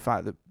 about the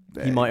fact that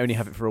he might only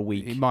have it for a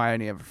week. He might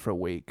only have it for a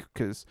week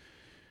because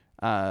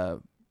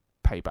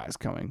Payback's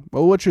coming.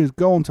 Well, we'll just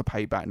go on to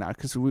Payback now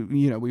because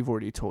we've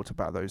already talked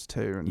about those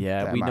two. And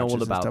yeah, we know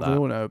all about that. We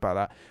all know about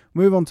that.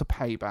 Move on to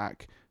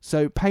Payback.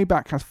 So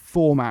Payback has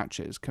 4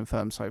 matches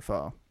confirmed so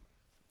far.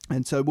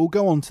 And so we'll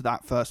go on to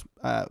that first.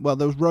 There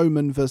was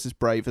Roman versus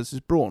Bray versus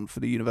Braun for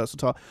the Universal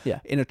title.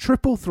 Yeah. In a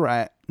triple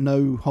threat,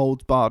 no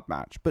holds barred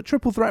match. But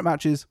triple threat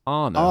matches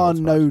are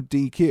no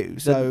DQ.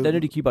 So they're no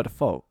DQ by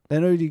default. They're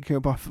no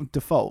DQ by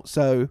default.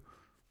 So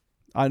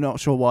I'm not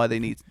sure why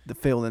they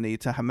feel the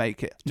need to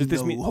make it Does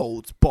this mean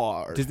holds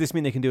barred. Does this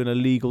mean they can do an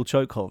illegal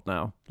chokehold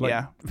now?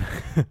 Yeah.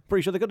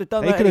 Pretty sure they could have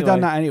done that. They could have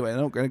done that anyway.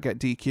 They're not going to get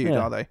DQ'd,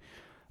 are they?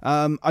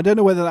 I don't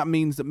know whether that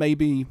means that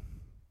maybe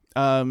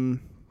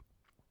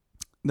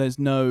there's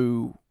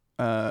no...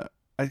 because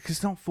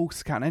it's not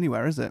force count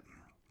anywhere, is it?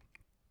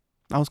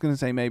 I was going to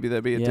say maybe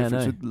there'd be a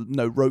difference with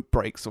no rope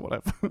breaks or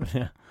whatever.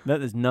 Yeah.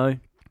 There's no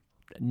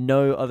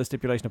other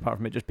stipulation apart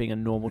from it just being a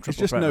normal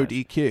triple threat match.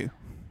 It's just no DQ.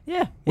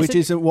 Yeah. Which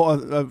isn't what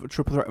a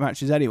triple threat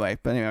match is anyway.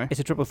 But anyway. It's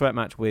a triple threat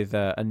match with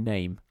a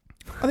name.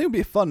 I think it would be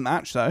a fun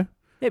match, though.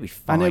 It'd be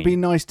fine. And it'd be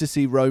nice to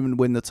see Roman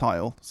win the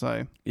title.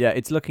 So yeah,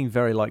 it's looking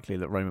very likely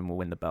that Roman will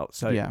win the belt.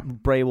 So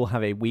Bray will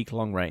have a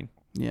week-long reign.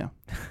 Yeah.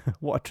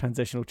 What a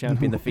transitional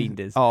champion the Fiend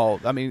is.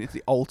 Oh, I mean, it's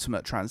the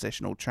ultimate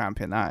transitional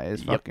champion, that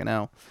is. Yep. Fucking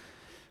hell.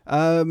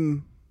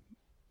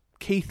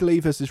 Keith Lee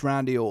versus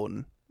Randy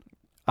Orton.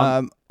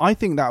 I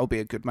think that will be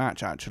a good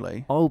match,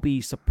 actually. I'll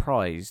be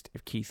surprised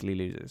if Keith Lee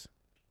loses.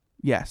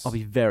 Yes. I'll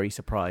be very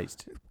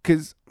surprised.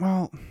 Because,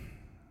 well,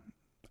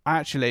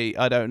 actually,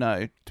 I don't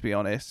know, to be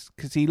honest.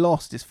 Because he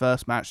lost his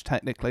first match,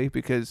 technically,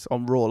 because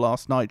on Raw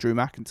last night, Drew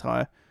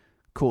McIntyre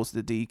caused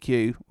the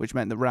DQ, which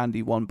meant that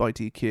Randy won by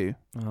DQ.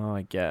 Oh,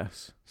 I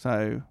guess.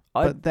 So,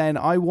 but then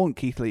I want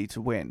Keith Lee to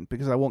win,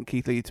 because I want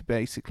Keith Lee to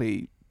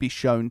basically be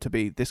shown to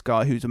be this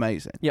guy who's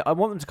amazing. Yeah, I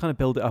want them to kind of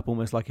build it up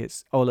almost like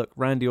it's, oh, look,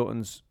 Randy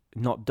Orton's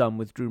not done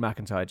with Drew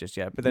McIntyre just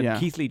yet. But then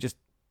Keith Lee just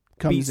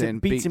beats him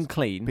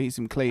clean. Beats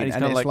him clean.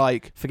 And it's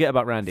like, forget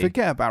about Randy.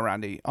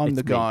 I'm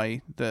the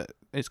guy that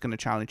is going to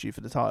challenge you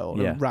for the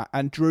title. Yeah.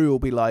 And Drew will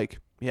be like,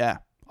 yeah,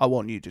 I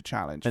want you to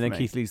challenge And then me.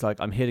 Keith Lee's like,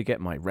 I'm here to get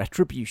my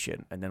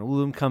retribution. And then all of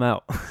them come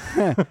out.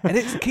 And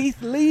it's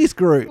Keith Lee's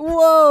group.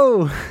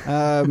 Whoa!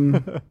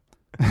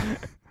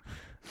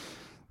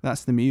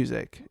 That's the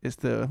music. It's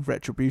the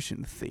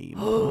retribution theme.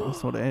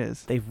 That's what it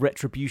is. They've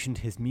retributioned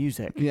his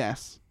music.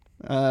 Yes.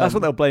 That's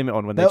what they'll blame it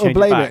on when they change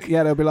it back.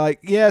 Yeah, they'll be like,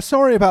 yeah,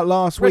 sorry about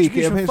last week.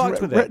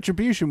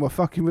 Retribution were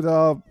fucking with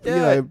our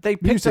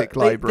music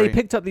library. They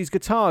picked up these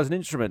guitars and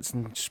instruments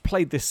and just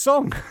played this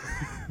song.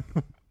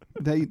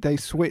 They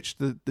switched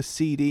the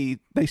CD.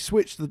 They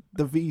switched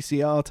the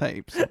VCR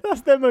tapes.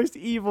 That's their most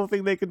evil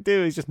thing they can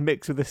do is just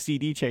mix with a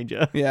CD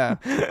changer. Yeah.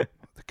 The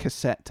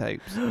cassette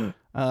tapes.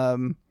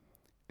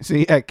 So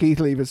yeah, Keith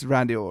Lee versus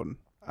Randy Orton.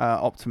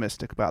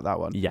 Optimistic about that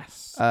one.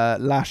 Yes.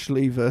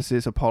 Lashley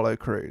versus Apollo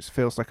Crews.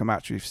 Feels like a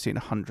match we've seen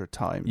 100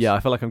 times. Yeah, I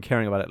feel like I'm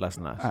caring about it less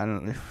and less.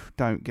 And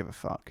don't give a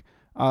fuck.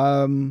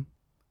 And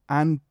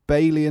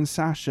Bayley and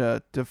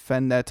Sasha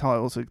defend their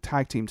titles,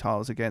 tag team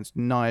titles, against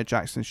Nia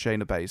Jax and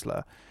Shayna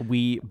Baszler.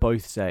 We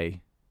both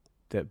say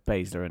that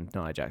Baszler and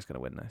Nia Jax are going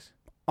to win this.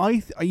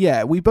 I think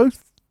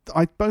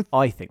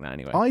that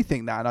anyway. I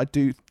think that, and I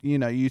do.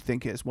 You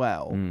think it as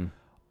well.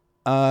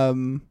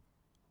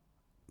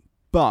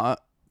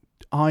 But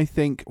I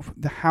think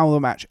how the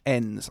match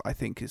ends, I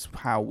think, is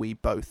how we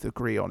both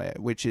agree on it,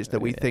 which is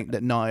that we think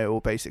that Nia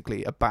will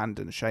basically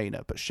abandon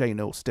Shayna, but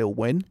Shayna will still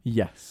win.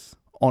 Yes.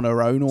 On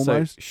her own,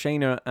 almost. So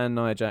Shayna and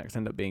Nia Jax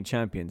end up being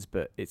champions,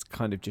 but it's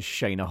kind of just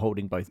Shayna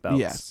holding both belts.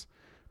 Yes.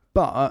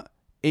 But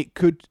it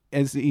could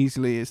as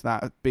easily as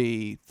that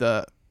be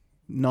that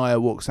Nia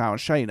walks out on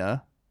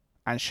Shayna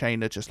and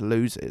Shayna just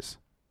loses.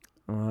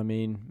 I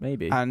mean,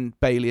 maybe. And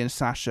Bayley and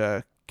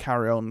Sasha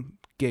carry on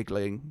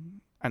giggling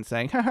and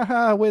saying, ha ha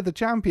ha, we're the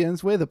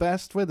champions, we're the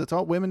best, we're the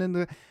top women in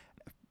the...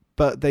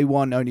 But they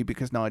won only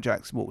because Nia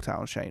Jax walked out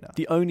on Shayna.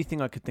 The only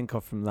thing I could think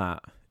of from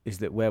that is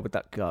that where would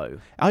that go?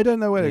 I don't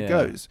know where it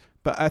goes,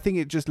 but I think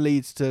it just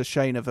leads to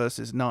Shayna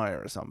versus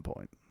Nia at some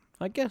point.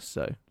 I guess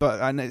so.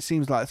 And it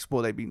seems like that's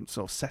what they've been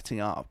sort of setting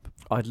up.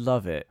 I'd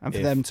love it. And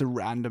for them to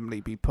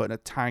randomly be putting a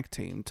tag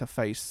team to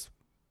face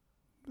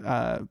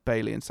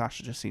Bayley and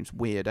Sasha just seems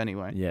weird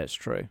anyway. Yeah, it's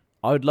true.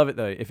 I would love it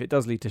though if it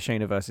does lead to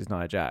Shayna versus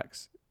Nia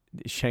Jax.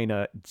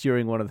 Shayna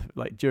during one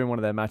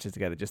of their matches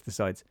together just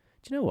decides,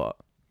 do you know what?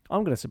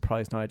 I'm going to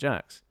surprise Nia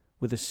Jax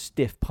with a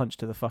stiff punch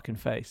to the fucking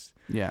face.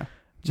 Yeah.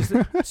 Just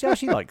see how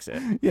she likes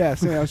it. Yeah,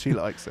 see how she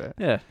likes it.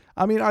 Yeah.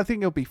 I mean, I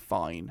think it'll be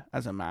fine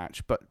as a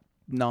match, but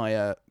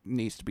Nia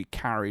needs to be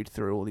carried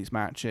through all these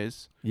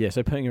matches. Yeah,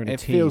 so putting her in a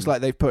team. It feels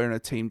like they've put her in a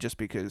team just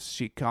because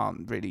she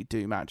can't really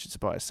do matches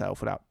by herself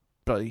without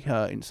bloody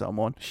hurting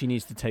someone. She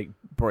needs to take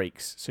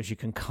breaks so she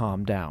can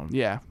calm down.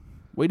 Yeah.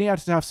 We need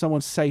to have someone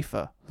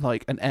safer,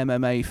 like an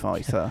MMA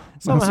fighter.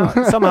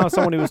 somehow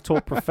someone who was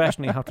taught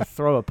professionally how to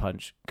throw a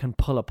punch can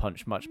pull a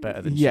punch much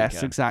better than she can.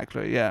 Yes,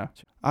 exactly, yeah.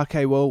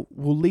 Okay, well,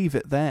 we'll leave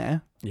it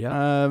there.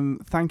 Yeah.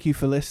 Thank you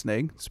for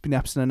listening. It's been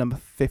episode number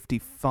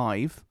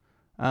 55.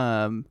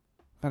 Had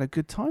a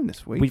good time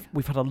this week.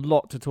 We've had a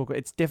lot to talk about.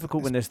 It's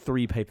difficult when there's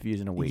 3 pay-per-views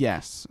in a week.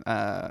 Yes.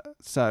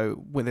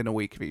 So within a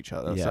week of each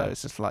other. Yeah. So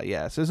it's just like,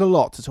 so there's a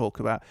lot to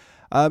talk about.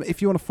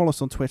 If you want to follow us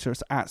on Twitter,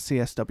 it's at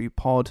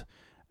CSWPod.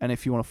 And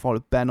if you want to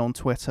follow Ben on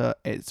Twitter,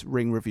 it's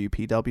Ring Review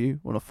PW.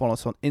 Want to follow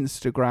us on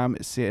Instagram,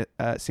 it's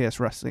CS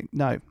Wrestling.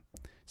 No,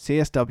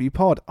 CSW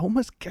Pod.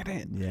 Almost get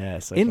it. Yeah,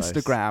 so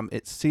Instagram, close.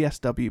 It's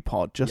CSW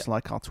Pod, just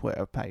like our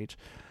Twitter page.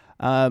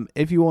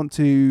 If you want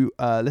to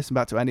listen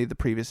back to any of the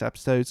previous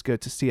episodes, go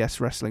to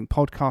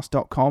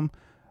cswrestlingpodcast.com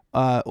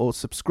or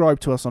subscribe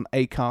to us on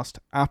Acast,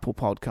 Apple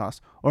Podcasts,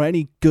 or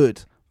any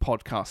good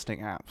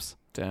podcasting apps.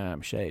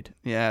 Damn shade.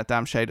 Yeah,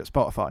 damn shade at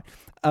Spotify.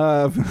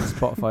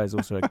 Spotify is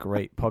also a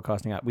great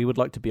podcasting app. We would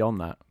like to be on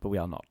that, but we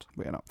are not.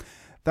 We are not.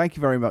 Thank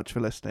you very much for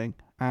listening,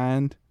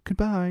 and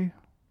goodbye.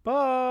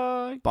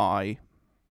 Bye. Bye.